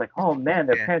 Everybody's like, oh man,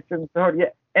 their parents turned so hard. Yeah,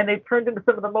 and they turned into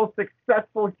some of the most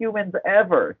successful humans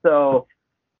ever. So,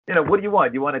 what do you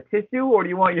want? Do you want a tissue, or do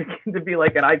you want your kid to be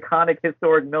like an iconic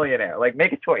historic millionaire? Like,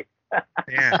 make a choice.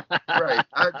 Yeah. Right.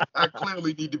 I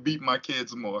clearly need to beat my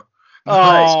kids more.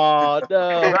 Oh,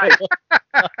 no.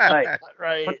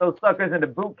 Right. Put those suckers into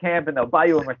boot camp and they'll buy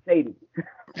you a Mercedes.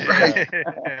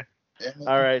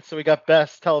 All right. So we got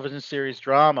best television series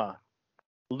drama: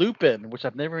 Lupin, which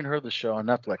I've never even heard of the show on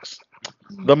Netflix.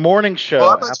 The Morning Show.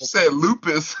 Oh, I thought you said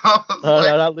Lupus. No,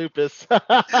 not Lupus.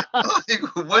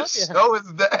 What show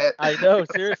is that? I know,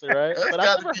 seriously, right? That's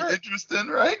got to be interesting,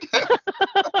 right?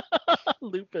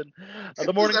 Lupin.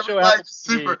 The Morning Show.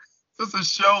 It's a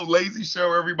show, lazy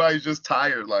show. Everybody's just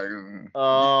tired. Like,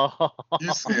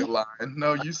 you say a line.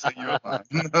 No, you say your line.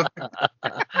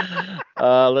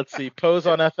 Let's see. Pose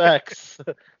on FX,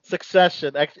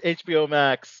 Succession, HBO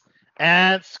Max,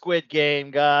 and Squid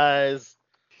Game, guys.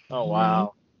 Oh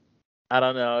wow. I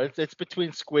don't know. It's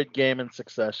between Squid Game and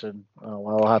Succession. Oh,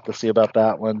 well, I'll have to see about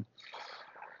that one.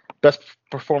 Best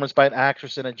performance by an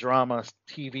actress in a drama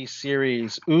TV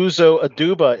series: Uzo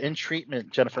Aduba, In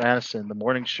Treatment; Jennifer Aniston, The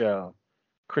Morning Show;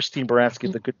 Christine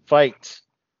Baranski, The Good Fight;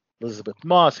 Elizabeth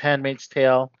Moss, Handmaid's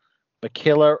Tale;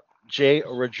 Michaela J.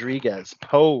 Rodriguez,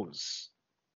 Pose.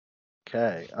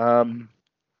 Okay. I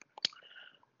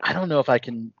don't know if I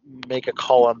can make a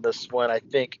call on this one. I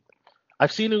think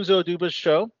I've seen Uzo Aduba's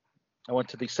show. I went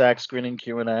to the SAG screening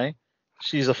Q&A.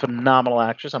 She's a phenomenal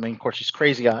actress. I mean, of course, she's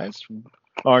Crazy Eyes from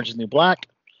Orange is the New Black.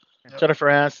 Yep. Jennifer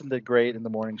Aniston did great in The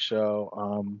Morning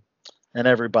Show. And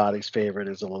everybody's favorite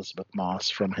is Elizabeth Moss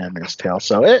from Handmaid's Tale.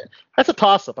 So that's a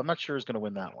toss-up. I'm not sure who's going to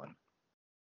win that one.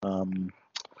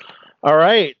 All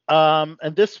right.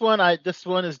 And this one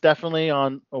is definitely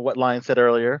on what Lion said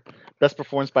earlier. Best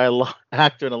performance by an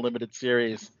actor in a limited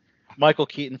series: Michael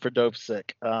Keaton for Dope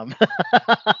Sick.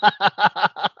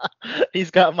 He's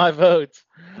got my vote.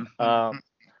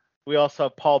 We also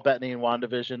have Paul Bettany in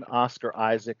WandaVision, Oscar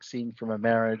Isaac, Scene from a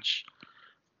Marriage,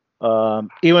 Ewan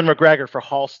McGregor for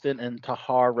Halston, and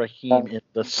Tahar Rahim in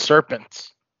The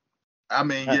Serpent. I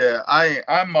mean, yeah,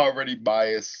 I'm already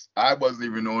biased. I wasn't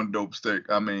even on Dope Stick.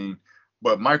 I mean,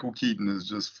 but Michael Keaton is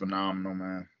just phenomenal,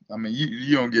 man. I mean,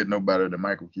 you don't get no better than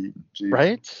Michael Keaton. Jeez.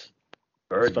 Right?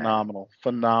 It's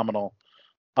phenomenal.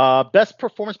 Best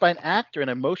performance by an actor in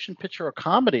a motion picture or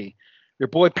comedy. Your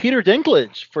boy Peter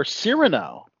Dinklage for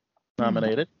Cyrano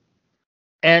nominated.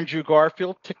 Andrew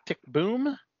Garfield, Tick, Tick,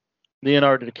 Boom.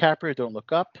 Leonardo DiCaprio, Don't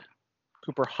Look Up.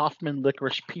 Cooper Hoffman,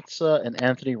 Licorice Pizza, and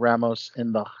Anthony Ramos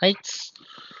in The Heights.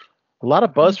 A lot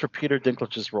of buzz for Peter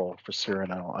Dinklage's role for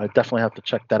Cyrano. I definitely have to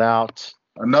check that out.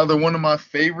 Another one of my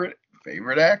favorite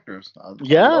actors. I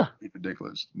love Peter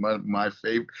Dinklage. My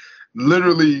favorite.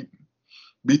 Literally,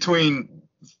 between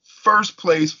first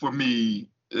place for me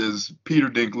is Peter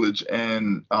Dinklage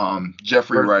and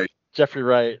Jeffrey Wright. Jeffrey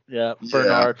Wright, yeah.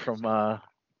 Bernard from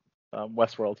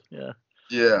Westworld, yeah.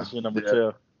 Yeah. Number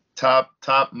 2.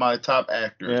 My top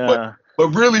actors. Yeah. But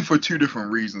really for two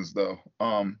different reasons though.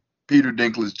 Peter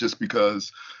Dinklage just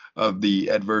because of the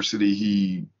adversity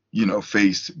he,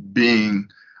 faced being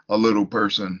a little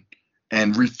person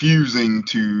and refusing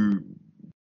to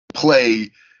play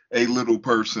a little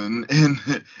person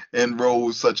in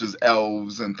roles such as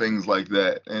elves and things like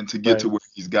that, and to get to where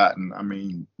he's gotten. I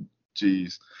mean,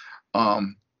 geez.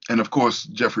 And of course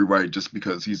Jeffrey Wright, just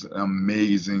because he's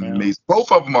amazing.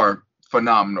 Both of them are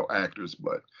phenomenal actors,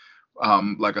 but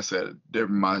like I said, they're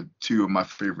two of my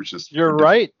favorites. You're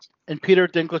right. And Peter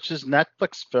Dinklage's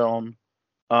Netflix film,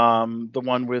 the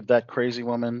one with that crazy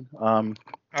woman.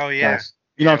 Oh yeah.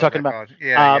 You know what I'm talking about?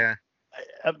 Yeah.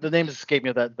 The names escape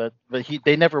me. But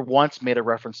they never once made a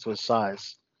reference to his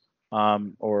size,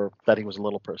 or that he was a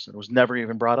little person. It was never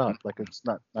even brought up. Like it's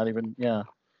not even. Yeah.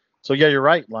 So yeah, you're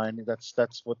right, Lion.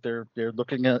 That's what they're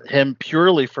looking at him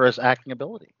purely for his acting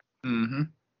ability. Mm-hmm.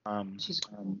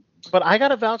 But I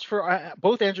gotta vouch for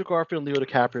both Andrew Garfield and Leo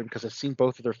DiCaprio because I've seen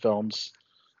both of their films.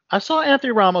 I saw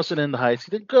Anthony Ramos in the Heights.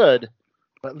 He did good,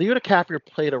 but Leo DiCaprio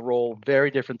played a role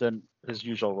very different than his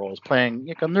usual roles, playing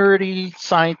like a nerdy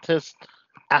scientist,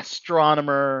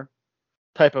 astronomer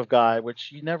type of guy,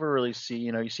 which you never really see.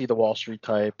 You see the Wall Street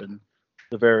type and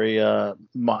the very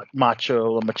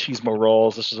macho machismo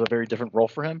roles. This is a very different role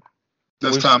for him.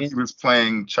 This time he was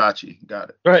playing Chachi. Got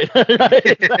it. Right.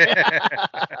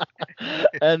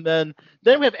 And then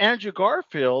we have Andrew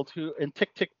Garfield, who in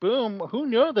Tick, Tick, Boom. Who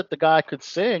knew that the guy could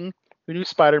sing? Who knew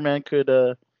Spider-Man could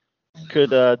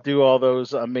do all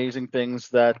those amazing things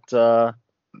that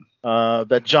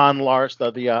John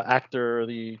Larson, the actor,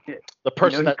 the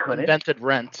person that invented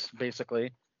Rent,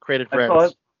 basically created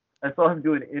Rent. I saw him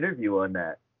do an interview on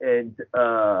that, and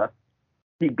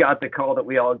he got the call that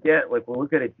we all get, like, we're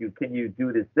looking at you, can you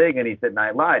do this thing? And he said, and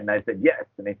I lied, and I said, yes.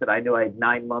 And he said, I knew I had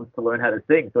 9 months to learn how to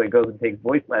sing, so he goes and takes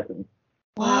voice lessons.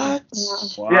 What?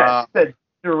 Wow. Yeah, he said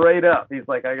straight up. He's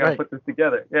like, I got to put this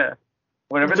together. Yeah.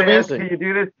 Whenever they ask, can you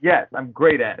do this? Yes, I'm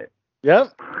great at it.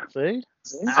 Yep. See?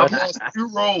 I lost 2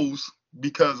 roles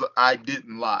because I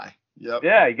didn't lie. Yep.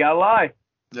 Yeah, you got to lie.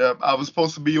 Yep. I was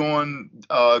supposed to be on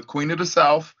Queen of the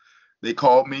South. They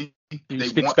called me. They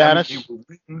speak Spanish?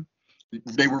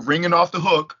 They were ringing off the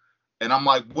hook, and I'm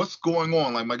like, what's going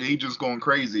on? Like, my agent's going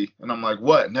crazy. And I'm like,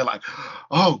 what? And they're like,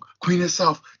 oh, Queen of the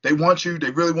South, they want you. They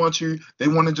really want you. They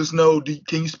want to just know,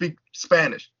 can you speak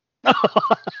Spanish? No!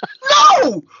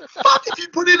 Fuck, if you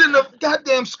put it in the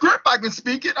goddamn script, I can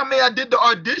speak it. I mean, I did the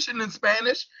audition in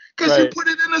Spanish because you put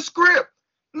it in the script.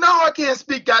 No, I can't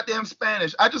speak goddamn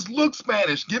Spanish. I just look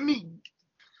Spanish. Get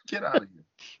out of here.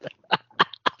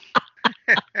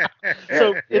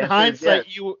 So, in hindsight,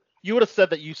 you would have said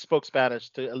that you spoke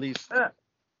Spanish to at least, get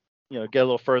a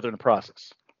little further in the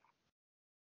process.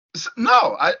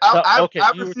 No, I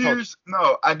refused.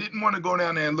 No, I didn't want to go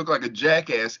down there and look like a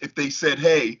jackass if they said,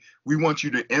 hey, we want you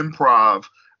to improv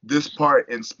this part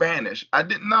in Spanish. I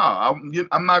didn't know.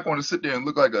 I'm not going to sit there and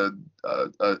look like a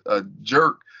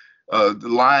jerk,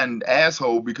 lying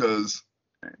asshole because,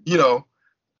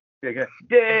 Right.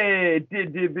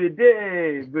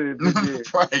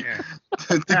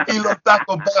 Tequila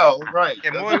Taco Bell, right.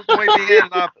 Yeah, muy bien,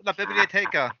 la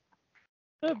biblioteca.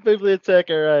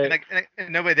 Biblioteca, right.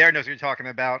 And nobody there knows what you're talking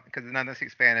about because none of them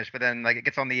speak Spanish. But then, it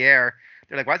gets on the air.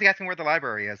 They're like, why is he asking where the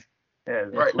library is? Yeah,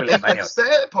 right. And the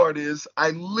sad part is,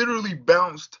 I literally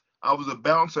bounced. I was a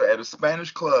bouncer at a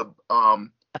Spanish club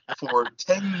for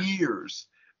 10 years.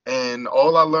 And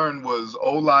all I learned was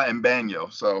hola and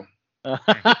baño. So. All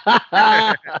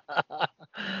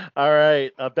right.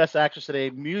 Best actress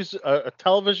today, a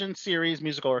television series,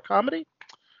 musical or comedy.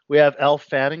 We have Elle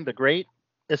Fanning, The Great,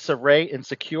 Issa Rae,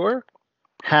 Insecure,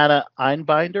 Hannah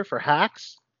Einbinder for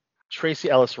Hacks, Tracy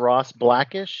Ellis Ross,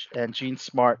 Blackish, and Jean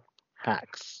Smart,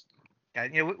 Hacks.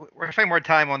 Yeah, we're spending more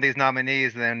time on these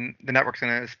nominees than the network's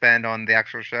going to spend on the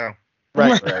actual show.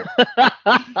 Right.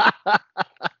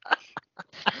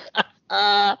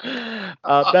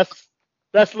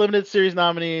 Best limited series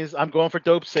nominees. I'm going for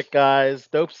Dope Sick, guys.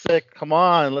 Dope Sick, come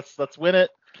on, let's win it.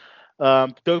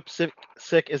 Dope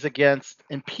Sick is against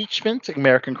Impeachment,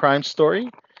 American Crime Story,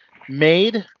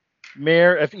 Made,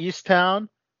 Mayor of Easttown,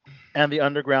 and the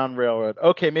Underground Railroad.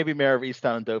 Okay, maybe Mayor of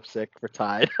Easttown and Dope Sick were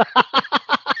tied.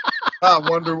 I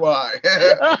wonder why.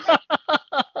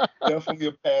 Definitely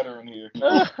a pattern here.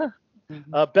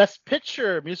 Best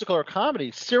Picture, musical or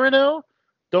comedy: Cyrano,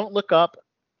 Don't Look Up,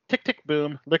 Tick Tick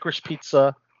Boom, Licorice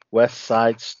Pizza, West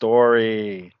Side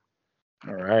Story.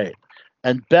 All right.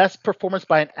 And best performance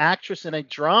by an actress in a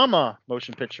drama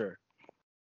motion picture: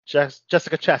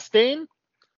 Jessica Chastain,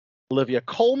 Olivia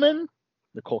Colman,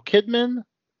 Nicole Kidman,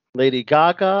 Lady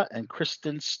Gaga, and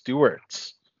Kristen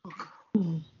Stewart.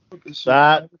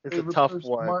 That is a tough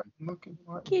one.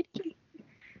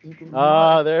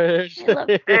 There's.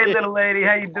 Hey, little lady,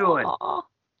 how you doing? Aw.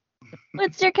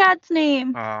 What's your cat's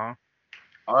name?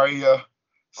 Arya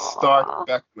Stark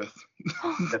Beckwith.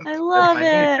 I love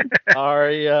it.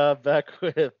 Arya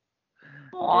Beckwith.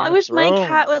 Aw, I wish my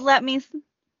cat would let me.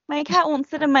 My cat won't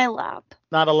sit in my lap.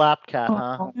 Not a lap cat,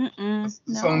 huh? It's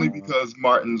only because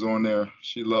Martin's on there.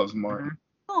 She loves Martin.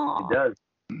 Aw. She does.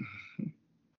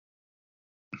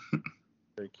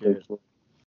 Very cute.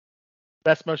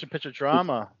 Best motion picture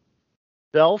drama: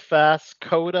 Belfast,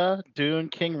 Coda, Dune,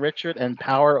 King Richard, and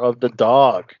Power of the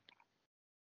Dog.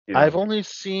 Yeah. I've only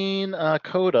seen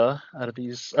Coda out of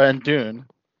these, and Dune.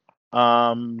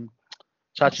 Chachi,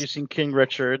 you've seen King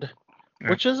Richard.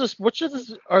 Yeah.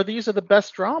 Are these the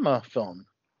best drama film?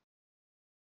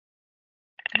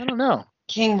 I don't know.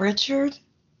 King Richard?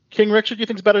 King Richard, you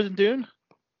think is better than Dune?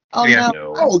 Oh, Yeah.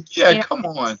 no. Oh, yeah, come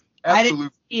on. I Absolutely.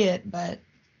 didn't see it, but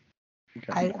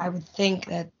I would think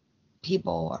that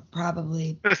people are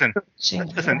probably Listen, pushing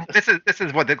for listen. that. This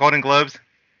is what the Golden Globes.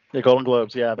 The Golden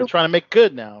Globes, yeah. They're trying to make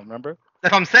good now, remember?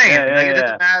 That's what I'm saying. Yeah, Like, it yeah.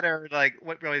 doesn't matter like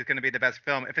what really is going to be the best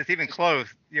film. If it's even close,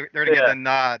 they're going to get the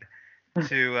nod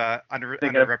to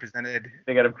underrepresented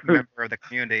They got to prove. member of the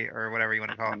community or whatever you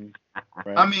want to call it.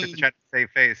 Right. I Just to mean, try to save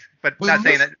face, but but not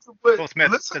saying that listen to what- Will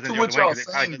Smith listen doesn't to deserve what to win y'all because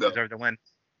he probably saying, doesn't though. deserve to win.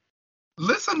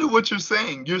 listen to what you're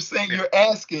saying. You're saying, you're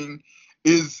asking,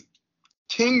 is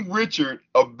King Richard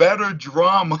a better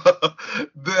drama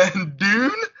than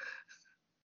Dune?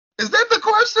 Is that the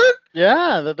question?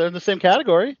 Yeah, they're in the same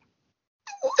category.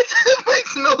 It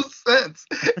makes no sense.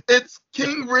 It's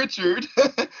King Richard,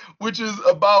 which is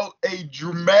about a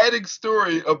dramatic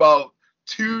story about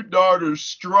two daughters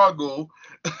struggle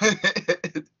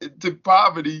to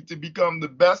poverty to become the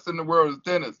best in the world at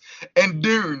tennis. And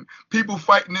Dune, people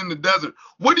fighting in the desert.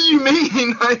 What do you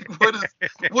mean? Like, what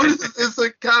is it's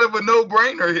a kind of a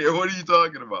no-brainer here. What are you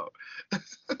talking about?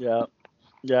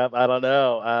 Yeah, I don't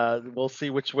know. We'll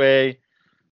see which way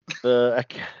the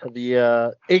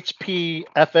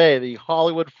HPFA, the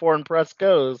Hollywood Foreign Press,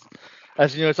 goes.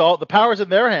 As you know, it's all the power's in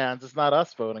their hands. It's not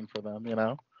us voting for them, you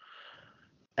know.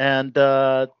 And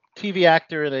TV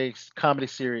actor in a comedy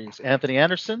series: Anthony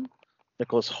Anderson,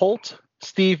 Nicholas Hoult,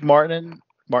 Steve Martin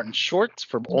Short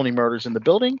from Only Murders in the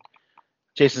Building,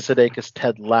 Jason Sudeikis,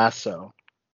 Ted Lasso.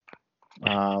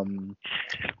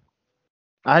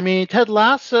 I mean, Ted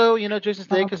Lasso, you know, Jason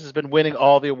Sudeikis has been winning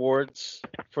all the awards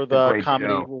for the Great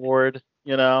comedy show. award,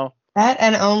 you know. That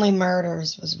and Only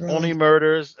Murders was really Only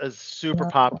Murders is super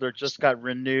popular, just got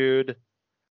renewed.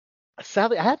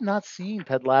 Sadly, I have not seen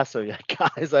Ted Lasso yet,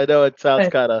 guys. I know it sounds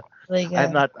kind of. really good.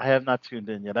 I have not tuned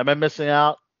in yet. Am I missing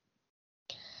out?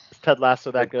 Is Ted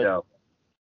Lasso that good? show.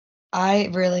 I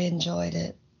really enjoyed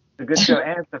it. It's a good show,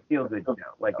 and it's a feel-good show.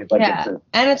 Like it's Yeah,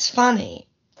 and it's funny.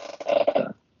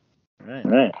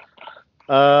 Right.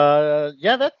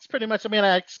 Yeah, that's pretty much. I mean,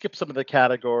 I skipped some of the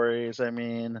categories. I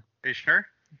mean, Are you sure?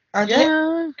 Are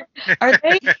yeah,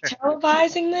 they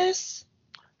televising this?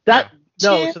 that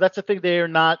no. Yeah. So that's the thing. They are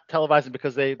not televising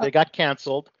because they got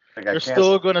canceled. They got They're canceled.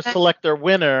 still going to select their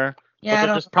winner, Yeah, I but they're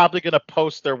don't- just probably going to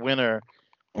post their winner,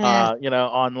 Yeah. you know,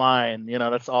 online. You know,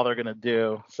 that's all they're going to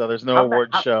do. So there's no How award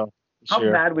about- show this How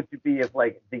year. mad would you be if,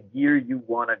 like, the year you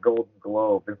won a Golden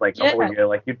Globe is like the Yeah. whole year,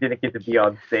 like you didn't get to be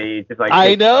on stage? It's like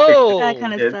I know. That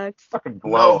kind of It's sucks. fucking No,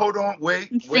 blow. hold on, wait.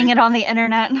 And seeing it on the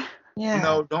internet. Yeah.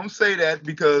 No, don't say that,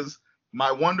 because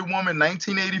my Wonder Woman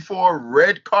 1984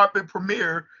 red carpet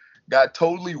premiere got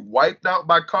totally wiped out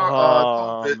by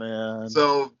Oh COVID. man.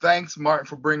 So thanks, Martin,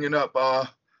 for bringing up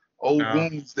old No.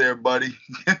 wounds there, buddy.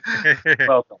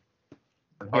 Welcome.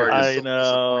 I'm here. Arya is I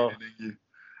know. disappointed in you.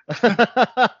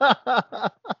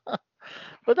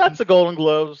 But that's the Golden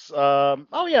Globes.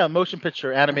 Oh yeah, motion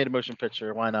picture, animated motion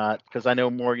picture. Why not? Because I know,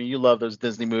 Morgan, you love those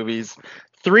Disney movies.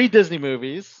 3 Disney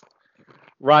movies: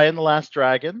 Raya and the Last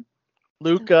Dragon,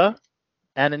 Luca,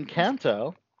 and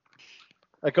Encanto.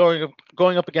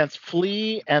 Going up against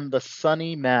Flea and the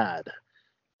Sunny Mad.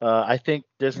 I think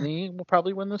Disney will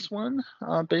probably win this one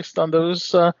based on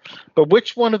those. But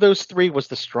which one of those 3 was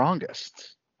the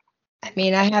strongest? I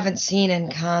mean, I haven't seen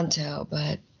Encanto,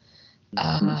 but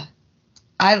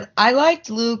I liked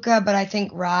Luca, but I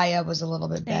think Raya was a little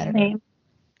bit better. Same.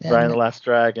 Raya and the Last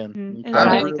Dragon. It's I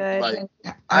really really good. like.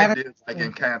 I did like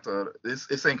Encanto. It's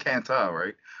Encanto,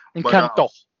 right? But, Encanto.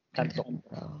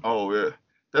 Oh yeah,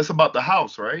 that's about the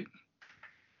house, right?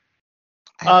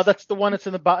 That's the one that's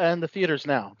in the theaters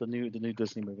now. The new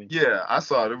Disney movie. Yeah, I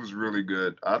saw it. It was really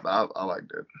good. I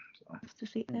liked it. So. To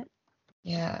see it.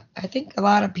 Yeah, I think a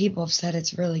lot of people have said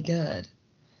it's really good.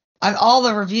 All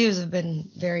the reviews have been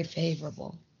very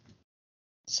favorable.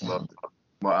 So. Loved it.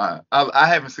 Well, I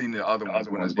haven't seen the other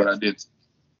ones, but I did.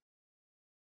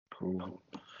 Cool.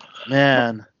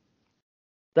 Man,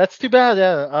 that's too bad.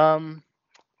 Yeah.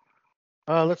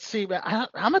 Let's see.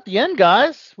 I'm at the end,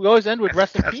 guys. We always end with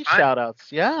rest in peace shout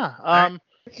outs. Yeah.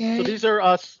 Okay. So these are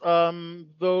us.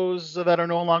 Those that are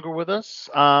no longer with us.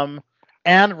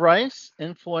 Anne Rice,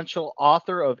 influential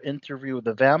author of Interview with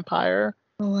the Vampire,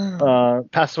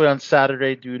 passed away on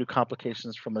Saturday due to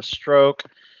complications from a stroke.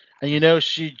 And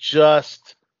she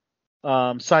just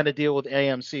signed a deal with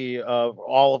AMC of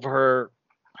all of her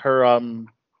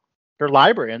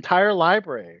library, entire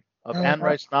library of Anne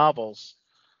Rice novels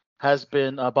has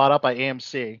been bought up by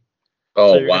AMC.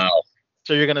 Oh, wow.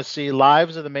 So you're going to see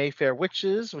Lives of the Mayfair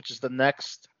Witches, which is the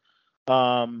next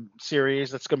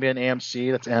series that's going to be on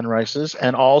AMC. That's Anne Rice's.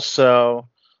 And also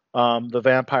the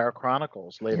Vampire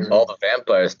Chronicles later. All the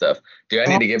vampire stuff. Dude,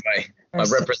 I need to get my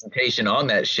representation on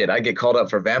that shit. I get called up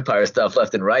for vampire stuff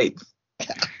left and right.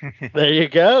 There you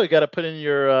go. You got to put in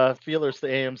your feelers to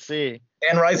AMC.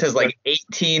 Anne Rice has like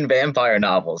 18 vampire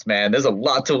novels, man. There's a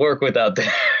lot to work with out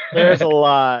there. There's a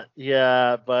lot,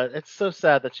 yeah, but it's so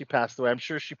sad that she passed away. I'm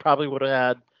sure she probably would have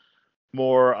had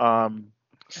more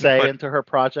say into her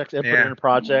projects, input in her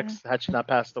projects, had she not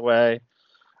passed away.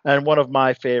 And one of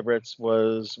my favorites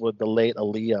was with the late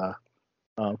Aaliyah,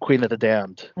 Queen of the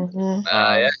Damned.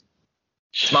 Yeah.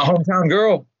 My hometown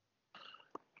girl.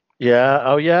 Yeah.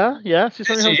 Oh, yeah. Yeah. She's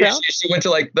from your hometown. She went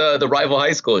to like the rival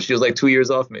high school. She was like 2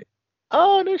 years off me.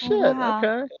 Oh, no shit. Wow.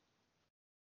 Okay.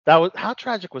 How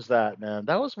tragic was that, man?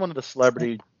 That was one of the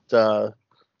celebrity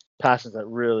passions that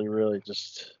really, really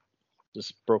just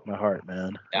broke my heart,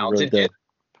 man. It really did.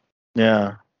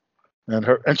 Yeah.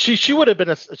 And she would have been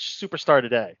a superstar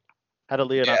today had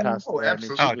Aaliyah not passed away.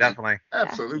 Absolutely. Definitely.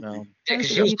 Absolutely. Yeah, because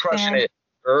she was crushing it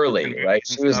early, right?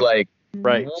 She was like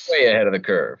way ahead of the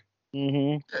curve.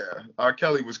 Mm-hmm. Yeah. R.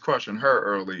 Kelly was crushing her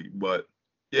early, but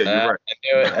yeah,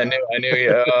 you're right. I knew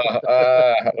you.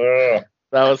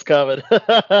 That was coming.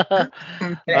 It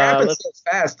happened so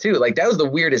fast too. Like that was the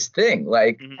weirdest thing.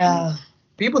 Like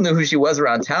people knew who she was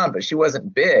around town, but she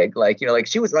wasn't big. Like like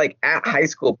she was like at high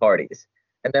school parties,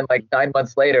 and then like 9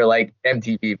 months later, like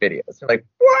MTV videos. They're like,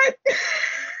 what?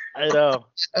 I know.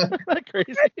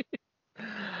 Crazy.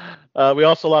 We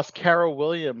also lost Carol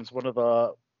Williams, one of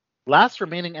the last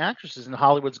remaining actresses in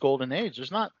Hollywood's golden age.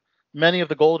 There's not many of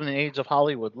the golden age of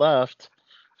Hollywood left.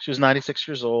 She was 96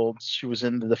 years old. She was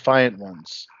in The Defiant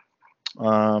Ones.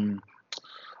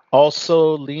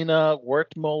 Also, Lena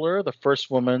Wertmuller, the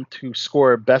first woman to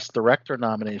score a Best Director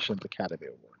nomination at the Academy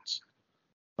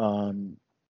Awards.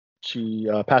 She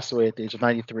passed away at the age of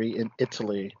 93 in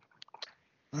Italy.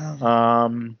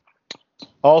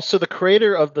 Also, the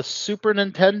creator of the Super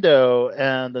Nintendo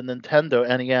and the Nintendo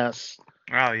NES,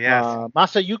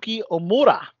 Masayuki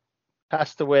Omura,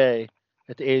 passed away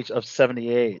at the age of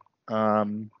 78.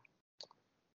 Man,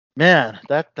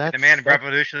 that's the man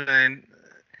revolutionized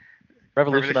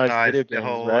video games, the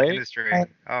whole right? industry.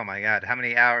 Oh my God, how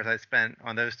many hours I spent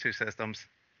on those two systems?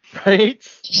 Right?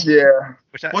 Yeah.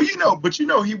 Well,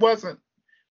 he wasn't.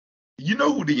 You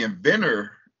know who the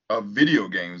inventor of video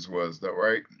games was, though,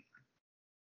 right?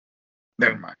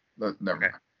 Never mind. Never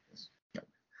mind.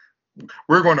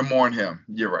 We're going to mourn him.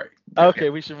 You're right. Okay,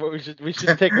 we should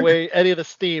take away any of the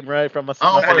steam, right, from us.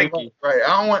 I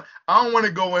don't want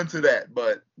to go into that,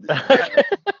 but we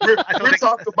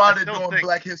talked about it during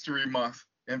Black History Month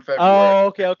in February. Oh,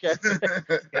 okay. I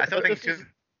still think it's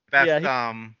best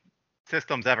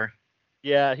systems ever.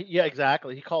 Yeah,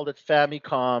 exactly. He called it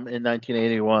Famicom in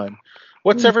 1981.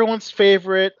 What's everyone's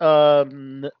favorite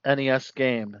NES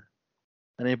game?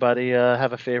 Anybody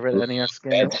have a favorite NES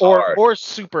game or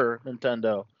Super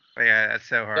Nintendo? But yeah, that's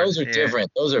so hard. Those are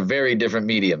different. Those are very different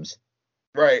mediums.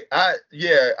 Right. I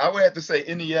would have to say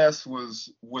NES was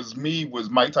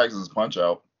Mike Tyson's Punch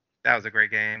Out. That was a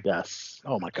great game. Yes.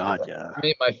 Oh my God, yeah. I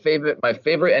mean, my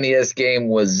favorite NES game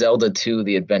was Zelda 2: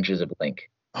 The Adventures of Link.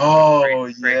 Oh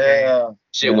yeah.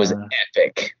 It was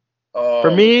epic.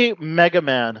 For me, Mega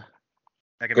Man.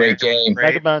 Great game.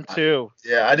 Mega Man 2.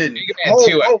 Yeah, I didn't. Mega Man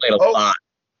 2 I played a lot.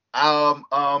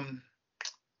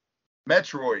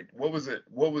 Metroid. What was it?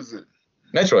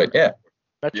 Metroid, yeah.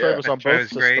 Metroid was on both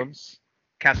systems.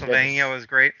 Castlevania was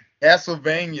great.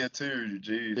 Castlevania too,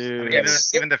 jeez. Dude.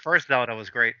 Even the first Zelda was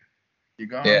great. You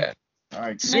gone? Yeah. All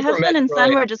right. My husband and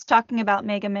son were just talking about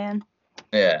Mega Man.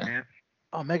 Yeah.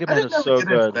 Oh, Mega Man is so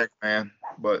good. Mega Man,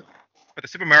 but the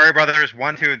Super Mario Brothers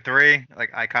 1, 2, and 3,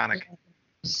 like iconic.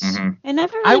 Mm-hmm. I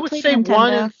never. Really I would played say Nintendo.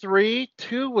 1 and 3.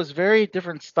 2 was very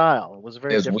different style. It was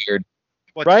different. Weird.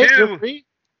 Well, right?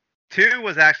 2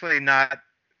 was actually not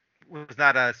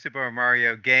a Super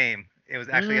Mario game. It was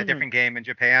actually a different game in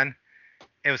Japan.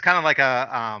 It was kind of like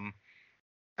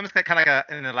almost kind of like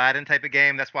an Aladdin type of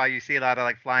game. That's why you see a lot of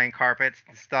like flying carpets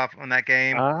and stuff on that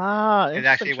game. It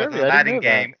actually was an Aladdin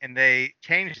game, and they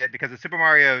changed it because the Super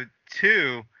Mario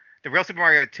 2, the real Super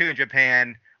Mario 2 in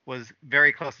Japan was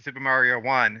very close to Super Mario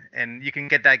 1, and you can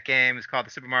get that game. It's called the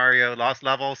Super Mario Lost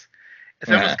Levels. It's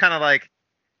almost kind of like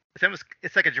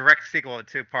it's like a direct sequel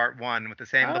to Part 1 with the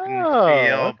same look and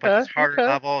feel, but it's harder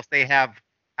levels. They have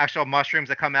actual mushrooms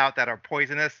that come out that are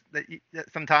poisonous that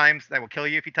sometimes that will kill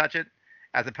you if you touch it,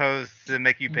 as opposed to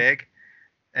make you big.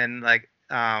 And like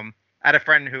I had a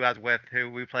friend who I was with who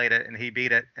we played it and he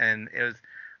beat it, and it was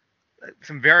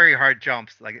some very hard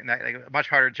jumps, like much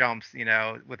harder jumps,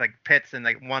 with like pits and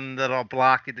like one little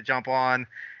block you had to jump on.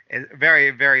 It's a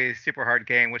very, very super hard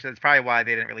game, which is probably why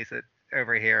they didn't release it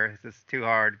over here. It's just too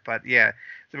hard. But yeah,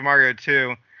 Super Mario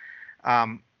 2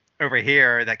 over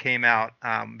here that came out,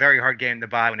 very hard game to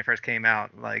buy when it first came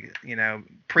out. Like,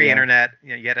 pre-internet,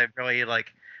 you had to really like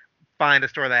find a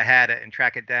store that had it and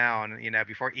track it down,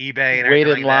 before eBay and wait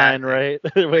everything in line, right?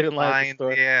 Wait in line at the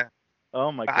store. Yeah. Oh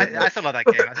my goodness. I still love that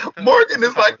game. Morgan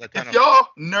is like, if y'all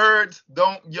nerds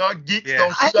y'all geeks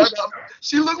don't shut up.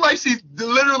 She looked like she's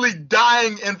literally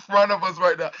dying in front of us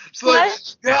right now. She's like,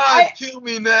 God, kill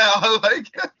me now. Like,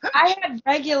 I had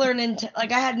regular Nintendo, I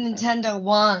had Nintendo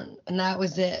 1, and that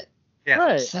was it. Yeah,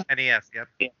 right. So, NES, yep.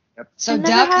 So I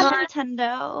never Duck had Hunt,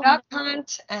 Nintendo. Duck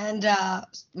Hunt, and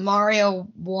Mario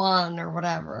 1 or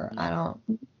whatever. I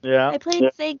don't. Yeah. I played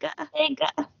Sega.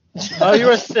 Oh,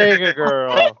 you're a Sega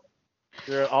girl.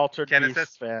 You're an Altered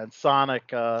Genesis Beast fan, Sonic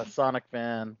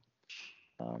fan.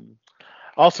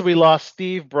 Also, we lost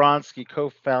Steve Bronski,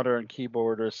 co-founder and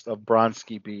keyboardist of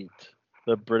Bronski Beat,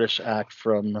 the British act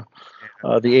from the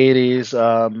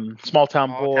 80s. Small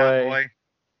Town Boy.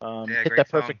 Hit That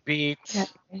Perfect song. Beat. That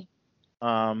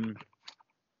would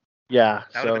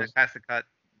have been a classic cut,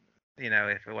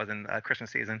 if it wasn't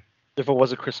Christmas season. If it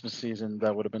was a Christmas season,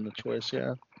 that would have been the choice,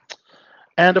 yeah.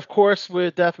 And of course,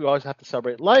 with death, we always have to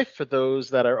celebrate life for those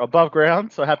that are above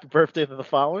ground. So happy birthday to the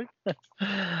following.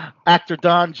 Actor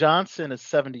Don Johnson is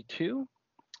 72.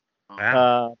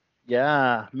 Wow.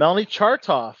 Yeah. Melanie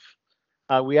Chartoff.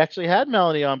 We actually had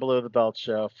Melanie on Below the Belt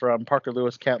show from Parker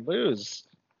Lewis Can't Lose.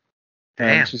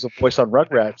 Damn. She's a voice on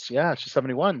Rugrats. Yeah, she's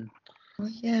 71. Oh,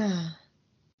 yeah.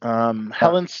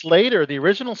 Helen Slater, the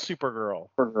original Supergirl.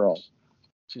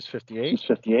 She's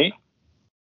 58.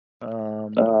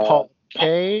 Paul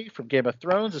Kaye from Game of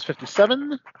Thrones is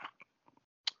 57.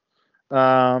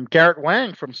 Garrett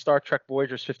Wang from Star Trek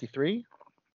Voyager is 53.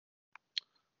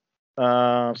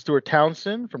 Stuart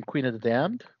Townsend from Queen of the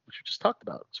Damned, which we just talked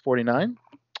about, is 49.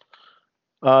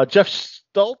 Jeff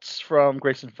Stultz from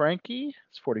Grace and Frankie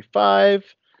is 45.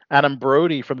 Adam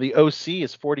Brody from The OC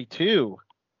is 42.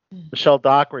 Michelle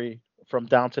Dockery from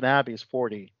Downton Abbey is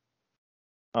 40.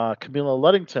 Camilla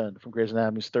Luddington from Grey's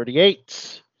Anatomy is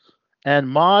 38. And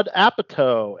Maud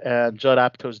Apatow and Judd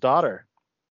Apatow's daughter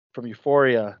from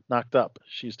Euphoria, Knocked Up.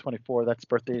 She's 24. That's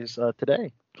birthdays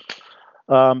today.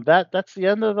 That's the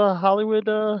end of the Hollywood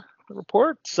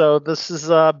report. So this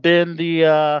has been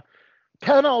the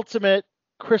penultimate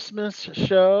Christmas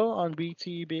show on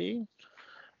BTB.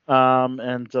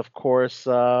 And of course,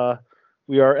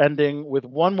 we are ending with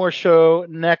one more show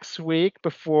next week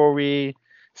before we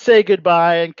say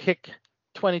goodbye and kick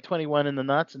 2021 in the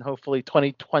nuts, and hopefully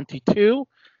 2022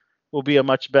 will be a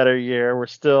much better year. We're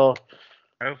still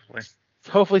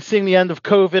hopefully seeing the end of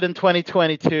COVID in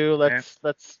 2022.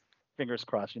 Let's fingers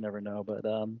crossed. You never know, but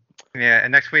yeah.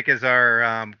 And next week is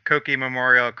our Koki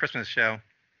Memorial Christmas show.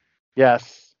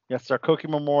 Yes, our Koki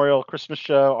Memorial Christmas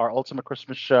show, our ultimate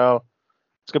Christmas show.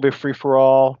 It's gonna be a free for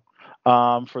all.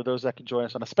 for those that can join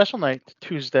us on a special night,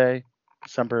 Tuesday,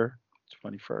 December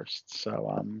 21st.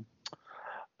 So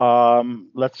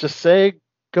let's just say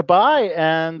goodbye,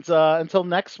 and until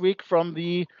next week from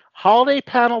the holiday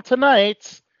panel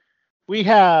tonight, we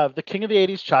have the King of the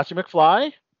 80s, Chachi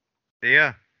McFly.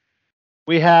 Yeah.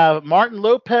 We have Martin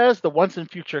Lopez, the once and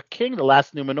future king, the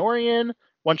last Numenorian,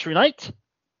 One True Knight.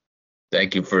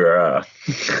 Thank you for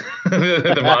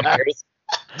the monikers.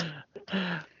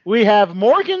 We have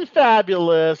Morgan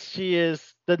Fabulous. She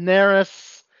is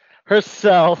Daenerys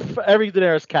herself. Every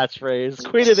Daenerys catchphrase.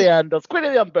 Queen of the Andals, Queen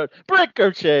of the Unburned, Brick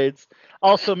of Shades.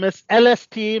 Also Miss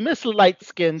LST, Miss Light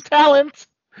Skin Talent.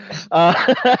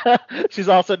 She's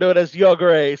also known as Your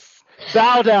Grace.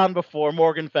 Bow down before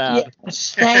Morgan Fab.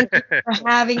 Yes, thank you for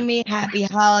having me. Happy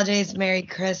holidays, Merry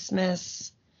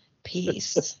Christmas,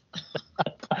 peace.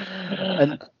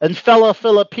 and fellow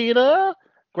Filipina,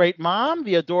 great mom,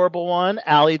 the adorable one,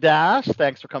 Allie Dash.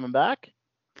 Thanks for coming back.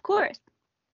 Of course.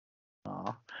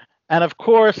 Aww. And of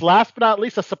course, last but not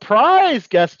least, a surprise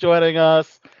guest joining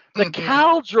us, the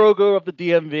Khal Drogo of the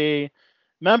DMV,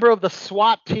 member of the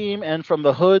SWAT team, and from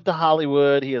the hood to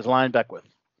Hollywood, he is Lion Beckwith.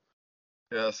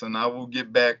 Yes, and I will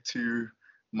get back to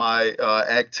my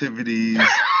activities.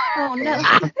 Oh no.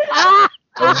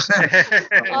 I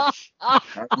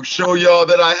will show y'all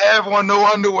that I have on no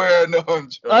underwear. No, I'm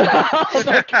joking.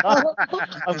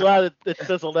 I'm glad it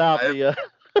fizzled out. I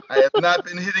have not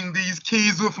been hitting these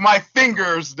keys with my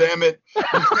fingers, damn it.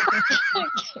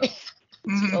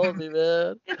 Told me,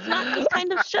 man. It's not this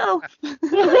kind of show.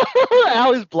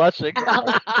 Allie's blushing.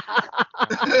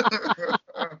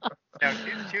 No,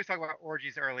 she was talking about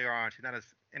orgies earlier on. She's not as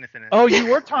innocent. Oh, you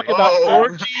were talking about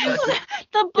orgies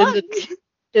The book.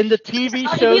 in the TV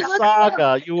Oh, show you look-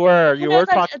 Saga. You were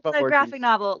talking about It's a orgies. graphic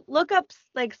novel. Look up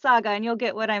like Saga, and you'll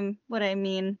get what I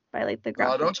mean by like the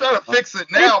graphic. Don't try to fix it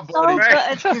now, It's so buddy.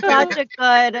 good. It's such a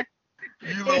good.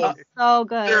 You little It's so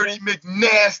good. dirty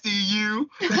McNasty, you.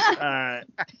 All right.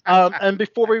 And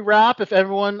before we wrap, if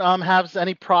everyone has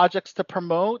any projects to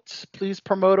promote, please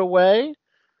promote away.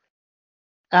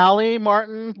 Allie,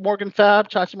 Martin, Morgan Fab,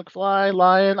 Chachi McFly,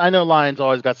 Lion. I know Lion's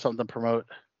always got something to promote.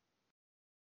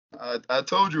 I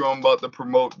told you I'm about to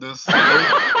promote this.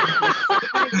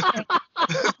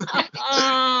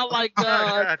 Oh my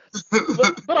god.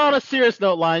 But on a serious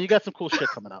note, Lion, you got some cool shit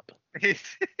coming up.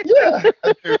 Yeah,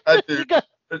 I do.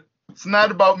 It's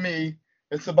not about me.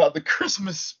 It's about the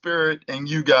Christmas spirit and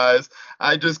you guys.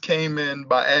 I just came in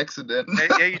by accident.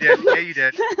 Yeah, you did. Yeah, you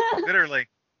did. Literally.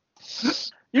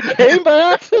 You came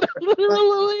by accident,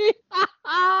 literally.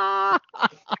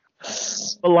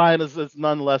 The Lion is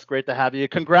nonetheless great to have you.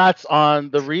 Congrats on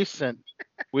the recent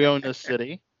We Own This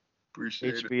City.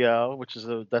 Appreciate HBO, which is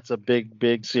that's a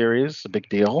big series, a big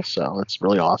deal. So it's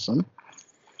really awesome.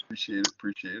 Appreciate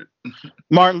it.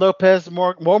 Martin Lopez,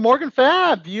 Morgan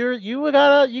Fab, you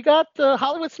got the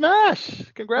Hollywood Smash.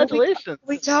 Congratulations.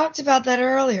 We talked about that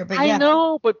earlier, but I yeah.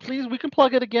 know, but please, we can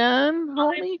plug it again,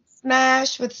 homie.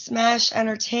 Smash with Smash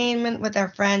Entertainment with our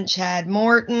friend Chad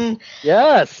Morton.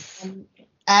 Yes.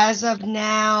 As of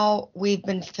now, we've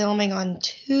been filming on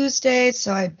Tuesdays,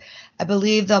 so I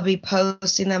believe they'll be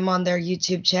posting them on their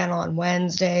YouTube channel on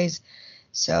Wednesdays,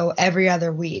 so every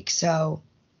other week. So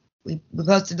we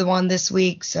posted the one this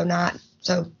week, so not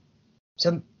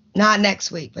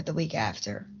next week, but the week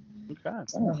after. Okay.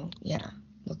 So yeah,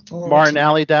 look forward. Martin, to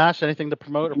Alley Dash, anything to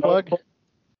promote or plug?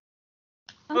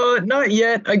 Not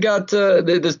yet. I got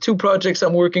there's two projects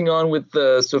I'm working on with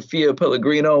Sofia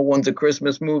Pellegrino. One's a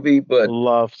Christmas movie, but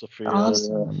love Sofia.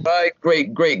 Awesome.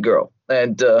 Great girl,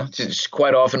 and she's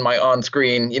quite often my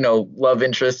on-screen, love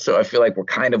interest. So I feel like we're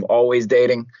kind of always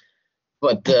dating.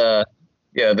 But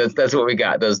yeah, that's what we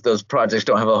got. Those projects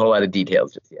don't have a whole lot of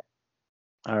details just yet.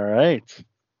 All right,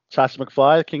 Chachi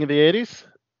McFly, the King of the 80s.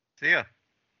 See ya.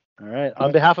 All right.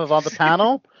 On behalf of all the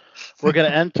panel, we're going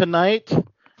to end tonight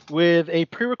with a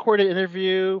pre-recorded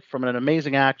interview from an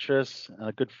amazing actress and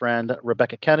a good friend,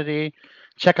 Rebecca Kennedy.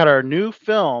 Check out our new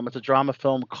film. It's a drama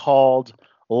film called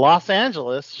Los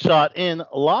Angeles, shot in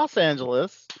Los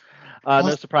Angeles.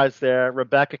 No surprise there.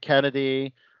 Rebecca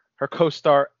Kennedy, her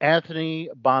co-star Anthony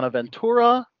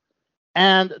Bonaventura,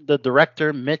 and the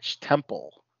director Mitch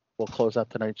Temple. We'll close out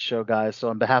tonight's show, guys. So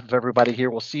on behalf of everybody here,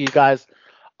 we'll see you guys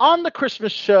on the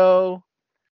Christmas show.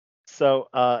 So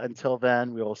until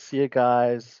then, we will see you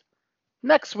guys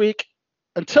next week.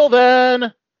 Until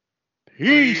then,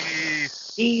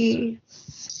 peace.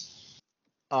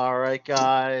 All right,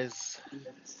 guys.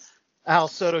 Al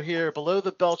Soto here, Below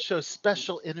the Belt Show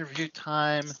special interview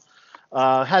time.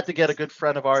 Had to get a good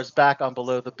friend of ours back on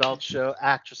Below the Belt Show,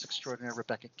 actress extraordinaire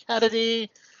Rebecca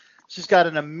Kennedy. She's got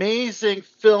an amazing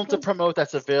film to promote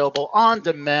that's available on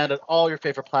demand at all your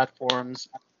favorite platforms,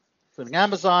 including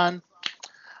Amazon.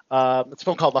 It's a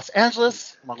film called Los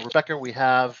Angeles. Among Rebecca, we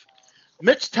have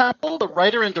Mitch Temple, the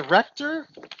writer and director.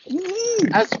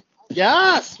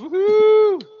 Yes,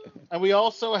 woohoo! And we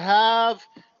also have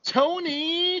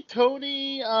Tony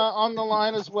on the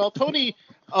line as well. Tony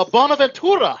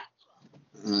Bonaventura.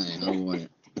 Hi, how are you?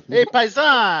 Hey,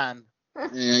 Paisan.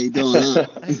 Hey, how you doing? Huh?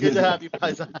 Good to have you,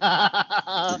 Paisan.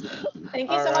 Thank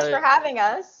you so much for having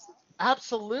us.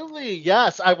 Absolutely,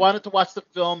 yes. I wanted to watch the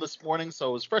film this morning, so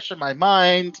it was fresh in my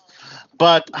mind.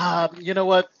 But you know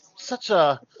what? Such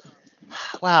a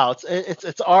wow!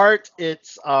 It's art.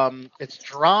 It's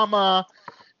drama.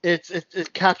 It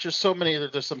captures so many.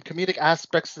 There's some comedic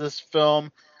aspects to this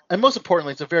film, and most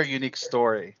importantly, it's a very unique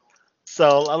story.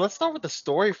 So let's start with the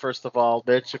story first of all,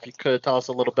 Mitch. If you could tell us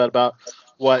a little bit about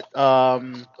what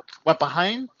went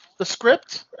behind the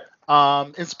script,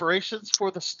 inspirations for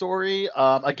the story.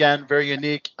 Again, very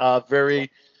unique,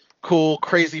 very cool,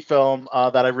 crazy film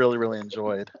that I really, really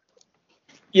enjoyed.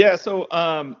 Yeah, so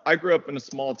I grew up in a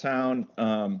small town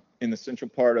in the central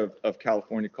part of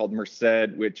California called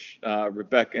Merced, which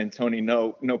Rebecca and Tony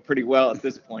know pretty well at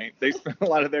this point. They spent a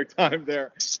lot of their time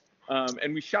there,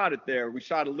 and we shot it there. We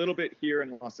shot a little bit here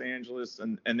in Los Angeles,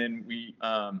 and then we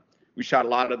shot a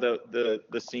lot of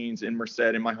the scenes in Merced,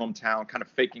 in my hometown, kind of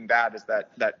faking that as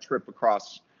that trip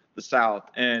across the South.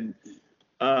 And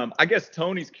I guess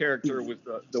Tony's character was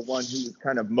the one who was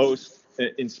kind of most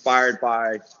inspired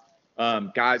by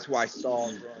guys who I saw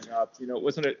growing up. You know, it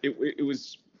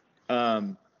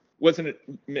wasn't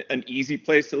an easy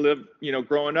place to live, you know,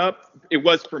 growing up. It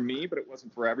was for me, but it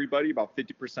wasn't for everybody. About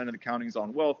 50% of the county's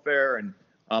on welfare, and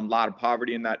a lot of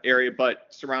poverty in that area, but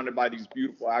surrounded by these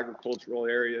beautiful agricultural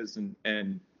areas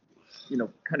and you know,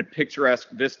 kind of picturesque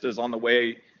vistas on the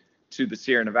way to the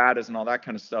Sierra Nevadas and all that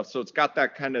kind of stuff. So it's got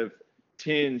that kind of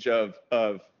tinge of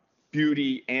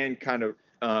beauty and kind of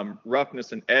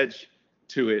roughness and edge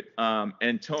to it.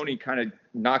 And Tony kind of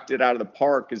knocked it out of the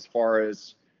park as far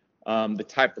as the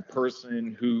type of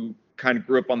person who kind of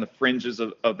grew up on the fringes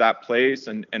of that place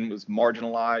and was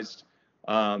marginalized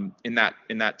in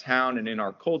that town and in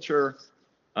our culture,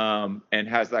 and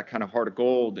has that kind of heart of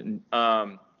gold. And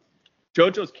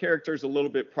JoJo's character is a little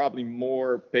bit probably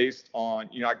more based on,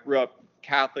 you know, I grew up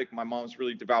Catholic. My mom's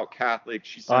really devout Catholic.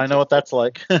 I know what that's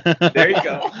like. There you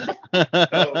go.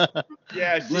 So,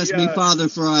 yeah, bless me, Father,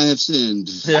 for I have sinned.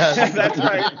 Yeah, that's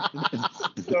right.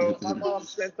 So my mom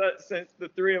sent the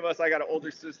three of us. I got an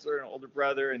older sister and an older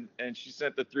brother, and she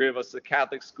sent the three of us to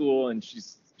Catholic school, and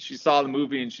she saw the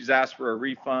movie and she's asked for a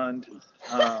refund.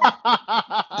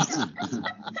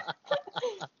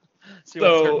 She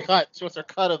wants her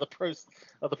cut of the profits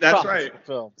of the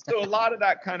film. So a lot of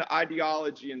that kind of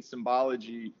ideology and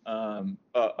symbology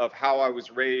of how I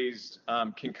was raised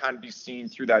can kind of be seen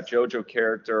through that JoJo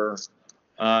character,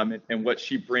 and what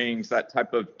she brings, that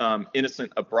type of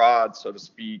innocent abroad, so to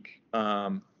speak.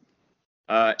 And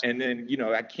then, you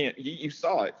know, you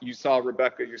saw it. You saw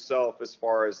Rebecca yourself, as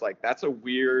far as like, that's a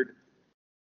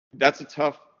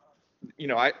tough, you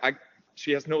know,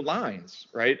 she has no lines,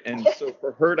 right? And so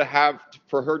for her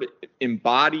to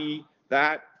embody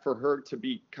that, for her to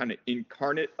be kind of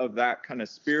incarnate of that kind of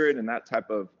spirit and that type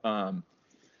of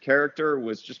character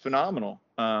was just phenomenal.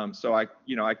 So I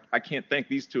can't thank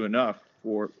these two enough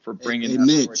for bringing that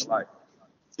story to life.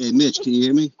 Hey, Mitch, can you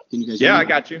hear me? Can you guys hear me? I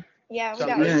got you. Yeah, we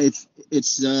got you. Yeah,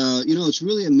 it's you know, it's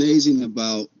really amazing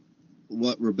about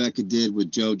what Rebecca did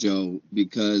with JoJo,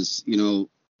 because, you know,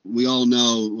 we all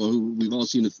know, or we've all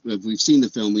seen, if we've seen the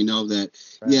film, we know that,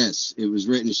 yes, it was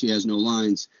written, she has no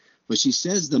lines, but she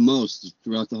says the most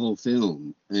throughout the whole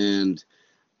film. And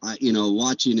you know,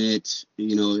 watching it,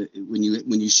 you know, when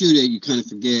you shoot it, you kind of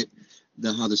forget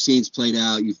how the scenes played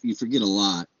out. You forget a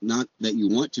lot. Not that you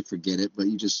want to forget it, but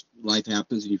life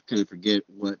happens and you kind of forget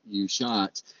what you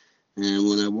shot. And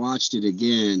when I watched it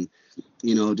again,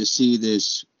 you know, to see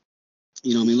this,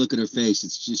 you know, I mean, look at her face.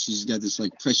 It's just, she's got this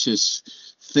like precious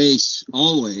face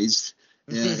always.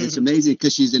 Yeah, it's amazing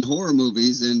because she's in horror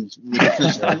movies and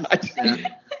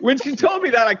when she told me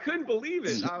that, I couldn't believe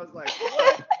it. I was like,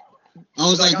 what? I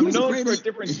was like, I'm known for a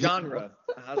different genre.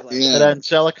 I was like, An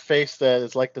angelic face that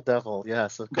is like the devil.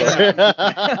 Yes, of course.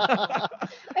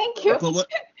 Thank you. But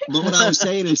what I was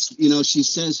saying is, you know, she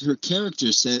says her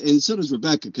character said, and so does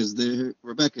Rebecca, because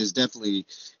Rebecca is definitely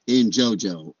in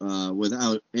JoJo,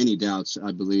 without any doubts,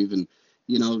 I believe. And,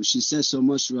 you know, she says so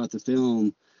much throughout the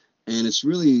film, and it's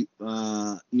really,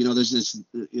 you know, there's this,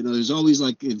 you know, there's always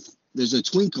like, there's a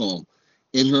twinkle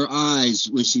in her eyes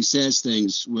when she says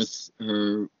things with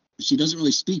her she doesn't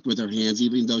really speak with her hands,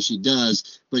 even though she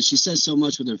does, but she says so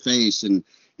much with her face, and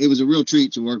it was a real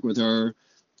treat to work with her.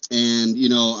 And,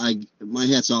 my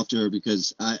hat's off to her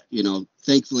because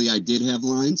thankfully I did have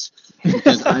lines,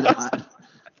 because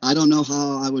I don't know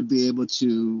how I would be able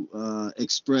to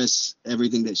express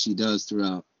everything that she does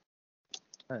throughout.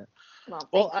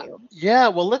 Well,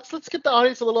 let's get the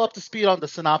audience a little up to speed on the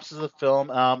synopsis of the film,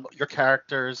 your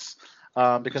characters,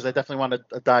 because I definitely want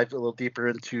to dive a little deeper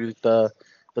into the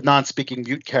non-speaking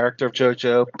mute character of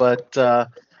JoJo. But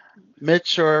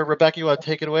Mitch or Rebecca, you want to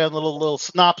take it away on a little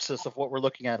synopsis of what we're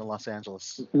looking at in Los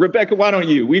Angeles? Rebecca, why don't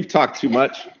you? We've talked too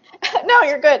much. No,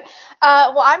 you're good.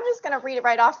 Well, I'm just going to read it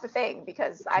right off the thing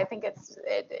because I think it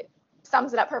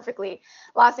sums it up perfectly.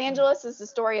 Los Angeles is the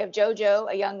story of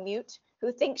JoJo, a young mute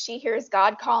who thinks she hears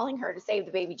God calling her to save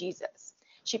the baby Jesus.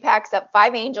 She packs up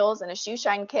 5 angels and a shoe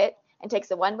shine kit and takes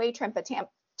a one-way trip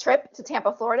to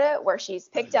Tampa, Florida, where she's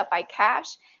picked up by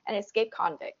Cash, an escaped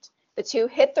convict. The two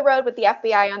hit the road with the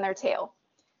FBI on their tail.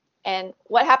 And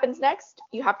what happens next?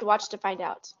 You have to watch to find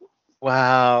out.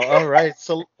 Wow. All right.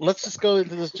 So let's just go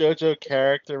into this JoJo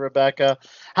character, Rebecca.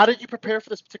 How did you prepare for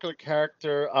this particular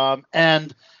character?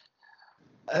 And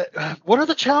what are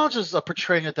the challenges of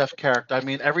portraying a deaf character? I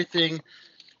mean,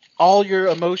 all your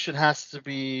emotion has to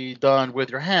be done with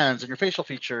your hands and your facial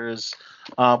features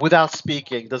without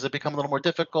speaking. Does it become a little more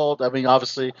difficult? I mean,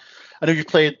 obviously, I know you've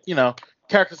played,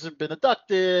 characters have been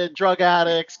abducted, drug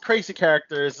addicts, crazy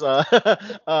characters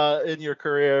in your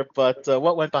career, but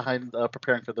what went behind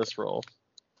preparing for this role?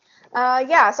 So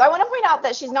I want to point out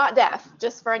that she's not deaf,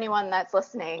 just for anyone that's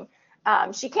listening.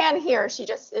 She can hear, she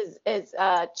just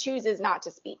chooses not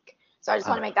to speak. So I just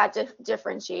want to make that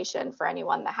differentiation for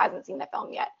anyone that hasn't seen the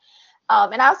film yet.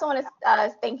 And I also want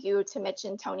to thank you to Mitch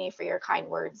and Tony for your kind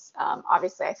words.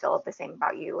 Obviously, I feel the same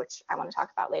about you, which I want to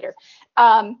talk about later.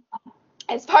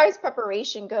 As far as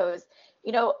preparation goes,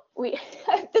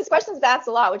 this question's been asked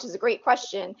a lot, which is a great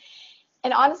question.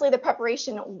 And honestly, the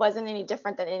preparation wasn't any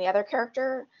different than any other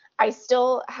character. I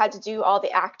still had to do all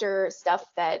the actor stuff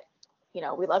that,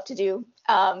 we love to do.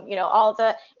 Answering all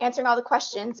the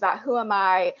questions about who am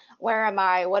I, where am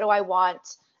I, what do I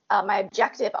want, my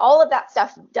objective, all of that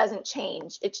stuff doesn't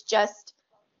change. It's just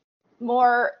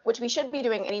more, which we should be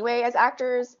doing anyway as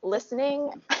actors,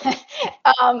 listening.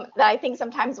 That I think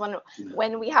sometimes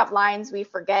when we have lines, we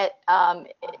forget.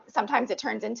 Sometimes it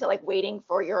turns into like waiting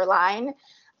for your line.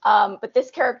 But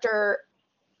this character,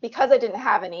 because I didn't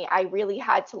have any, I really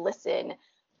had to listen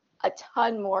a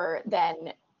ton more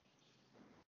than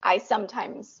I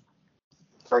sometimes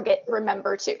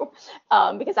remember to,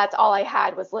 because that's all I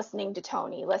had was listening to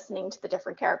Tony, listening to the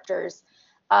different characters,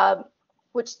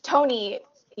 which Tony,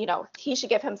 he should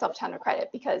give himself a ton of credit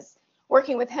because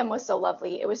working with him was so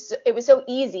lovely. It was so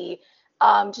easy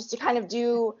just to kind of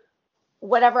do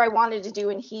whatever I wanted to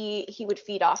do, and he would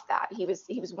feed off that. He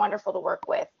was wonderful to work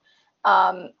with.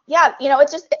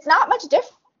 It's not much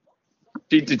different.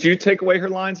 Did you take away her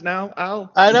lines now,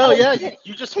 Al? I know, yeah.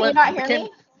 You just Can went. you not hear me?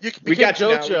 You We became got you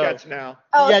now. JoJo. We got you now.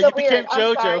 Oh, Yeah, so you became weird. I'm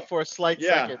JoJo sorry. for a slight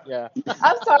Yeah. second. Yeah.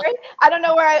 I'm sorry. I don't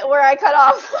know where I cut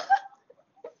off.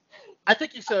 I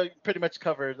think you pretty much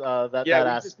covered that Yeah, we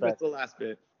aspect. just missed the last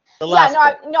bit. The last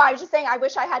bit. I was just saying I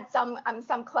wish I had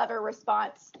some clever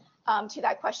response to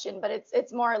that question, but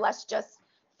it's more or less just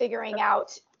figuring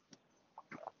out,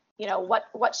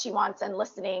 what she wants and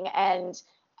listening and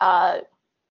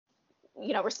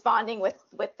responding with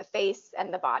the face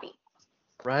and the body.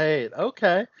 Right.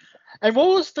 Okay. And what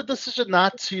was the decision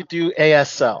not to do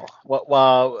ASL?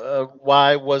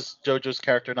 Why was JoJo's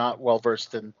character not well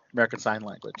versed in American Sign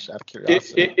Language? Out of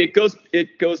curiosity.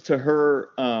 It goes to her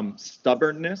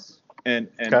stubbornness and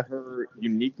Okay. her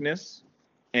uniqueness,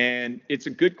 and it's a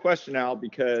good question, Al,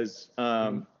 because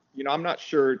I'm not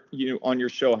sure on your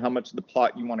show how much of the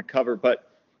plot you want to cover, but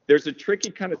there's a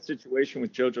tricky kind of situation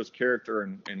with JoJo's character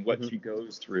and what she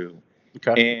goes through.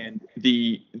 Okay. And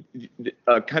the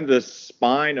kind of the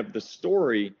spine of the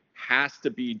story has to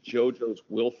be JoJo's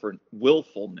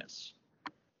willfulness.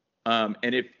 And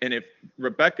if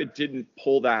Rebecca didn't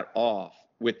pull that off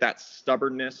with that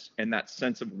stubbornness and that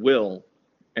sense of will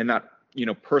and that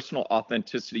personal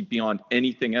authenticity beyond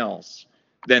anything else,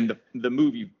 then the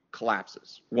movie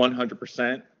collapses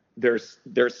 100%. There's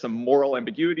some moral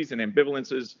ambiguities and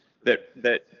ambivalences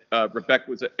that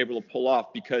Rebecca was able to pull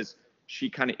off because she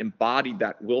kind of embodied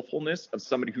that willfulness of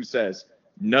somebody who says,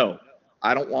 no,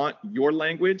 I don't want your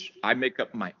language. I make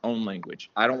up my own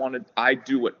language. I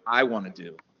do what I want to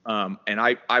do. And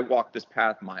I walk this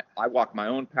path, I walk my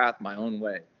own path, my own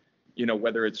way,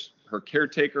 whether it's her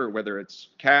caretaker or whether it's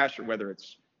Cash or whether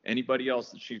it's anybody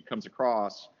else that she comes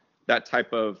across, that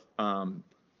type of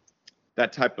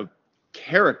that type of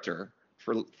character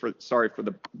for sorry for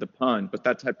the pun, but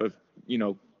that type of,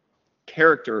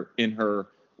 character in her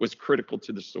was critical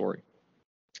to the story.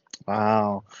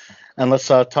 Wow. And let's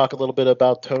talk a little bit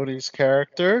about Tony's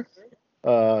character.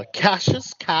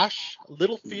 Cash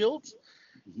Littlefield,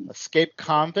 escaped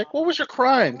convict. What was your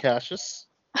crime, Cassius?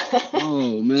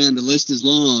 Oh man, the list is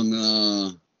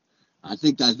long. I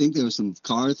think there was some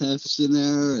car thefts in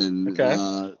there,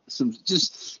 and some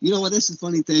just, what, that's the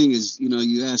funny thing is,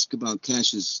 you ask about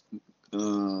Cash's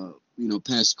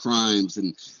past crimes,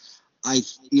 and I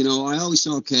always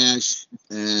saw Cash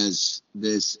as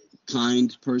this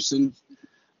kind person,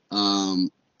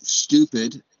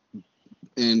 stupid,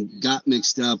 and got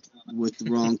mixed up with the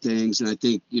wrong things. And I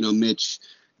think, Mitch,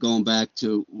 going back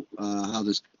to how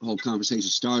this whole conversation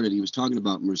started, he was talking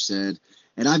about Merced.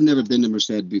 And I've never been to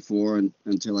Merced before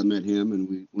until I met him, and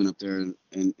we went up there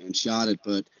and shot it.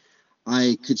 But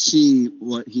I could see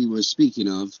what he was speaking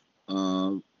of,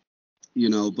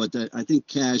 but I think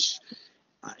Cash,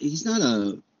 he's not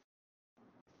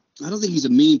I don't think he's a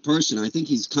mean person. I think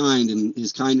he's kind, and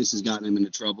his kindness has gotten him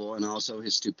into trouble, and also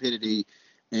his stupidity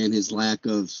and his lack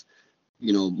of,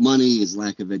 money, his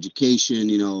lack of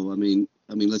education. I mean,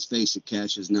 let's face it,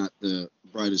 Cash is not the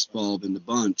brightest bulb in the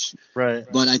bunch. Right.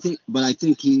 But I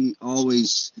think he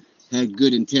always had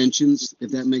good intentions, if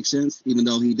that makes sense, even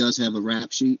though he does have a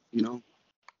rap sheet,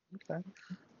 Okay.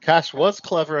 Cash was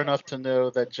clever enough to know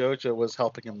that JoJo was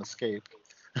helping him escape.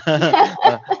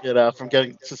 From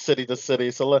getting to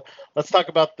city. So let's talk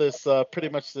about this, pretty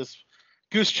much this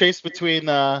goose chase between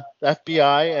the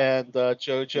FBI and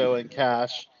JoJo and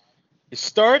Cash. You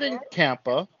start in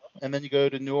Tampa, and then you go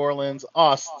to New Orleans,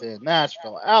 Austin,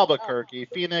 Nashville, Albuquerque,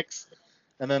 Phoenix,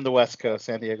 and then the West Coast,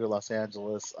 San Diego, Los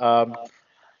Angeles.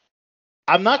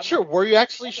 I'm not sure. Were you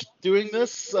actually doing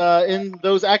this in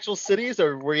those actual cities,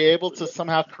 or were you able to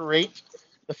somehow create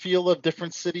the feel of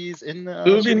different cities in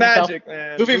movie magic,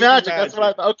 man. Movie magic. That's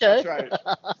what I. Okay. That's right.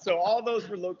 So all those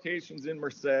were locations in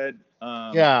Merced.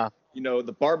 Yeah.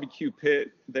 The barbecue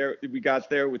pit there we got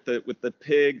there with the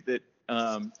pig that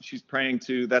she's praying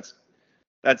to. That's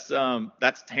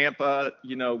Tampa.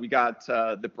 We got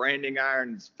the branding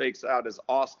iron fakes out as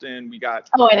Austin. We got.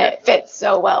 Oh, and it fits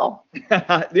so well.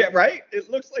 Yeah, right. It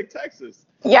looks like Texas.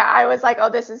 Yeah, I was like, oh,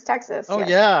 this is Texas. Oh yes.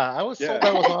 yeah, I was told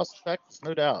that was Austin, Texas,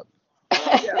 no doubt.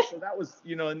 Yeah, so that was,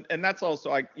 and that's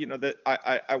also,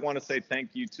 I want to say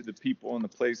thank you to the people and the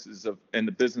places and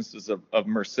the businesses of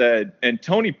Merced. And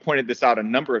Tony pointed this out a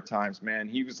number of times, man.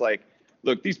 He was like,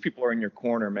 look, these people are in your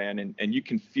corner, man, and you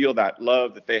can feel that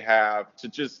love that they have to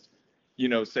just,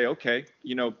 say, okay,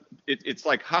 it's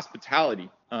like hospitality.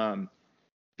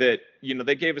 That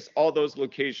they gave us all those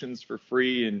locations for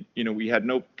free, and we had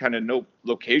no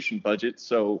location budget,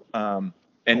 so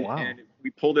and we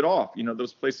pulled it off.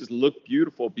 Those places look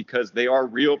beautiful because they are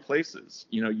real places.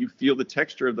 You feel the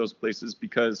texture of those places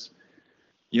because,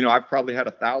 I've probably had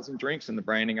 1,000 drinks in the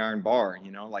Branding Iron Bar.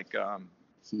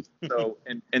 So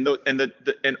and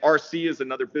RC is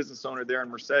another business owner there in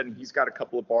Merced, and he's got a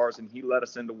couple of bars, and he let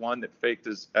us into one that faked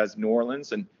as New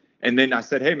Orleans, and then I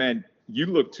said, hey man, you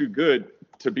look too good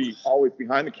to be always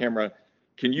behind the camera.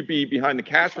 Can you be behind the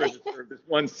cash register of this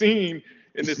one scene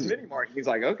in this mini mart? He's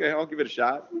like, okay, I'll give it a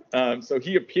shot. So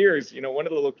he appears, one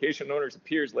of the location owners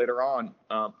appears later on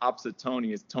opposite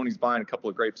Tony as Tony's buying a couple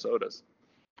of grape sodas.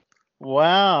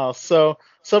 Wow. So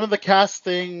some of the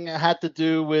casting had to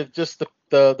do with just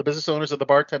the business owners or the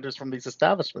bartenders from these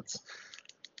establishments,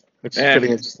 which is pretty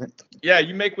interesting. Yeah,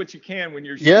 you make what you can when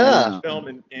you're shooting a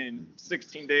film in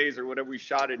 16 days or whatever we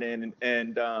shot it in.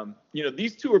 And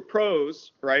these two are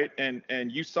pros, right?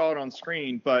 And you saw it on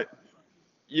screen, but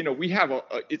we have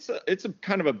it's a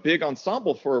kind of a big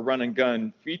ensemble for a run and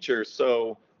gun feature.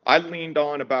 So I leaned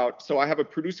on so I have a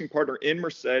producing partner in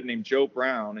Merced named Joe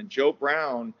Brown, and Joe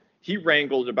Brown, he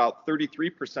wrangled about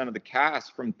 33% of the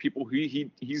cast from people who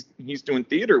he's doing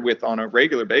theater with on a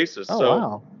regular basis. Oh, so,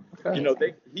 wow.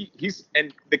 Okay. He's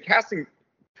and the casting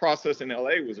process in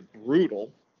LA was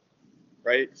brutal.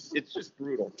 Right? It's just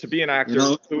brutal to be an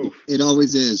actor. It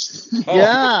always is. Oh.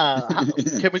 Yeah.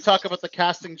 Can we talk about the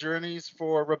casting journeys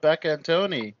for Rebecca and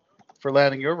Tony for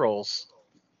landing your roles?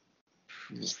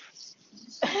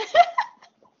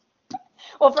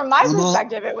 Well, from my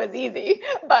perspective, it was easy,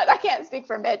 but I can't speak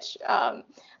for Mitch.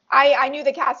 I knew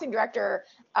the casting director,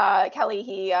 Kelly.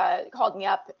 He called me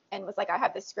up and was like, I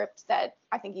have this script that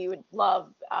I think you would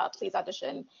love. Please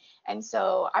audition. And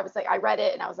so I was like, I read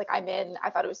it and I was like, I'm in.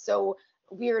 I thought it was so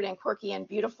weird and quirky and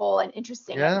beautiful and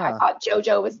interesting. Yeah. And I thought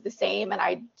JoJo was the same, and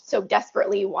I so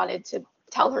desperately wanted to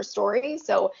tell her story.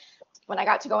 So when I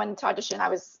got to go into audition, I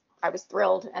was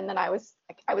thrilled, and then I was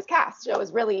cast. So it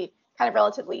was really kind of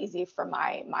relatively easy from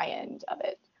my end of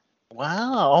it.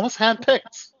 Wow, almost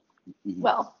handpicked.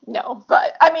 Well, no,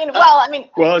 but I mean,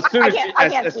 as soon as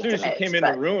as soon as she came in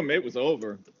the room, it was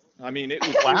over. I mean, it was,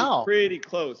 it was pretty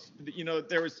close. You know,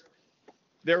 there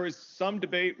was some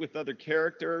debate with other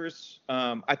characters.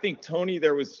 I think Tony,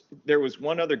 there was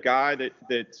one other guy that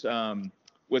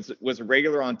was a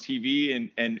regular on TV,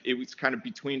 and it was kind of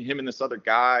between him and this other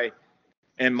guy.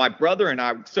 And my brother and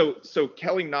I, so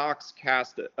Kelly Knox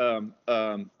cast about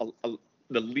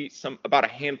a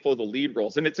handful of the lead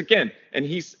roles, and it's and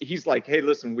he's like, hey,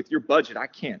 listen, with your budget, I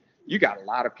can't. You got a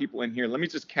lot of people in here. Let me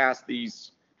just cast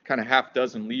these kind of half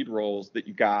dozen lead roles that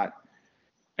you got,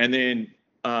 and then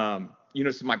you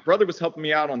know, so my brother was helping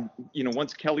me out on, you know,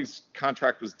 once Kelly's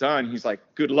contract was done, he's like,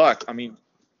 good luck. I mean,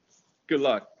 good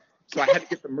luck. So I had to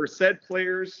get the Merced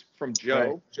players from Joe.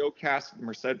 Right. Joe cast the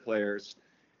Merced players.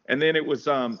 And then it was,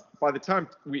 by the time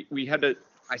we had to,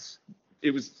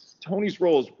 it was Tony's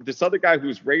roles, this other guy who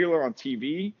was regular on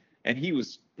TV, and he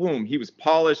was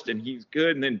polished and he's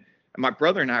good. And then my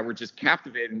brother and I were just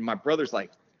captivated. And my brother's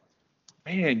like,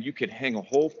 man, you could hang a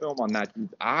whole film on that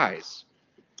dude's eyes.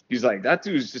 He's like, that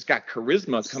dude's just got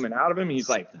charisma coming out of him. He's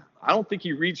like, I don't think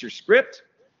he reads your script,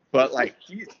 but like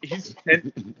he's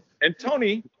and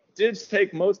Tony did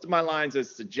take most of my lines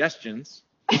as suggestions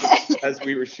as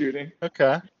we were shooting.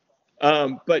 Okay.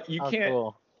 But you can't.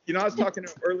 Cool. You know, I was talking to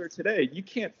him earlier today. You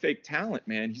can't fake talent,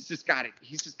 man. He's just got it.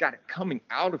 He's just got it coming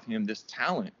out of him. This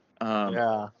talent.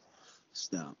 Yeah.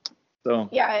 Stop. So.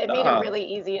 Yeah, it made it really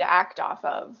easy to act off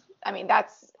of. I mean,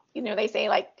 that's, you know, they say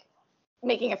like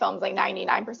making a film is like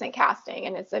 99% casting,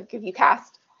 and it's like if you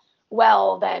cast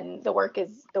well, then the work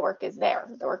is there.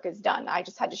 The work is done. I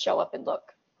just had to show up and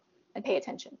look and pay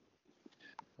attention.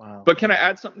 Wow. But can I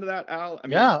add something to that, Al? I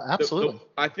mean, yeah, absolutely.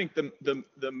 I think the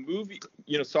movie,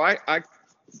 you know, so I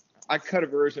cut a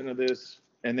version of this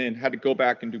and then had to go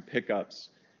back and do pickups.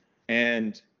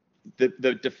 And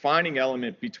the defining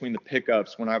element between the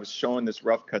pickups, when I was showing this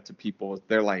rough cut to people,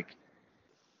 they're like,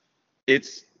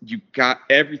 you got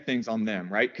everything's on them,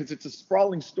 right? Because it's a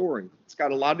sprawling story. It's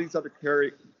got a lot of these other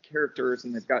characters,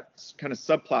 and they've got kind of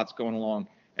subplots going along.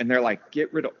 And they're like,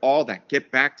 get rid of all that, get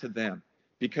back to them,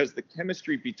 because the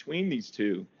chemistry between these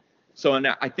two. So, and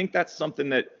I think that's something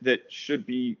that should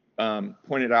be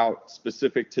pointed out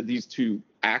specific to these two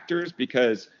actors,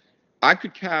 because I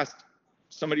could cast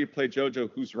somebody to play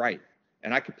JoJo who's right,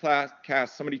 and I could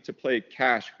cast somebody to play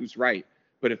Cash who's right.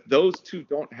 But if those two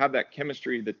don't have that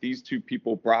chemistry that these two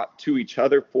people brought to each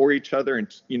other, for each other,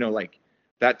 and, you know, like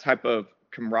that type of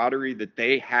camaraderie that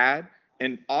they had,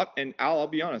 and I'll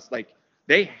be honest, like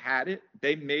they had it,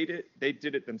 they made it, they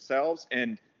did it themselves,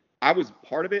 and I was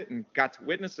part of it and got to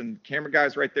witness, and camera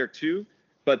guys right there too.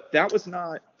 But that was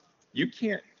not, you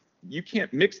can't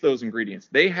mix those ingredients.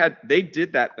 They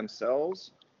did that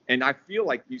themselves. And I feel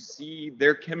like you see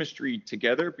their chemistry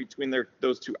together between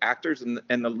those two actors, and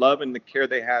the love and the care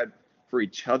they had for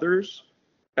each other's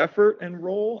effort and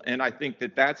role. And I think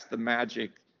that's the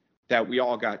magic that we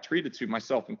all got treated to,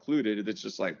 myself included. It's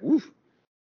just like, woof,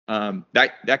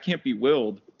 that can't be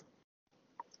willed.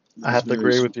 I have to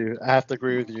agree with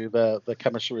you. The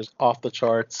chemistry is off the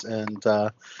charts, and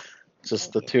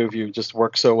just the two of you just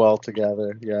work so well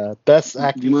together. Yeah, best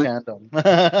acting tandem.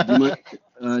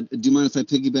 Do you mind if I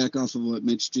piggyback off of what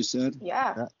Mitch just said?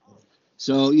 Yeah.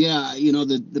 So yeah, you know,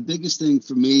 the biggest thing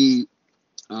for me,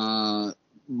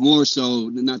 more so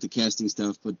not the casting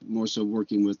stuff, but more so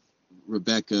working with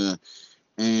Rebecca,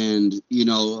 and you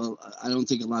know, I don't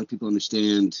think a lot of people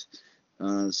understand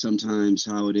sometimes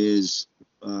how it is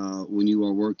when you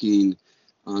are working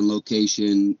on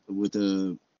location with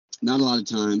not a lot of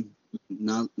time,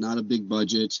 not a big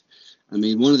budget. I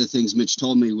mean, one of the things Mitch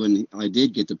told me when I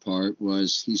did get the part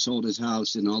was he sold his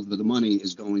house and all of the money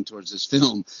is going towards this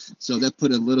film. So that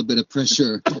put a little bit of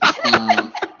pressure.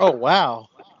 Oh, wow.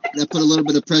 That put a little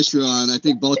bit of pressure on, I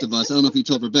think, both of us. I don't know if he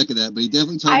told Rebecca that, but he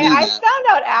definitely told me that. I found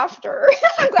out after.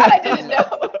 I'm glad I didn't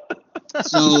know.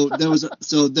 So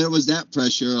there was that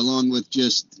pressure along with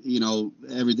just, you know,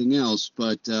 everything else.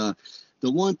 But the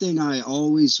one thing I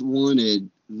always wanted,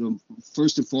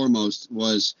 first and foremost,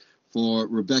 was for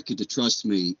Rebecca to trust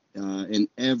me in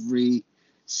every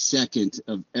second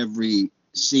of every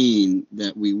scene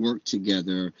that we worked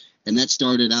together. And that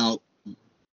started out,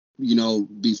 you know,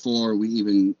 before we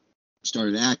even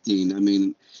started acting. I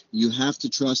mean, you have to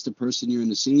trust the person you're in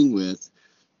the scene with,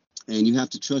 and you have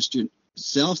to trust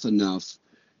yourself enough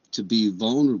to be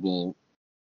vulnerable,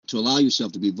 to allow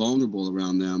yourself to be vulnerable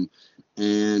around them.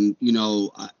 And, you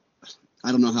know,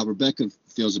 I don't know how Rebecca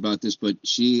feels about this, but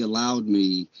she allowed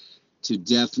me to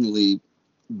definitely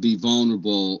be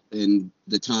vulnerable in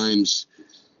the times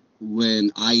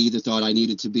when I either thought I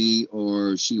needed to be,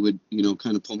 or she would, you know,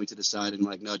 kind of pull me to the side and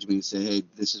like nudge me and say, hey,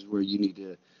 this is where you need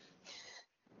to,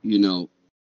 you know,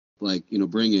 like, you know,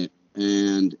 bring it.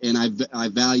 And I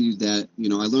valued that. You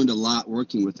know, I learned a lot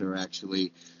working with her,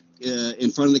 actually,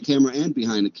 in front of the camera and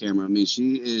behind the camera. I mean,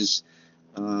 she is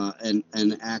an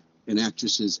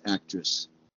actress's actress,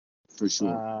 for sure.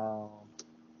 Wow.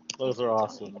 Those are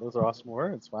awesome. Those are awesome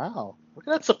words. Wow. Look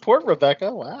at that support,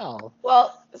 Rebecca. Wow.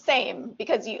 Well, same,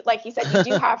 because you, like you said,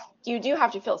 you do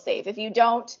have to feel safe. If you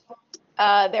don't,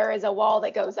 there is a wall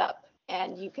that goes up,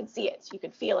 and you can see it, you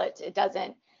can feel it. It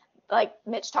doesn't, like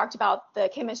Mitch talked about the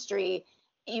chemistry.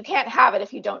 You can't have it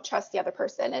if you don't trust the other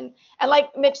person. And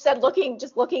like Mitch said,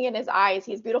 just looking in his eyes,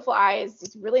 he has beautiful eyes,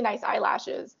 these really nice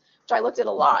eyelashes, which I looked at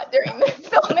a lot during the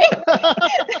filming.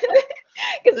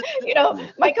 Because, you know,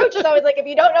 my coach is always like, if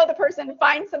you don't know the person,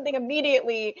 find something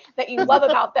immediately that you love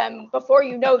about them before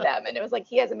you know them. And it was like,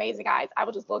 he has amazing eyes. I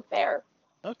will just look there.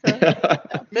 Okay.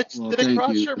 Mitch, did it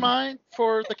cross your mind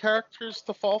for the characters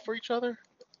to fall for each other?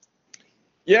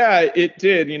 Yeah, it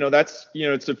did. You know, that's, you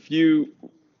know, it's a few.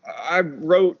 I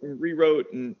wrote and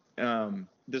rewrote and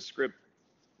this script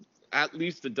at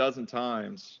least a dozen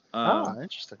times.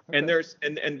 Interesting. Okay. And there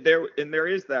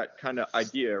is that kind of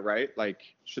idea, right? Like,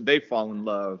 should they fall in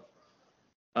love?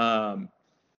 I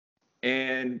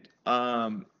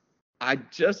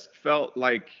just felt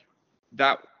like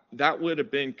that would have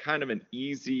been kind of an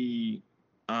easy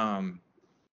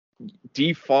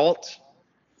default.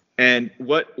 And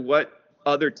what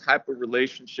other type of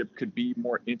relationship could be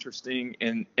more interesting?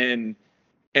 And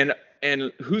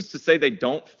who's to say they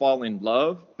don't fall in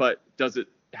love, but does it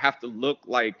have to look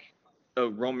like a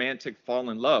romantic fall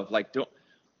in love? Like,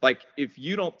 if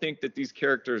you don't think that these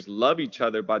characters love each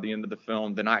other by the end of the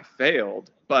film, then I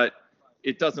failed. But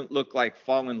it doesn't look like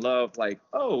fall in love, like,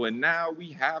 oh, and now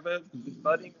we have a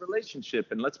budding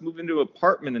relationship and let's move into an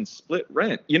apartment and split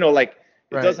rent. You know, like,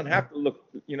 it Right. doesn't have to look,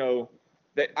 you know,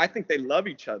 I think they love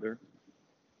each other.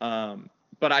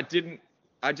 But I didn't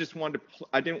want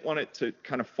it to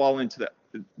kind of fall into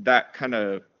that kind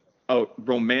of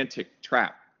romantic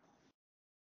trap.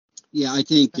 Yeah, I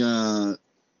think,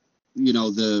 you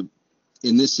know,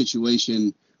 in this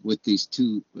situation with these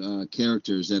two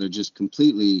characters that are just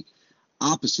completely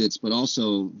opposites, but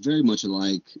also very much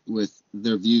alike with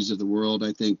their views of the world.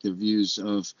 I think their views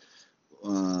of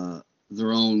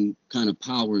their own kind of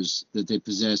powers that they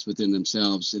possess within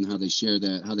themselves and how they share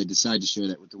that, how they decide to share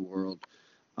that with the world.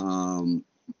 And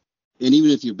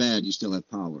even if you're bad, you still have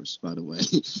powers, by the way,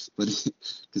 but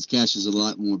because Cash is a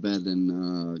lot more bad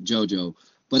than JoJo.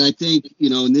 But I think, you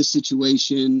know, in this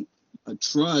situation,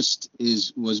 trust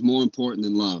was more important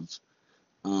than love.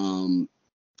 And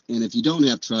if you don't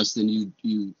have trust, then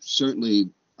you certainly,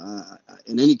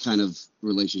 in any kind of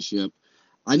relationship,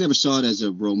 I never saw it as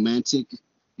a romantic,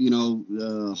 you know,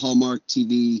 Hallmark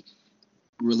TV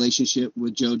relationship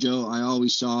with JoJo. I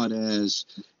always saw it as,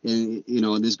 and, you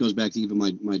know, and this goes back to even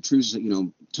my true, you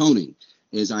know, Tony,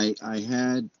 is I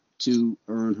had to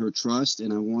earn her trust,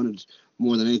 and I wanted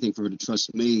more than anything for her to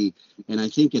trust me. And I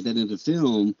think at the end of the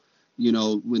film, you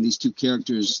know, when these two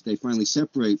characters, they finally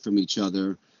separate from each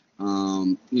other,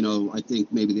 you know, I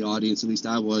think maybe the audience, at least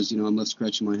I was, you know, I'm left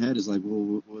scratching my head, is like,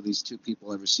 well, will these two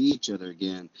people ever see each other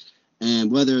again?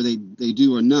 And whether they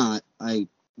do or not, I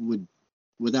would,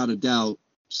 without a doubt,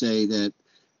 say that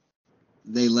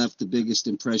they left the biggest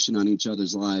impression on each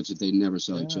other's lives if they never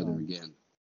saw each other again.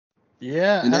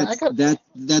 Yeah, and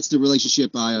that's the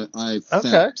relationship I felt.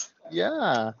 Okay.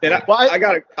 Yeah. And I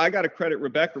gotta credit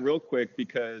Rebecca real quick,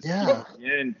 because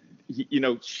and you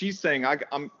know, she's saying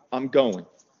I'm going,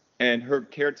 and her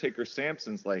caretaker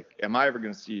Samson's like, am I ever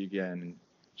gonna see you again? And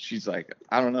she's like,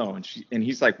 I don't know. And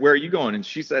he's like, where are you going? And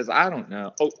she says, I don't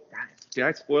know. Oh, did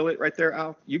I spoil it right there,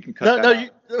 Al? You can cut that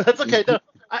out. That's okay. No,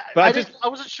 But I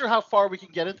wasn't sure how far we can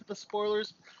get into the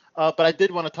spoilers, but I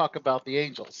did want to talk about the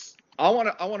Angels.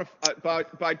 But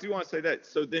I do want to say that.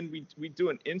 So then we do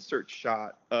an insert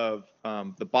shot of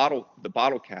the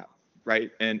bottle cap,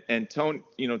 right? And Tony,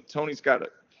 you know, Tony's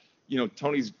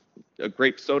a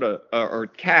grape soda, or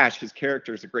Cash, his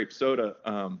character, is a grape soda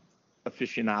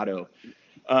aficionado.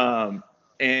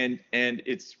 And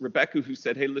it's Rebecca who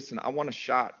said, hey, listen, I want a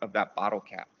shot of that bottle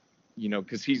cap, you know,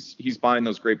 because he's buying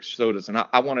those grape sodas, and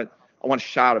I want a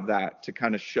shot of that to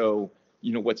kind of show,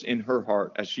 you know, what's in her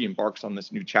heart as she embarks on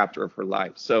this new chapter of her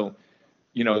life. So,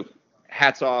 you know,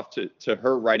 hats off to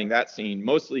her writing that scene.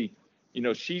 Mostly, you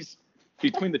know, she's,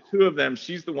 between the two of them,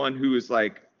 she's the one who is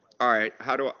like, all right,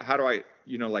 how do I,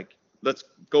 you know, like, let's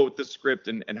go with this script,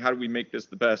 and how do we make this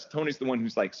the best? Tony's the one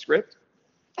who's like, script?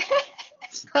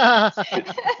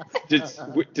 Did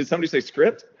somebody say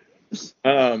script?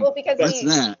 Well, because What's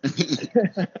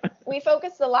that? we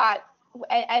focused a lot,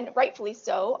 and rightfully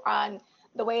so, on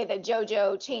the way that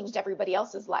JoJo changed everybody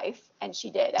else's life, and she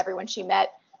did. Everyone she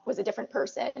met was a different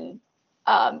person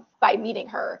by meeting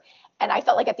her, and I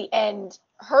felt like at the end,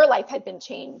 her life had been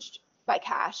changed by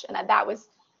Cash, and that was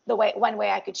the one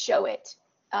way I could show it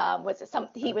was that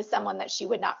he was someone that she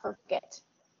would not forget,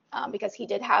 because he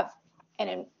did have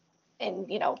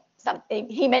something.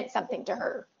 He meant something to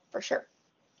her for sure.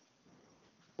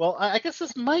 Well, I guess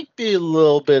this might be a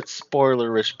little bit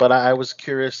spoilerish, but I was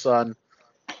curious on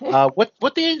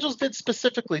what the Angels did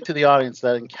specifically to the audience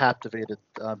that captivated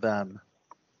them,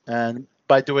 and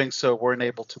by doing so, weren't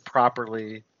able to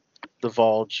properly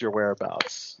divulge your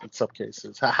whereabouts in some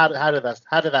cases. How did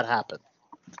that happen?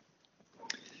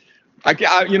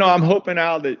 I'm hoping,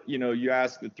 Al, that you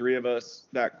ask the three of us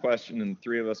that question, and the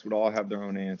three of us would all have their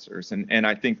own answers, and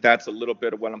I think that's a little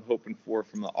bit of what I'm hoping for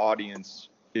from the audience.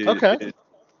 Okay.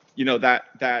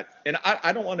 That, and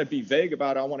I don't want to be vague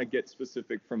about it. I want to get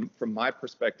specific from my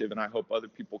perspective, and I hope other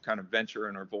people kind of venture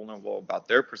and are vulnerable about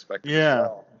their perspective. Yeah. As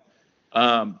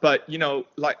well. But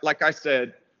like I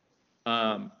said,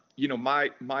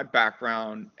 my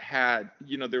background had,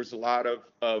 there's a lot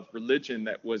of religion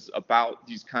that was about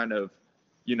these kind of,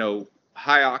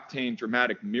 high octane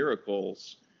dramatic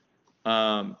miracles.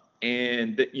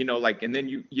 And that, and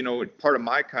then part of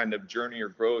my kind of journey or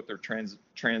growth or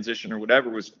transition or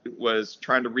whatever was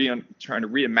trying to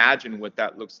reimagine what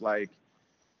that looks like,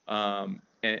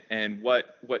 and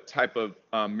what type of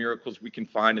miracles we can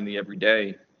find in the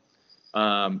everyday.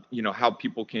 How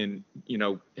people can,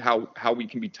 how we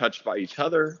can be touched by each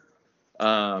other,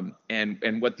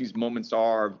 and what these moments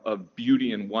are of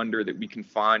beauty and wonder that we can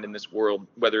find in this world,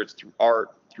 whether it's through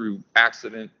art, through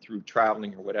accident, through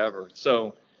traveling or whatever.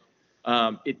 So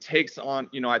it takes on,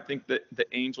 I think that the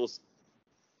Angels,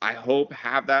 I hope,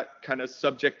 have that kind of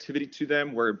subjectivity to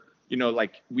them where,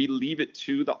 we leave it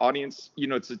to the audience.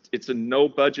 It's a no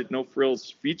budget, no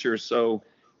frills feature. So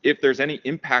if there's any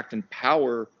impact and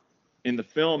power in the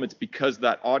film, it's because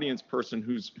that audience person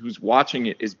who's watching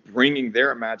it is bringing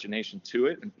their imagination to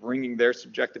it and bringing their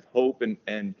subjective hope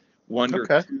and wonder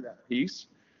to that piece.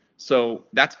 So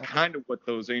that's kind of what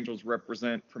those Angels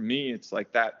represent for me. It's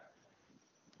like that,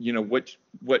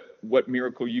 what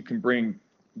miracle you can bring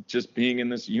just being in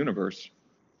this universe.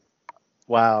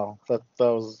 Wow, that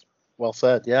was well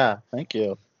said. Yeah, thank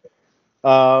you.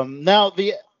 Now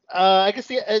I guess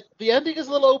the ending is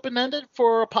a little open-ended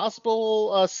for a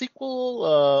possible sequel,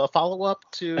 a follow-up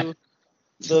to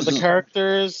the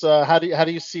characters. How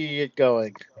do you see it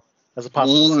going as a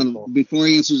possible hold sequel? on, before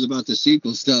he answers about the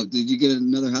sequel stuff, did you get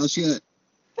another house yet?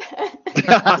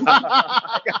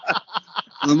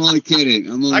 I'm only kidding.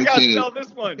 I gotta tell this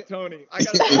one, Tony.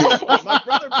 My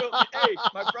brother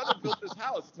built this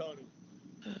house, Tony.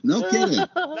 No kidding.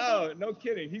 No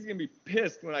kidding. He's gonna be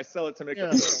pissed when I sell it to make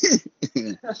a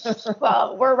film.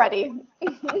 Well, we're ready.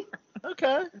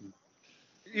 Okay.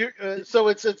 So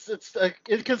it's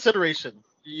in consideration.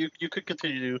 You could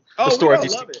continue the story.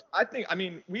 We'd all love it. I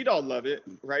mean, we'd all love it,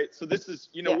 right? So this is,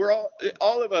 we're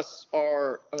all of us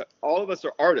are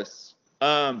artists.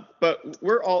 But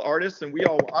we're all artists, and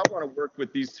I want to work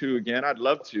with these two again. I'd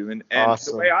love to. And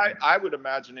awesome. The way I would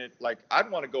imagine it, like,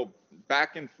 I'd want to go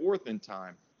back and forth in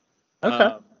time.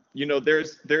 Okay.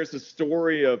 There's a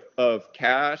story of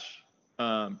Cash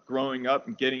growing up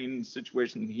and getting in the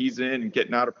situation he's in and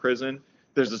getting out of prison.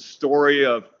 There's a story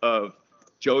of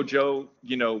JoJo,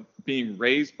 being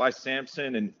raised by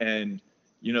Samson and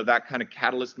that kind of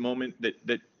catalyst moment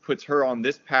that puts her on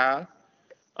this path.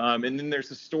 And then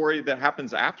there's a story that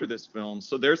happens after this film.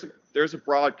 So there's a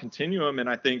broad continuum, and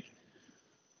I think,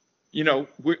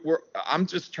 I'm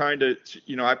just trying to,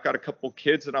 I've got a couple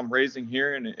kids that I'm raising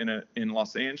here in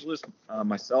Los Angeles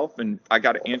myself, and I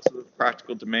got to answer the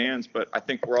practical demands. But I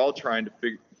think we're all trying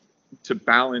to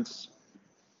balance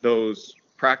those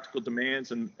practical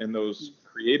demands and those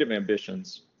creative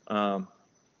ambitions.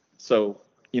 So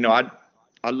I'd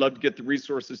love to get the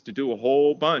resources to do a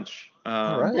whole bunch.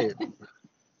 All right.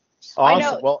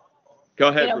 Awesome. Well, go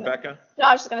ahead, Rebecca. No,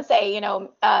 I was just going to say,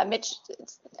 Mitch,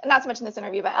 not so much in this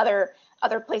interview, but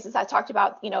other places I talked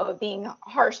about, being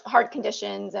hard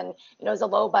conditions and, it was a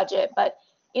low budget. But,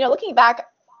 looking back,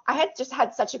 I had just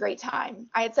had such a great time.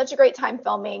 I had such a great time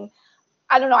filming.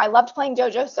 I don't know. I loved playing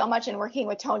JoJo so much and working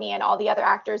with Tony and all the other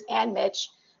actors and Mitch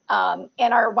and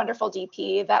our wonderful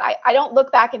DP that I don't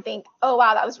look back and think, oh,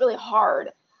 wow, that was really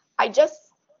hard. I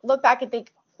just look back and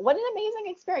think, what an amazing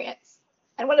experience.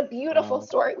 And what a beautiful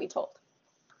story we told.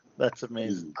 That's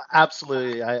amazing.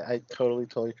 Absolutely. I totally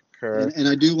concur. And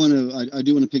I do want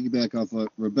to piggyback off what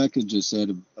Rebecca just said.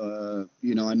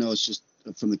 You know, I know it's just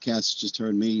from the cast, just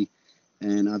heard me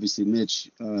and obviously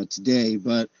Mitch today,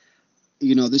 but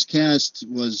you know, this cast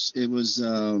was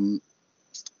a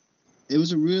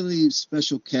really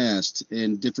special cast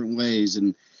in different ways.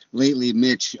 And lately,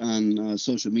 Mitch on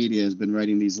social media has been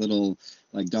writing these little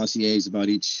like dossiers about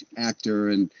each actor,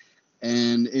 and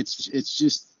it's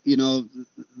just, you know,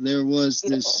 there was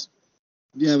this,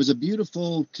 it was a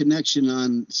beautiful connection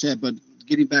on set. But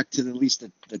getting back to at least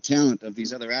the talent of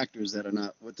these other actors that are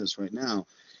not with us right now,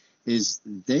 is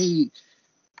they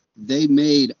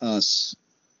made us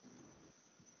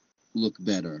look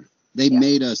better. They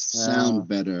made us sound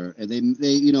better, and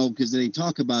they you know, because they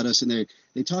talk about us, and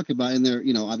they talk about, and they're,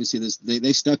 you know, obviously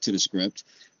they stuck to the script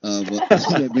of what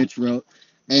that Mitch wrote,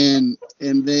 and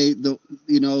they,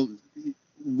 you know,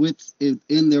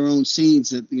 in their own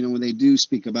scenes, that, you know, when they do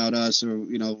speak about us, or,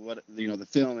 you know, what, you know, the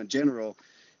film in general,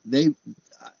 they,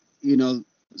 you know,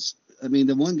 I mean,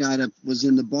 the one guy that was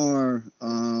in the bar,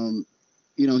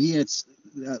 you know, he had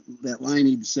that line,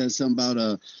 he says something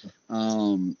about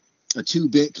a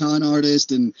 2-bit con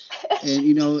artist, and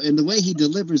you know, and the way he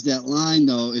delivers that line,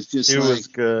 though, it's just was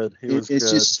good. It's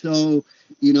just so,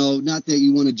 you know, not that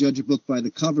you want to judge a book by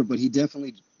the cover, but he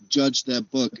definitely judged that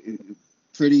book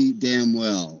pretty damn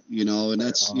well, you know. And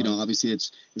that's, you know, obviously it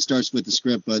starts with the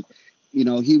script, but you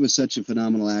know, he was such a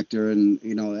phenomenal actor, and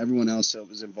you know, everyone else that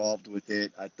was involved with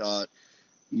it, I thought,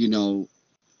 you know,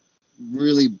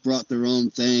 really brought their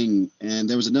own thing. And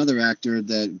there was another actor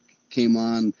that came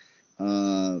on,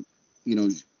 you know,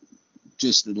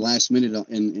 just the last minute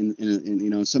in you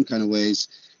know, in some kind of ways,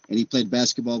 and he played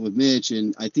basketball with Mitch,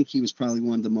 and I think he was probably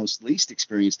one of the most least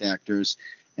experienced actors.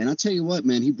 And I'll tell you what,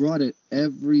 man, he brought it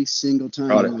every single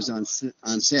time he was on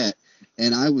set,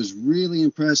 and I was really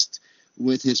impressed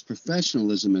with his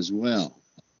professionalism as well.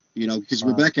 You know, because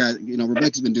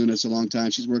Rebecca's been doing this a long time.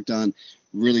 She's worked on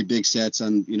really big sets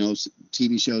on, you know,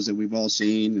 TV shows that we've all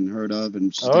seen and heard of,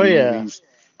 and she's done movies.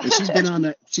 And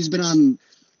she's been on,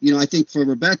 you know, I think for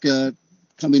Rebecca,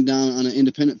 coming down on an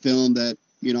independent film that,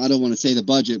 you know, I don't want to say the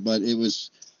budget, but it was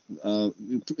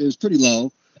pretty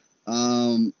low,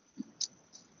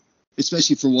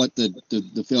 especially for what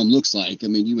the film looks like. I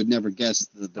mean, you would never guess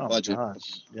the budget,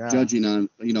 judging on,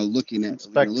 you know, looking at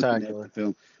the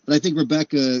film. But I think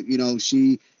Rebecca, you know,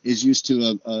 she is used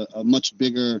to a much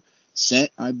bigger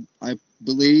set, I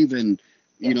believe, and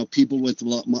you know, people with a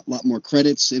lot more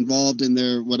credits involved in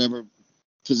their whatever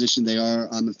position they are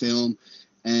on the film.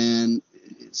 And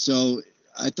so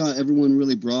I thought everyone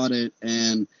really brought it.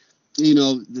 And you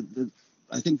know,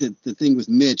 I think that the thing with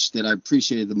Mitch that I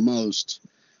appreciated the most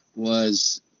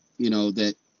was, you know,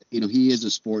 that, you know, he is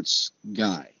a sports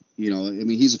guy. You know, I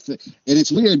mean, and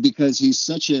it's weird because he's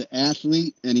such an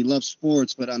athlete and he loves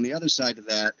sports, but on the other side of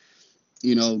that,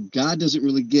 you know, God doesn't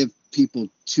really give people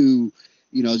two,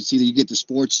 you know, it's either you get the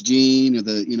sports gene or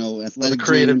the, you know, athletic the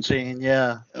creative gene,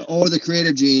 or the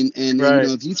creative gene. And you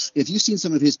know, if you've seen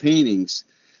some of his paintings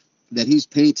that he's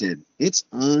painted, it's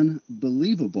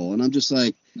unbelievable. And I'm just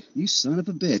like, you son of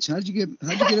a bitch, how'd you get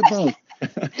it both?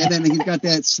 And then he's got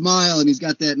that smile, and he's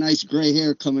got that nice gray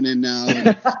hair coming in now.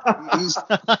 And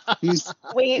we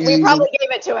probably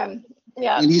gave it to him.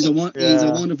 Yeah. And he's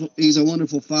a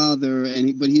wonderful father,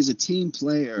 but he's a team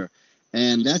player,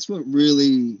 and that's what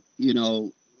really, you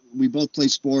know, we both play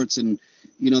sports, and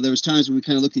you know, there was times when we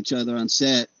kind of looked at each other on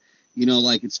set, you know,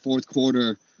 like it's fourth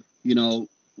quarter, you know,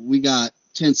 we got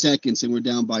 10 seconds and we're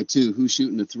down by 2. Who's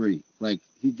shooting the 3? Like,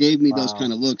 he gave me those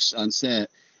kind of looks on set.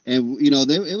 And, you know,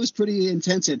 it was pretty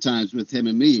intense at times with him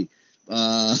and me.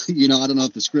 You know, I don't know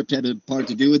if the script had a part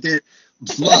to do with it,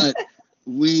 but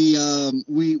we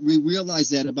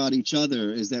realized that about each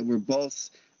other, is that we're both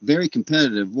very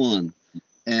competitive,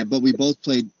 but we both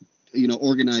played, you know,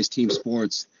 organized team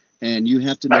sports, and you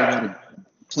have to know how to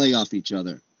play off each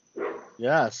other.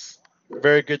 Yes.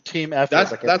 Very good team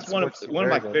effort. That's one of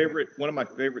my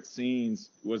favorite scenes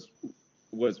was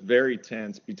very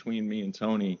tense between me and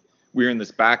Tony. We were in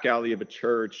this back alley of a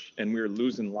church, and we were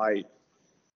losing light.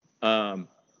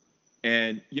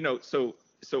 And you know, so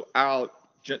Al,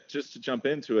 just to jump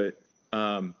into it,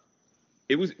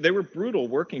 they were brutal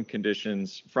working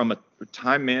conditions from a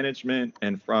time management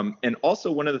and also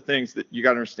one of the things that you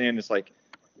got to understand is, like,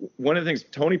 one of the things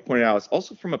Tony pointed out is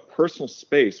also from a personal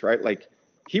space, right? Like,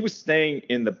 he was staying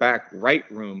in the back right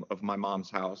room of my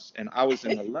mom's house, and I was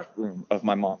in the left room of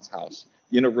my mom's house.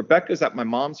 You know, Rebecca's at my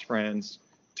mom's friend's,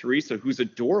 Teresa, who's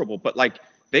adorable, but like,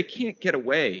 they can't get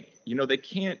away. You know, they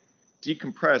can't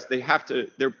decompress.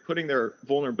 They're putting their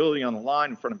vulnerability on the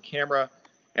line in front of camera.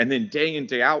 And then day in,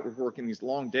 day out, we're working these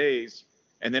long days.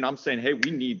 And then I'm saying, hey,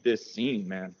 we need this scene,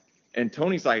 man. And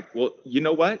Tony's like, well, you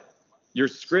know what? Your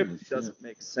script doesn't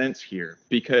make sense here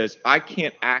because I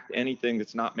can't act anything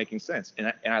that's not making sense.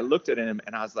 And I looked at him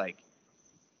and I was like,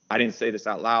 I didn't say this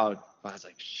out loud, but I was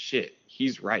like, shit,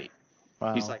 he's right.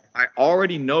 Wow. He's like, I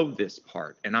already know this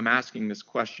part and I'm asking this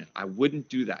question. I wouldn't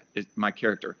do that. It's my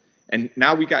character. And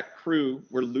now we got crew.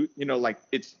 We're, you know, like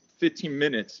it's 15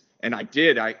 minutes. And I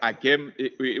gave him,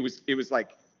 it was like,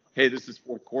 hey, this is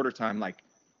fourth quarter time. Like,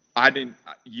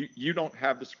 you don't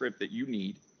have the script that you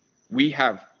need. We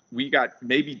got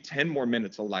maybe 10 more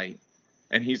minutes of light.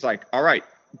 And he's like, all right,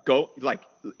 go. Like,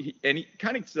 and he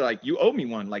kind of said, like, you owe me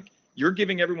one. Like, you're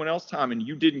giving everyone else time and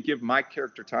you didn't give my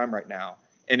character time right now.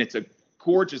 And it's a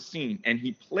gorgeous scene. And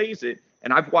he plays it.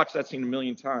 And I've watched that scene a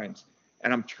million times.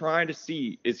 And I'm trying to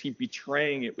see, is he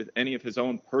betraying it with any of his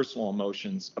own personal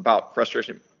emotions about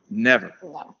frustration? Never.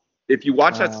 No. If you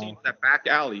watch that scene in that back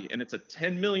alley, and it's a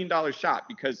 $10 million shot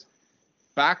because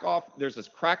back off, there's this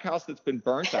crack house that's been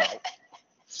burnt out.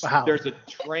 Wow. There's a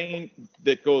train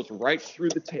that goes right through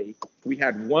the take. We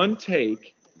had one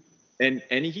take, and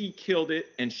he killed it,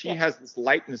 and she has this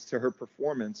lightness to her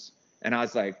performance. And I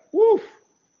was like, whoo,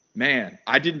 man,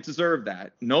 I didn't deserve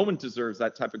that. No one deserves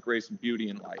that type of grace and beauty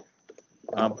in life.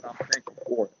 But I'm thankful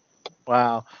for it.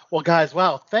 Wow. Well, guys,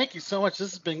 wow. Thank you so much.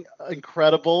 This has been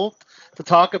incredible to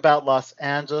talk about Los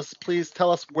Angeles. Please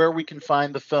tell us where we can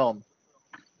find the film.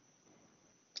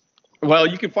 Well,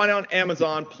 you can find it on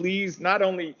Amazon. Please not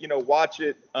only, watch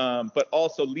it, but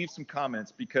also leave some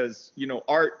comments because,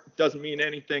 art doesn't mean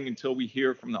anything until we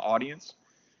hear from the audience.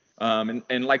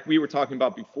 And like we were talking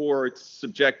about before, it's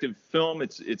subjective film.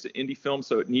 It's an indie film,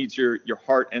 so it needs your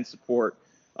heart and support.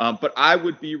 But I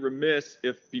would be remiss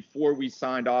if before we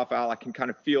signed off, Al, I can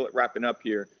kind of feel it wrapping up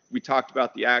here. We talked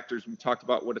about the actors. We talked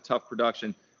about what a tough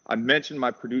production. I mentioned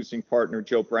my producing partner,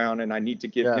 Joe Brown, and I need to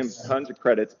give him tons of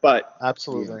credits. But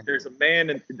absolutely, there's a man,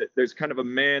 and there's kind of a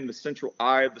man, the central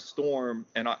eye of the storm,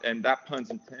 and that pun's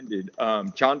intended.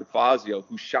 John DeFazio,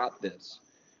 who shot this,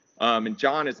 and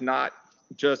John is not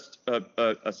just a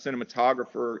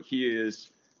cinematographer. He is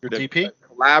your DP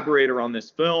collaborator on this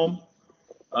film.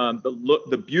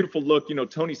 The beautiful look,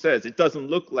 Tony says it doesn't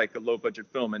look like a low budget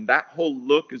film, and that whole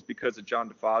look is because of John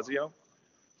DeFazio.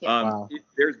 Wow.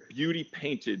 There's beauty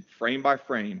painted frame by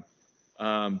frame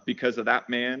because of that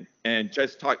man. And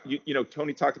just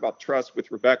Tony talked about trust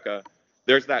with Rebecca.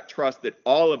 There's that trust that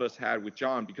all of us had with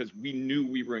John because we knew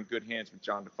we were in good hands with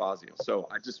John DeFazio. So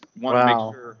I just want to make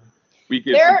sure we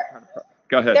give some kind of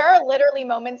go ahead. There are literally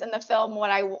moments in the film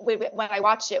when I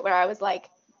watched it where I was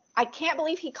like, I can't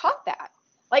believe he caught that.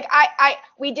 Like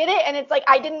we did it and it's like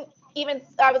I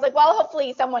was like, well,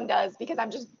 hopefully someone does because I'm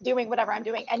just doing whatever I'm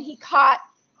doing. And he caught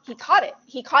it.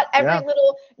 He caught every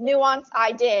little nuance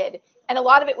I did. And a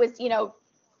lot of it was,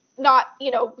 not,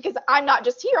 because I'm not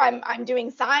just here. I'm doing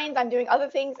signs, I'm doing other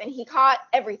things, and he caught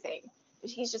everything.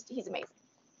 He's amazing.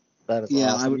 That is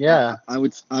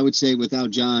awesome. I would say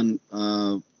without John,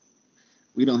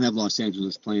 we don't have Los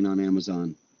Angeles playing on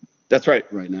Amazon. That's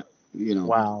right. Right now,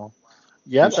 Wow.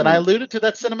 Yes, and I alluded to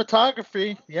that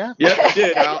cinematography. Yeah. Yeah, you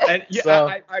did, Al. And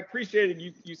I appreciated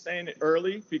you saying it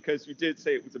early because you did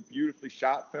say it was a beautifully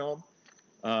shot film.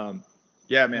 Man.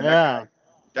 Yeah.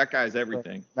 That guy's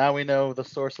everything. Now we know the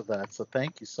source of that. So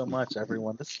thank you so much,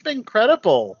 everyone. This has been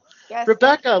incredible. Yes,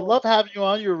 Rebecca, I love having you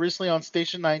on. You were recently on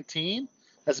Station 19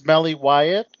 as Melly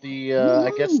Wyatt, the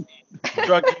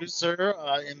drug user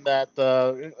in that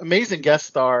amazing guest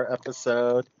star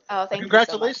episode. Oh, thank you.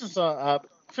 Congratulations on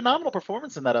phenomenal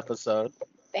performance in that episode.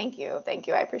 Thank you.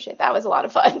 I appreciate that. It was a lot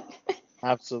of fun.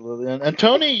 Absolutely. And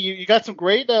Tony, you got some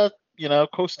great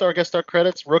co-star, guest star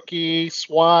credits. Rookie,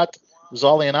 SWAT,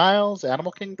 Zollian Isles,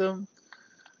 Animal Kingdom.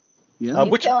 Yeah.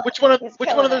 Which one of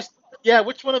those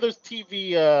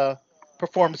TV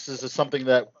performances is something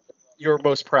that you're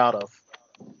most proud of?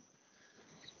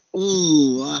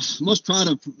 Ooh, most proud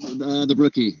of the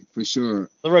Rookie for sure.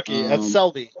 The Rookie as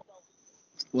Selby.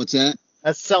 What's that?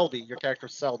 As Selby, your character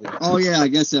Selby. Oh yeah, I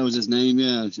guess that was his name.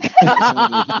 Yeah.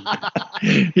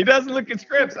 He doesn't look at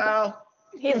scripts, Al.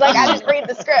 He's like, I didn't read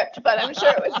the script, but I'm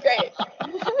sure it was great.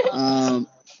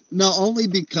 No, only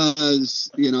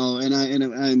because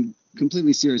and I'm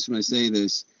completely serious when I say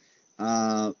this.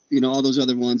 All those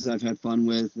other ones I've had fun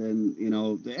with, and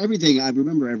everything. I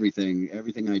remember everything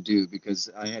I do because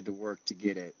I had to work to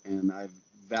get it, and I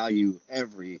value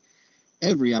every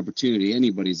opportunity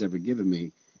anybody's ever given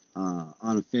me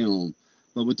on a film.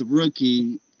 But with the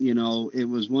Rookie, it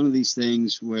was one of these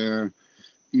things where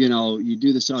you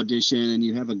do this audition and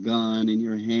you have a gun in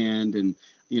your hand, and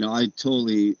I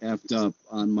totally effed up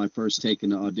on my first take in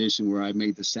the audition where I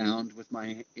made the sound with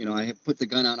my, I put the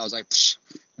gun out and I was like, psh,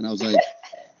 and I was like,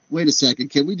 wait a second,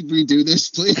 can we redo this,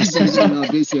 please? It was an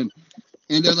audition.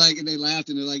 And they're like, and they laughed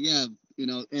and they're like, yeah,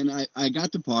 and I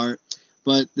got the part.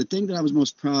 But the thing that I was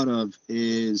most proud of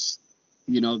is,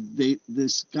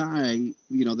 this guy,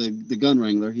 the gun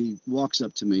wrangler, he walks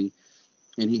up to me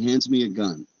and he hands me a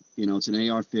gun. It's an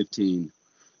AR-15.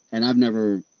 And I'm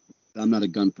not a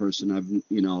gun person.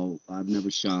 I've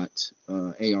never shot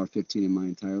AR-15 in my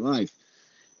entire life.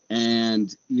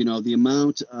 And, the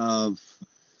amount of,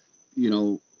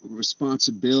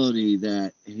 responsibility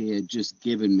that he had just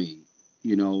given me,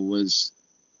 was,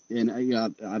 and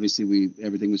obviously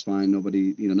everything was fine.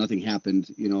 Nobody, nothing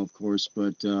happened, of course,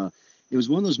 but it was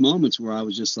one of those moments where I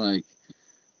was just like,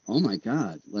 oh my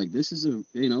God, like this is it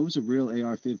was a real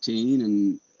AR-15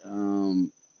 and,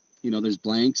 there's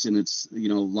blanks and it's,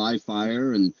 live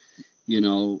fire and,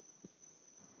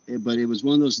 but it was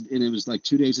one of those, and it was like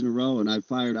 2 days in a row and I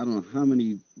fired, I don't know how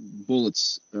many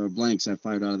bullets or blanks I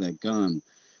fired out of that gun,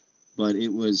 but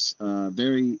it was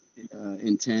very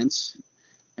intense.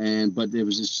 But there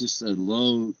was just a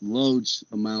loads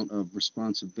amount of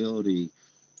responsibility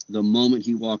the moment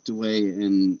he walked away,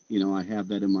 and I have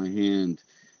that in my hand,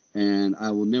 and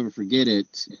I will never forget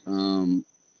it.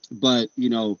 But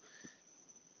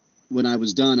when I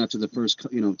was done after the first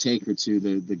take or two,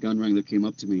 the gun wrangler came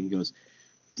up to me. He goes,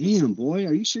 "Damn, boy,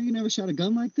 are you sure you never shot a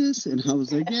gun like this?" And I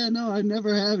was like, "Yeah, no, I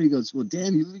never have." He goes, "Well,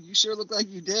 damn, you sure look like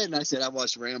you did." And I said, "I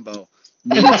watched Rambo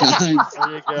many times."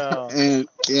 There you go. And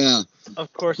yeah.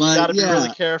 Of course, you got to be really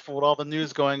careful with all the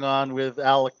news going on with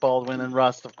Alec Baldwin and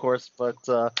Rust, of course. But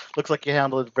looks like you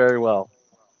handled it very well.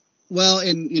 Well,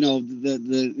 and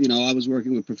I was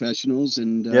working with professionals,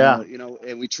 and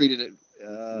and we treated it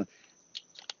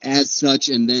as such,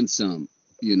 and then some.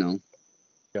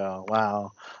 Oh,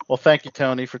 wow. Well, thank you,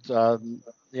 Tony, for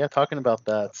talking about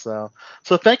that. So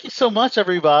thank you so much,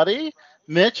 everybody.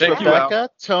 Mitch, Thank Rebecca,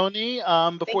 Tony.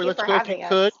 Before we let you go, if you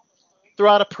could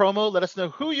throw out a promo, let us know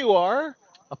who you are,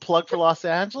 a plug for Los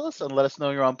Angeles, and let us know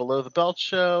you're on Below the Belt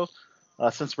show.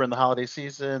 Since we're in the holiday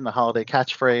season, the holiday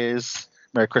catchphrase,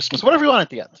 Merry Christmas, whatever you want at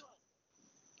the end.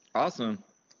 Awesome.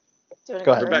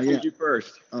 Go ahead. Rebecca, you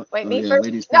first. Wait, me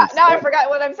first? Now I forgot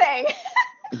what I'm saying.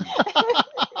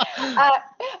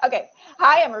 Okay.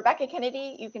 Hi, I'm Rebecca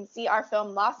Kennedy. You can see our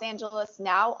film Los Angeles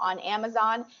now on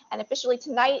Amazon, and officially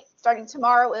tonight, starting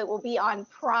tomorrow, it will be on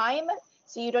Prime.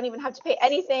 So you don't even have to pay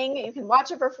anything. You can watch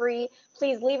it for free.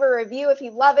 Please leave a review if you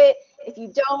love it. If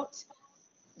you don't.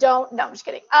 No, I'm just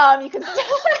kidding. You can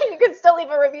still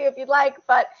leave a review if you'd like,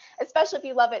 but especially if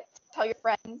you love it, tell your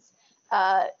friends.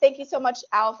 Thank you so much,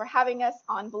 Al, for having us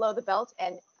on Below the Belt,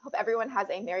 and hope everyone has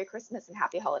a Merry Christmas and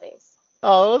Happy Holidays.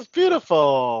 Oh, it was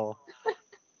beautiful.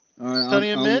 All right, Tony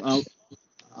and Mitch?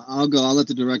 I'll go. I'll let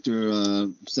the director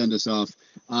send us off.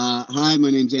 Hi,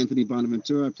 my name's Anthony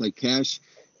Bonaventura. I play Cash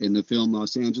in the film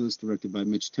Los Angeles, directed by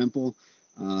Mitch Temple,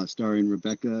 starring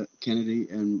Rebecca Kennedy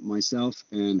and myself,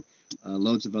 and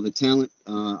loads of other talent.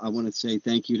 I want to say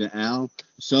thank you to Al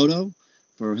Soto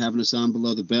for having us on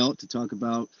Below the Belt to talk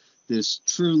about this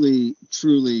truly,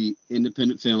 truly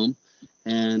independent film.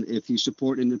 And if you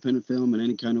support independent film in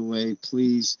any kind of way,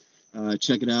 please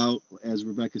check it out. As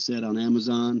Rebecca said, on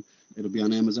Amazon. It'll be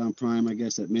on Amazon Prime, I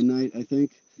guess, at midnight, I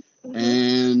think. Mm-hmm.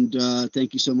 And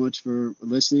thank you so much for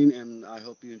listening, and I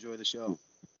hope you enjoy the show.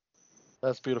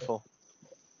 That's beautiful.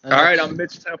 All right, I'm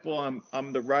Mitch Temple.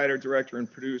 I'm the writer, director,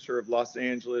 and producer of Los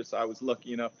Angeles. I was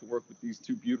lucky enough to work with these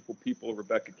two beautiful people.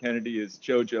 Rebecca Kennedy as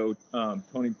JoJo,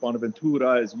 Tony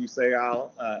Bonaventura, as you say,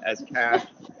 Al, as Cash.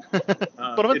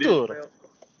 Bonaventura.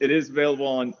 It is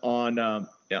available on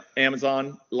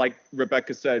Amazon. Like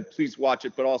Rebecca said, please watch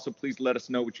it, but also please let us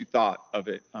know what you thought of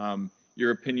it. Your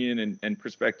opinion and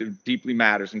perspective deeply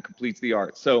matters and completes the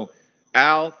art. So,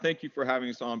 Al, thank you for having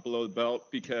us on Below the Belt,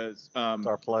 because it's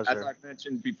our pleasure. As I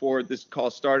mentioned before this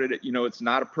call started, it's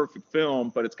not a perfect film,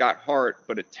 but it's got heart,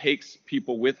 but it takes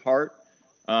people with heart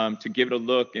to give it a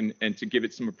look and to give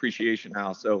it some appreciation,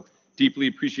 Al. So deeply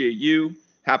appreciate you.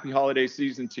 Happy holiday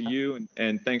season to you,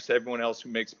 and thanks to everyone else who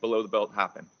makes Below the Belt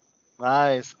happen.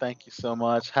 Nice. Thank you so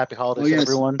much. Happy holidays,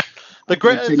 everyone. It's a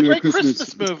great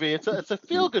Christmas movie. It's a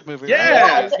feel-good movie.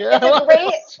 Yeah.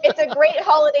 Right? It's a great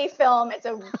holiday film. It's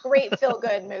a great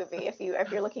feel-good movie if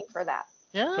you're looking for that.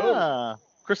 Yeah. Totally.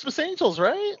 Christmas Angels,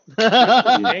 right?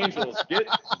 Christmas Angels.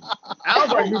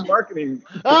 Al's our new marketing.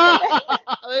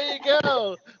 There you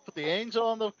go. Put the angel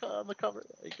on the cover.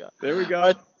 There you go. There we go. All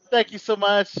right, thank you so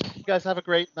much. You guys have a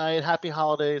great night. Happy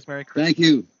holidays. Merry Christmas. Thank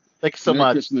you. Thank you so Merry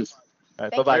much. Christmas. All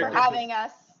right, Thank bye-bye. you for having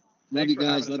us. Love you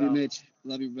guys. Love you, Mitch.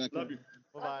 Love you, Rebecca. Love you.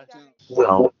 Bye-bye.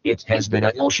 Well, it has been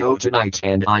a whole show tonight,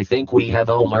 and I think we have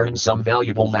all learned some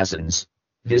valuable lessons.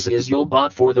 This is your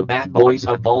bot for the Bad Boys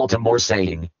of Baltimore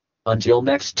saying, until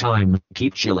next time,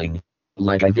 keep chilling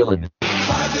like a villain.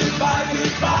 Goodbye, goodbye,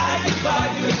 goodbye,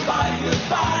 goodbye, goodbye, goodbye.